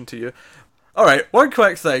recommendation to you. Alright, one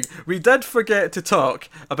quick thing. We did forget to talk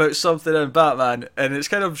about something in Batman, and it's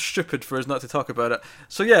kind of stupid for us not to talk about it.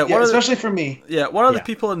 So yeah, especially for me. Yeah, one of the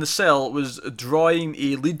people in the cell was drawing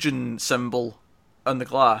a Legion symbol on the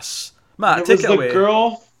glass. Matt, take it away. It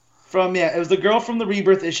was the girl from the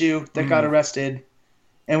Rebirth issue that got arrested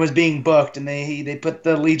and was being booked, and they put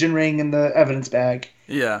the Legion ring in the evidence bag.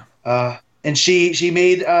 Yeah. And she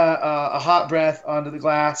made a hot breath onto the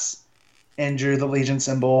glass and drew the Legion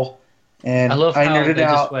symbol. And I love how nerded they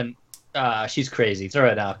out. just went, she's crazy. Throw her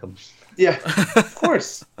in Arkham. Yeah, of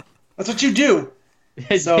course. That's what you do.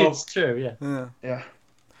 It's true, yeah. Yeah.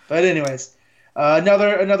 But anyways,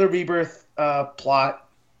 another rebirth plot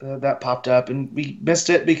that popped up, and we missed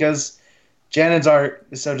it because Janen's art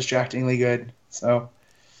is so distractingly good. So,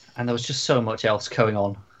 and there was just so much else going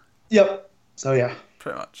on. Yep. So yeah,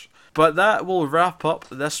 pretty much. But that will wrap up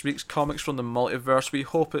this week's Comics from the Multiverse. We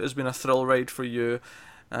hope it has been a thrill ride for you.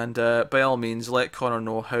 And by all means, let Connor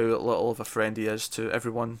know how little of a friend he is to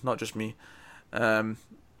everyone, not just me.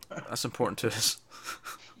 That's important to us.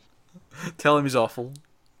 Tell him he's awful.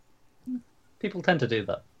 People tend to do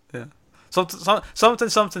that. Yeah.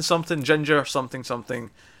 Something, ginger,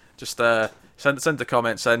 something. Just send the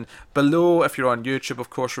comments in. Below, if you're on YouTube,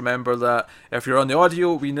 of course, remember that if you're on the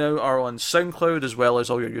audio, we now are on SoundCloud, as well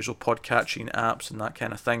as all your usual podcatching apps and that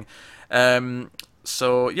kind of thing.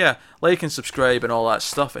 So yeah, like and subscribe and all that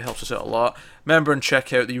stuff. It helps us out a lot. Remember and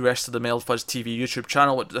check out the rest of the Mailed Fuzz TV YouTube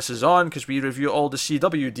channel, what this is on, because we review all the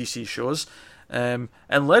CW DC shows. And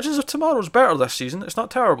Legends of Tomorrow's better this season. It's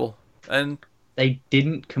not terrible. And they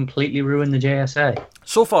didn't completely ruin the JSA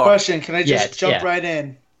so far. Question: can I just jump right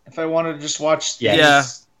in if I wanted to just watch? Yeah,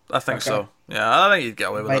 I think so. Yeah, I think you'd get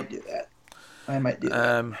away with it. I might do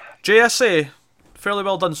that. JSA, fairly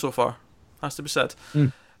well done so far. Has to be said.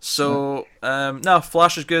 So, no,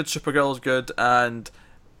 Flash is good, Supergirl is good, and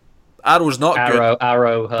Arrow's not good.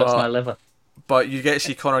 Arrow hurts my liver. But you get to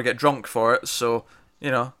see Connor get drunk for it, so,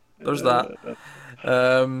 there's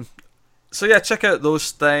that. So yeah, check out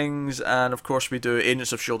those things, and of course we do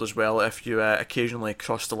Agents of S.H.I.E.L.D. as well, if you occasionally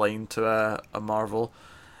cross the line to a Marvel.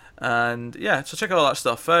 And yeah, so check all that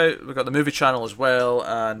stuff out. We've got the movie channel as well,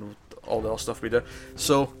 and all the other stuff we do.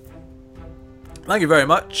 So, thank you very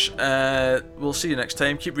much. We'll see you next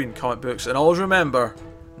time. Keep reading comic books, and always remember,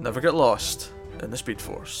 never get lost in the Speed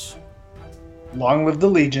Force. Long live the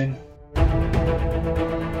Legion.